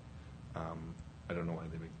rebuild. I don't know why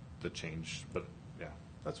they make the change, but yeah,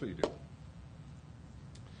 that's what you do.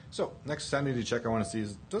 So next sanity check I want to see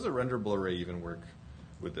is, does a renderable array even work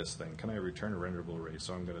with this thing? Can I return a renderable array?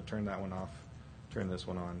 So I'm going to turn that one off, turn this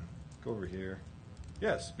one on, go over here.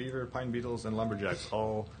 Yes, beaver, pine beetles, and lumberjacks,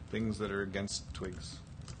 all things that are against twigs.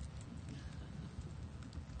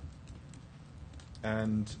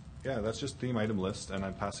 And yeah, that's just theme item list, and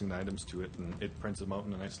I'm passing the items to it, and it prints them out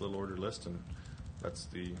in a nice little ordered list, and that's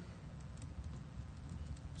the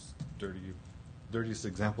dirtiest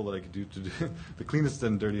example that I could do to do the cleanest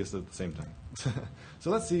and dirtiest at the same time. So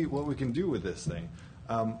let's see what we can do with this thing.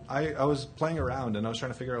 I was playing around, and I was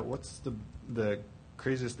trying to figure out what's the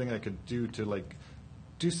craziest thing I could do to like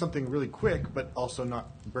do something really quick, but also not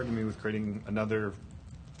burden me with creating another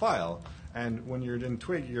file. And when you're in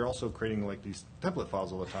Twig, you're also creating like these template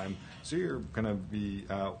files all the time. So you're going to be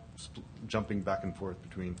jumping back and forth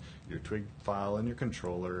between your Twig file and your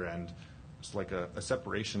controller, and it's like a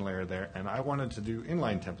separation layer there. And I wanted to do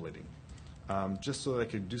inline templating, just so that I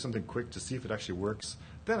could do something quick to see if it actually works.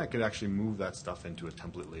 Then I could actually move that stuff into a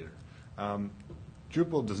template later.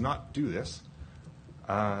 Drupal does not do this,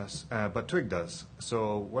 but Twig does.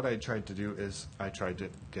 So what I tried to do is I tried to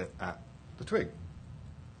get at the Twig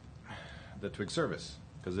service,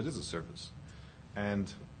 because it is a service.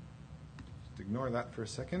 And ignore that for a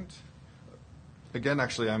second. Again,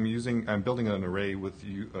 actually, I'm building an array with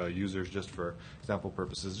users just for example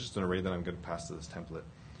purposes, just an array that I'm going to pass to this template.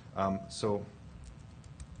 So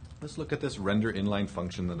let's look at this render inline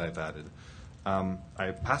function that I've added.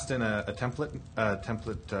 I passed in a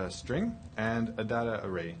template string and a data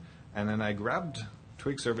array, and then I grabbed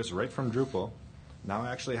Twig service right from Drupal. Now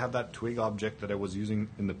I actually have that Twig object that I was using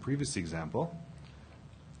in the previous example,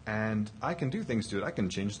 and I can do things to it. I can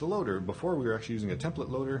change the loader. Before we were actually using a template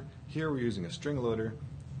loader. Here we're using a string loader.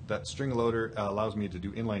 That string loader allows me to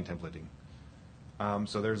do inline templating.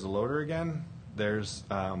 So there's the loader again. There's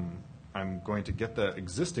I'm going to get the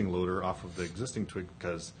existing loader off of the existing Twig,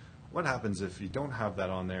 because what happens if you don't have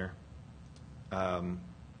that on there?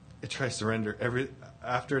 It tries to render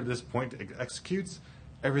after this point it executes.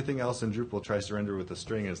 Everything else in Drupal tries to render with a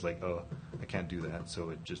string. Is like, oh, I can't do that,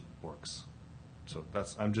 so it just works. So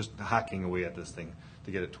I'm just hacking away at this thing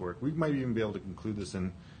to get it to work. We might even be able to include this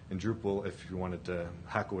in Drupal if you wanted to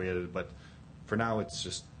hack away at it, but for now it's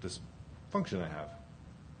just this function I have.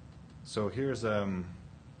 So here's, I'm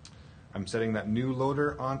setting that new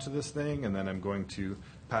loader onto this thing, and then I'm going to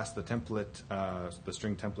pass the template, the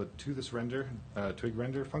string template to this render, Twig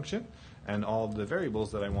render function, and all the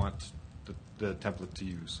variables that I want the template to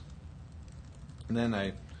use. And then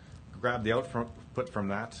I grab the output from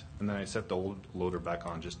that, and then I set the old loader back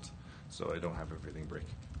on just so I don't have everything break.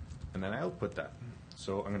 And then I output that.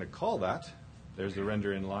 So I'm going to call that. There's the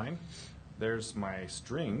render in line. There's my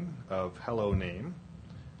string of hello name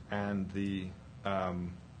and the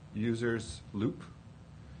user's loop.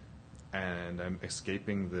 And I'm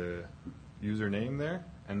escaping the username there.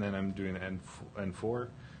 And then I'm doing N4.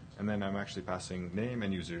 And then I'm actually passing name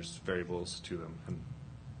and users variables to them. And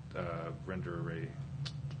render array.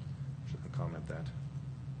 Shouldn't comment that.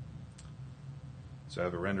 So I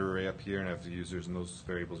have a render array up here, and I have the users, and those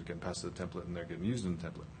variables are getting passed to the template, and they're getting used in the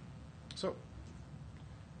template. So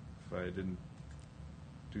if I didn't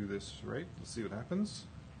do this right, let's see what happens.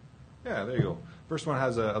 Yeah, there you go. First one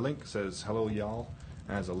has a link, says hello y'all,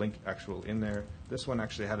 and has a link actual in there. This one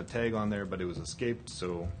actually had a tag on there, but it was escaped,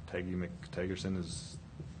 so Taggy McTaggerson is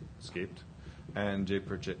escaped. And Jay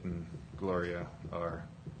Pritchett and Gloria are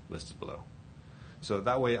listed below. So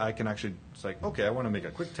that way I can actually, it's like, okay, I want to make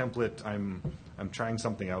a quick template. I'm trying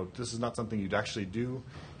something out. This is not something you'd actually do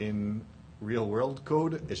in real world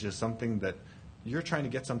code. It's just something that you're trying to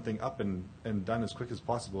get something up and done as quick as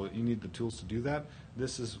possible. You need the tools to do that.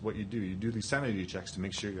 This is what you do. You do these sanity checks to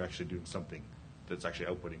make sure you're actually doing something that's actually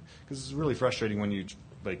outputting. Because it's really frustrating when you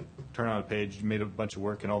like turn on a page, you made a bunch of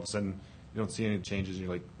work, and all of a sudden you don't see any changes, and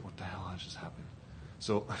you're like, what the hell has just happened?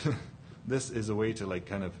 So this is a way to like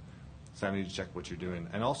kind of sanity check what you're doing.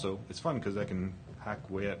 And also, it's fun because I can hack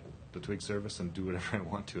away at the Twig service and do whatever I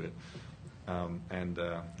want to it.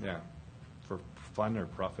 Yeah, for fun or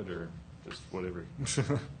profit or just whatever. So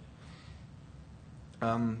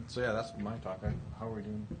yeah, that's my talk. How are we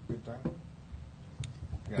doing? Good time?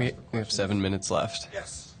 We have 7 minutes left.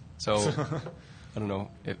 Yes. So, I don't know.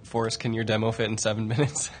 Forrest, can your demo fit in 7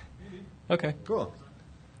 minutes? Okay. Cool.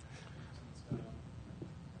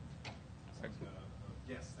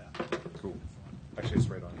 Cool. Actually, it's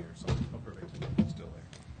right on here, so perfect. It's still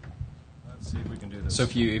there. Let's see if we can do this. So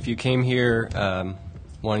if you came here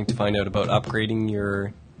wanting to find out about upgrading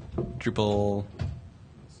your Drupal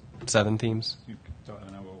 7 themes,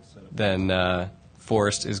 And I will set up. then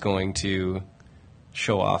Forrest is going to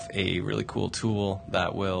show off a really cool tool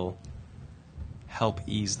that will help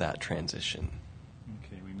ease that transition.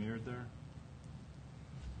 Okay, we mirrored there?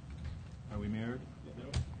 Are we mirrored?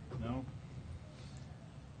 No?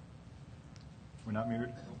 We're not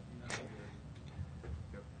mirrored?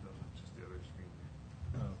 Yep, just the other screen.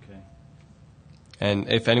 Okay. And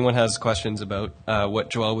if anyone has questions about what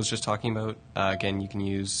Joel was just talking about, again, you can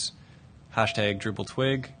use hashtag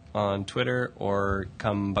DrupalTwig on Twitter or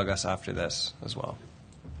come bug us after this as well.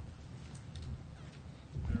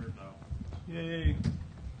 Mirrored now. Yay!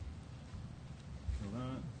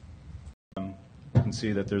 You can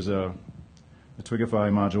see that there's a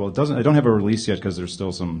Twigify module. It doesn't. I don't have a release yet because there's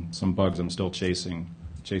still some bugs. I'm still chasing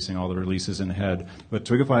all the releases in ahead. But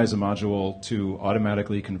Twigify is a module to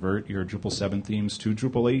automatically convert your Drupal 7 themes to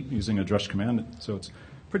Drupal 8 using a drush command. So it's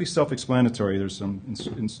pretty self-explanatory. There's some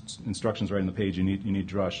instructions right on the page. You need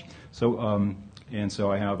drush. So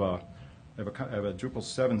I have a Drupal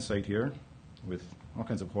 7 site here with all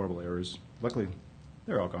kinds of horrible errors. Luckily,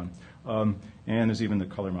 they're all gone. And there's even the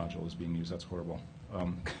color module is being used. That's horrible.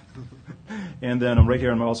 And then right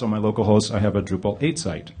here, I'm also on my local host. I have a Drupal 8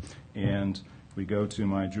 site. And we go to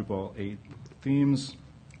my Drupal 8 themes.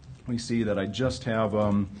 We see that I just have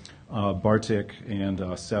Bartik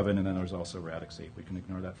and 7, and then there's also Radix 8. We can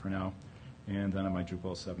ignore that for now. And then on my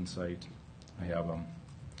Drupal 7 site, I have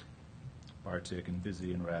Bartik and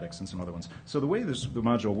Busy and Radix and some other ones. So the way the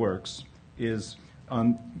module works is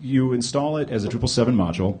you install it as a Drupal 7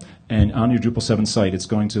 module, and on your Drupal 7 site, it's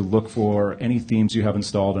going to look for any themes you have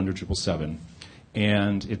installed under Drupal 7.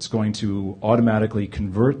 And it's going to automatically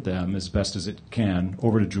convert them as best as it can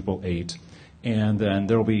over to Drupal 8. And then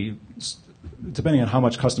there will be, depending on how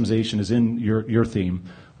much customization is in your theme,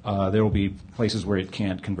 there will be places where it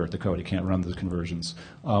can't convert the code. It can't run the conversions.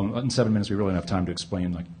 In 7 minutes, we really don't have time to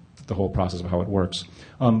explain the whole process of how it works.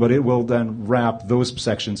 But it will then wrap those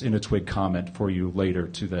sections in a Twig comment for you later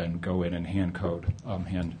to then go in and hand code,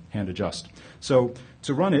 hand adjust. So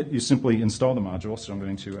to run it, you simply install the module. So I'm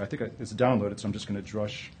going to, I think it's downloaded, so I'm just going to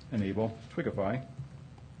drush enable Twigify.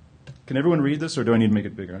 Can everyone read this, or do I need to make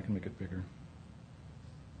it bigger? I can make it bigger.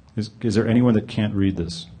 Is there anyone that can't read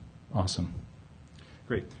this? Awesome.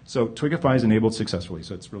 Great. So Twigify is enabled successfully.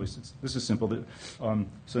 So this is simple.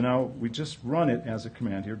 So now we just run it as a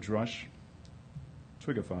command here, drush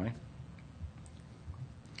Twigify.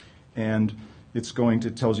 And it's going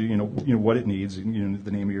to tells you, what it needs, the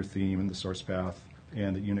name of your theme and the source path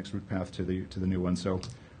and the Unix root path to the new one. So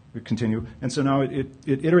we continue. And so now it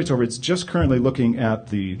iterates over. It's just currently looking at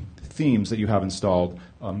the themes that you have installed,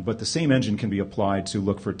 but the same engine can be applied to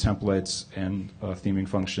look for templates and theming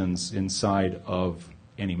functions inside of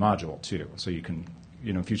any module too. So you can,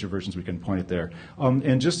 future versions we can point it there.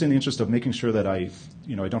 And just in the interest of making sure that I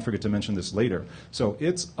don't forget to mention this later. So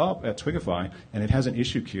it's up at Twigify and it has an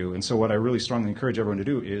issue queue. And so what I really strongly encourage everyone to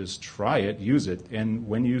do is try it, use it, and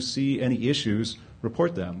when you see any issues,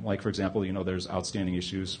 report them. Like for example, there's outstanding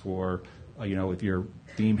issues for if your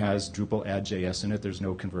theme has Drupal add.js in it, there's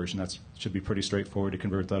no conversion. That should be pretty straightforward to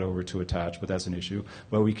convert that over to attach, but that's an issue.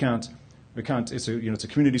 But we can't. It's a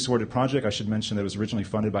community-supported project. I should mention that it was originally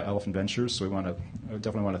funded by Elephant Ventures, so I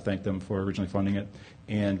definitely want to thank them for originally funding it.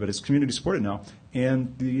 But it's community-supported now.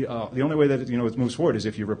 And the only way that it moves forward is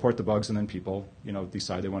if you report the bugs and then people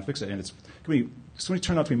decide they want to fix it. And it's going to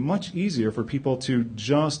turn out to be much easier for people to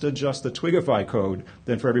just adjust the Twigify code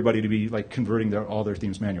than for everybody to be converting all their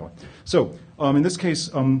themes manually. So in this case,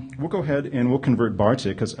 we'll go ahead and we'll convert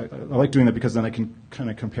Bartik, because I like doing that because then I can kind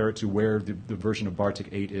of compare it to where the version of Bartik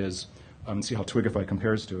 8 is. And see how Twigify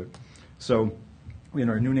compares to it. So we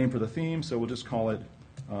enter a new name for the theme, so we'll just call it,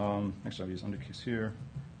 actually I'll use undercase here,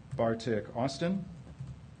 Bartik Austin.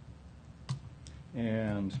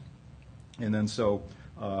 And then so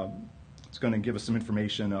it's going to give us some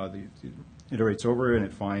information. It iterates over and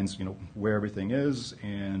it finds where everything is.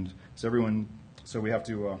 And so we have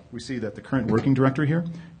to, we see that the current working directory here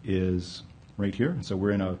is right here. So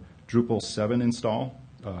we're in a Drupal 7 install.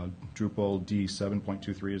 Drupal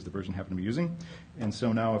D7.23 is the version I happen to be using. And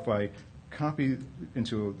so now if I copy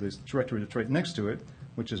into this directory that's right next to it,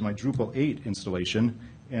 which is my Drupal 8 installation,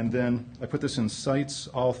 and then I put this in sites,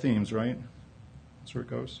 all themes, right? That's where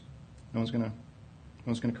it goes. No one's gonna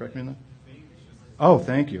correct me on that? Oh,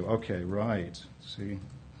 thank you. Okay, right. See.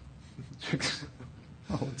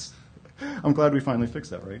 I'm glad we finally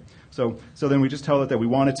fixed that, right? So then we just tell it that we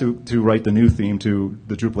want it to write the new theme to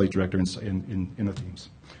the Drupal 8 directory in the themes.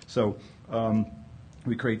 So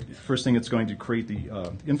we create, first thing it's going to create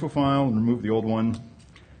the info file and remove the old one,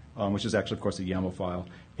 which is actually, of course, a YAML file.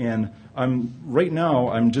 And right now,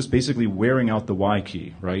 I'm just basically wearing out the Y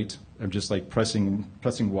key, right? I'm just pressing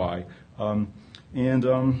Y. I'm going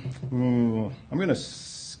to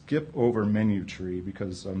skip over menu tree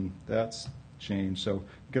because that's changed. So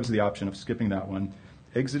it gives the option of skipping that one.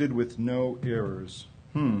 Exited with no errors.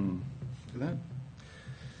 That,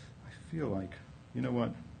 I feel like, you know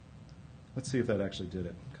what? Let's see if that actually did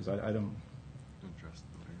it, because I don't. Don't trust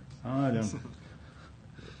the layers.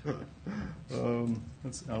 I don't.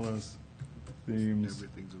 That's Ella's themes.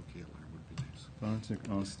 Everything's okay. Would be nice. Bartik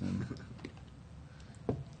Austin.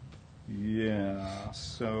 Yeah.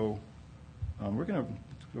 So we're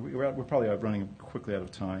probably running quickly out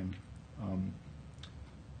of time.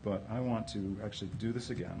 But I want to actually do this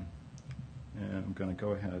again. And I'm going to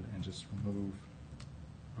go ahead and just remove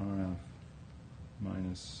RF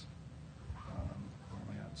minus, where am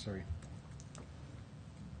I at? Sorry.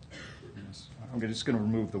 I'm just going to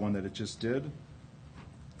remove the one that it just did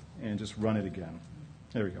and just run it again.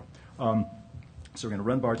 There we go. So we're going to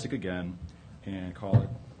run Bartik again and call it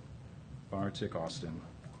Bartik Austin.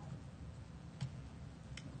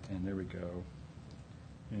 And there we go.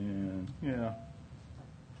 And yeah,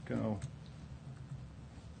 go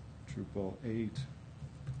Drupal 8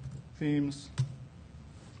 themes.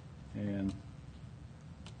 And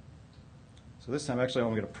so this time actually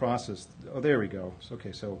I'm going to process, oh there we go.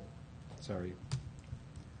 Okay, so sorry.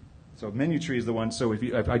 So menu tree is the one, so if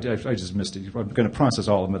you, I just missed it. I'm going to process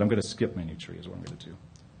all of them, but I'm going to skip menu tree is what I'm going to do.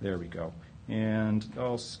 There we go. And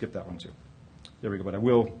I'll skip that one too. There we go, but I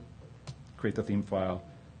will create the theme file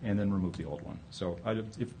and then remove the old one. So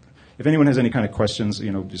if anyone has any kind of questions,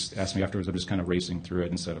 just ask me afterwards. I'm just kind of racing through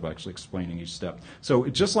it instead of actually explaining each step. So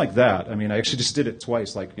just like that, I mean, I actually just did it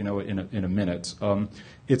twice, in a minute.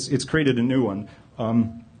 It's created a new one.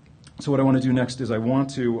 So what I want to do next is I want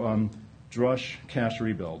to drush cache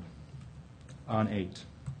rebuild on 8.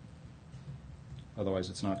 Otherwise,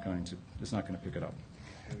 it's not going to pick it up.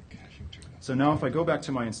 So now if I go back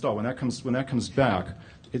to my install, when that comes back,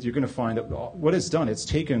 you're going to find that what it's done, it's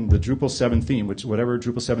taken the Drupal 7 theme, whatever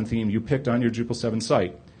Drupal 7 theme you picked on your Drupal 7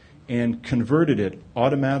 site, and converted it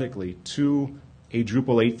automatically to a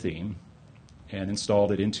Drupal 8 theme and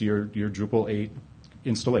installed it into your Drupal 8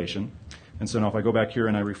 installation. And so now if I go back here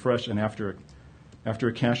and I refresh, and after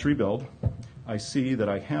a cache rebuild, I see that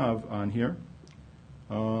I have on here,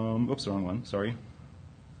 oops, wrong one, sorry.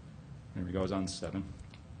 There we go, I was on 7.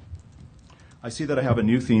 I see that I have a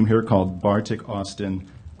new theme here called Bartik Austin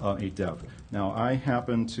 8 Dev. Now, I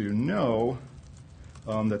happen to know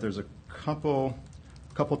that there's a couple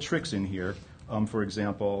tricks in here. For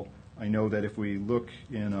example, I know that if we look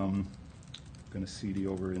in, I'm going to CD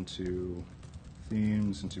over into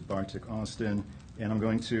themes, into Bartik Austin, and I'm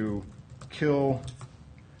going to kill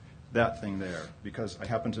that thing there, because I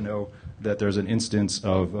happen to know that there's an instance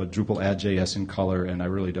of Drupal add.js in color, and I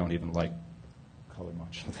really don't even like color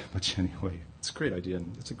much anyway. It's a great idea,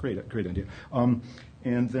 and it's a great idea.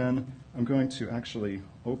 And then I'm going to actually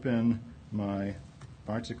open my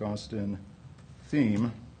Bartik Austin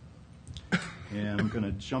theme, and I'm going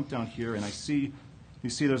to jump down here, and you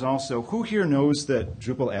see there's also, who here knows that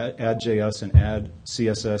Drupal add.js and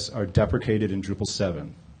add.css are deprecated in Drupal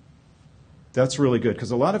 7? That's really good,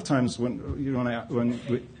 because a lot of times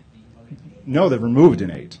no, they're removed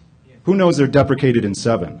in 8. Who knows they're deprecated in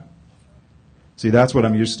 7? See, that's what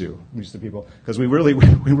I'm used to people, because we really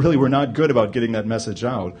were not good about getting that message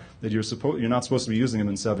out that you're not supposed to be using them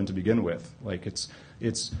in 7 to begin with. Like it's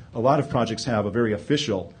a lot of projects have a very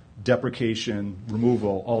official deprecation,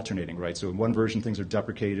 removal, alternating, right? So in one version things are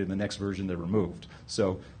deprecated, in the next version they're removed.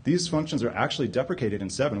 So these functions are actually deprecated in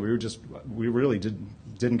 7. We really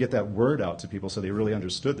didn't get that word out to people so they really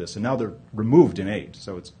understood this. And now they're removed in 8.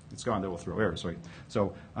 So it's gone, they will throw errors. Right?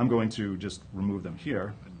 So I'm going to just remove them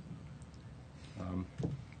here.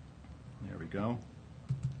 There we go.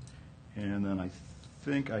 And then I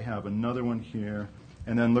think I have another one here.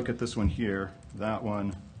 And then look at this one here. That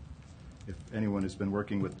one, if anyone has been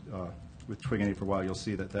working with Twig and 8 for a while, you'll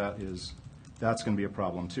see that's going to be a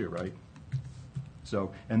problem too, right?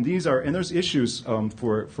 So, and there's issues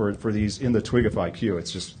for these in the Twigify queue.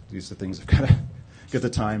 It's just these are things I've got to get the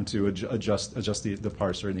time to adjust the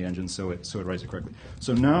parser in the engine so it writes it correctly.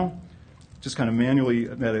 So now, just kind of manually,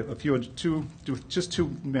 just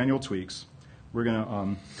two manual tweaks. We're going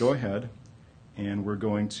to go ahead and we're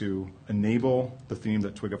going to enable the theme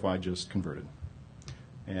that Twigify just converted.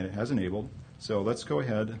 And it has enabled. So let's go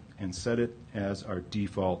ahead and set it as our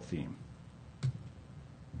default theme.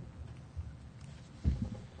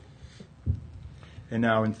 And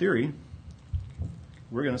now in theory,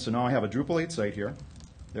 so now I have a Drupal 8 site here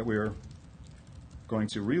that we're going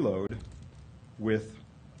to reload with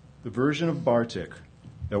the version of Bartik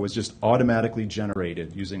that was just automatically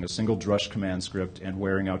generated using a single drush command script and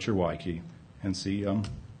wearing out your Y key, and see how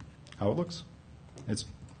it looks. It's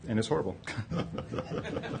horrible.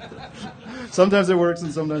 Sometimes it works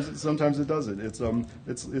and sometimes it doesn't.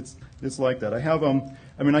 It's like that. I have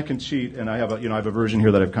I can cheat, and I have a version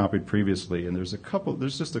here that I've copied previously, and there's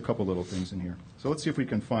just a couple little things in here. So let's see if we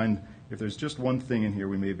can find, if there's just one thing in here,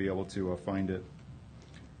 we may be able to find it.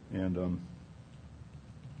 And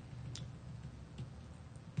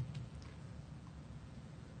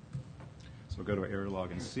so we'll go to our error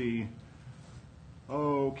log and see.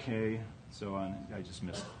 Okay. So I just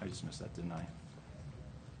missed that, didn't I?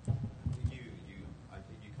 I think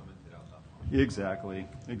you commented out that one.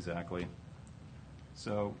 Exactly.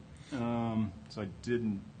 So I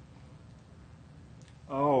didn't.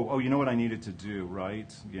 Oh, you know what I needed to do,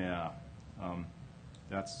 right? Yeah.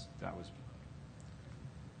 That's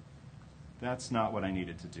not what I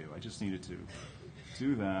needed to do. I just needed to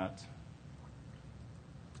do that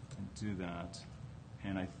and do that,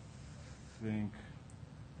 and I think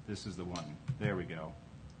this is the one. There we go.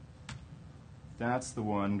 That's the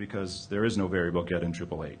one, because there is no variable get in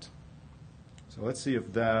Drupal 8. So let's see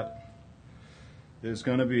if that is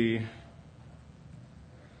going to be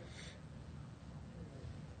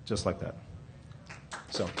just like that.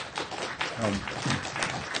 So,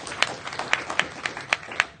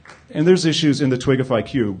 and there's issues in the Twigify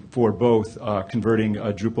queue for both converting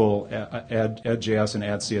Drupal add.js and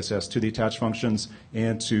add.css to the attached functions,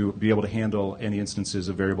 and to be able to handle any instances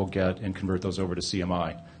of variable get and convert those over to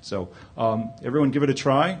CMI. So everyone give it a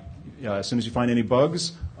try. As soon as you find any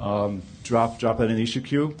bugs, drop that in the issue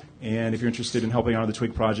queue. And if you're interested in helping out on the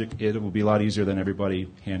Twig project, it will be a lot easier than everybody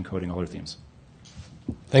hand coding all their themes.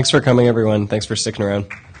 Thanks for coming, everyone. Thanks for sticking around.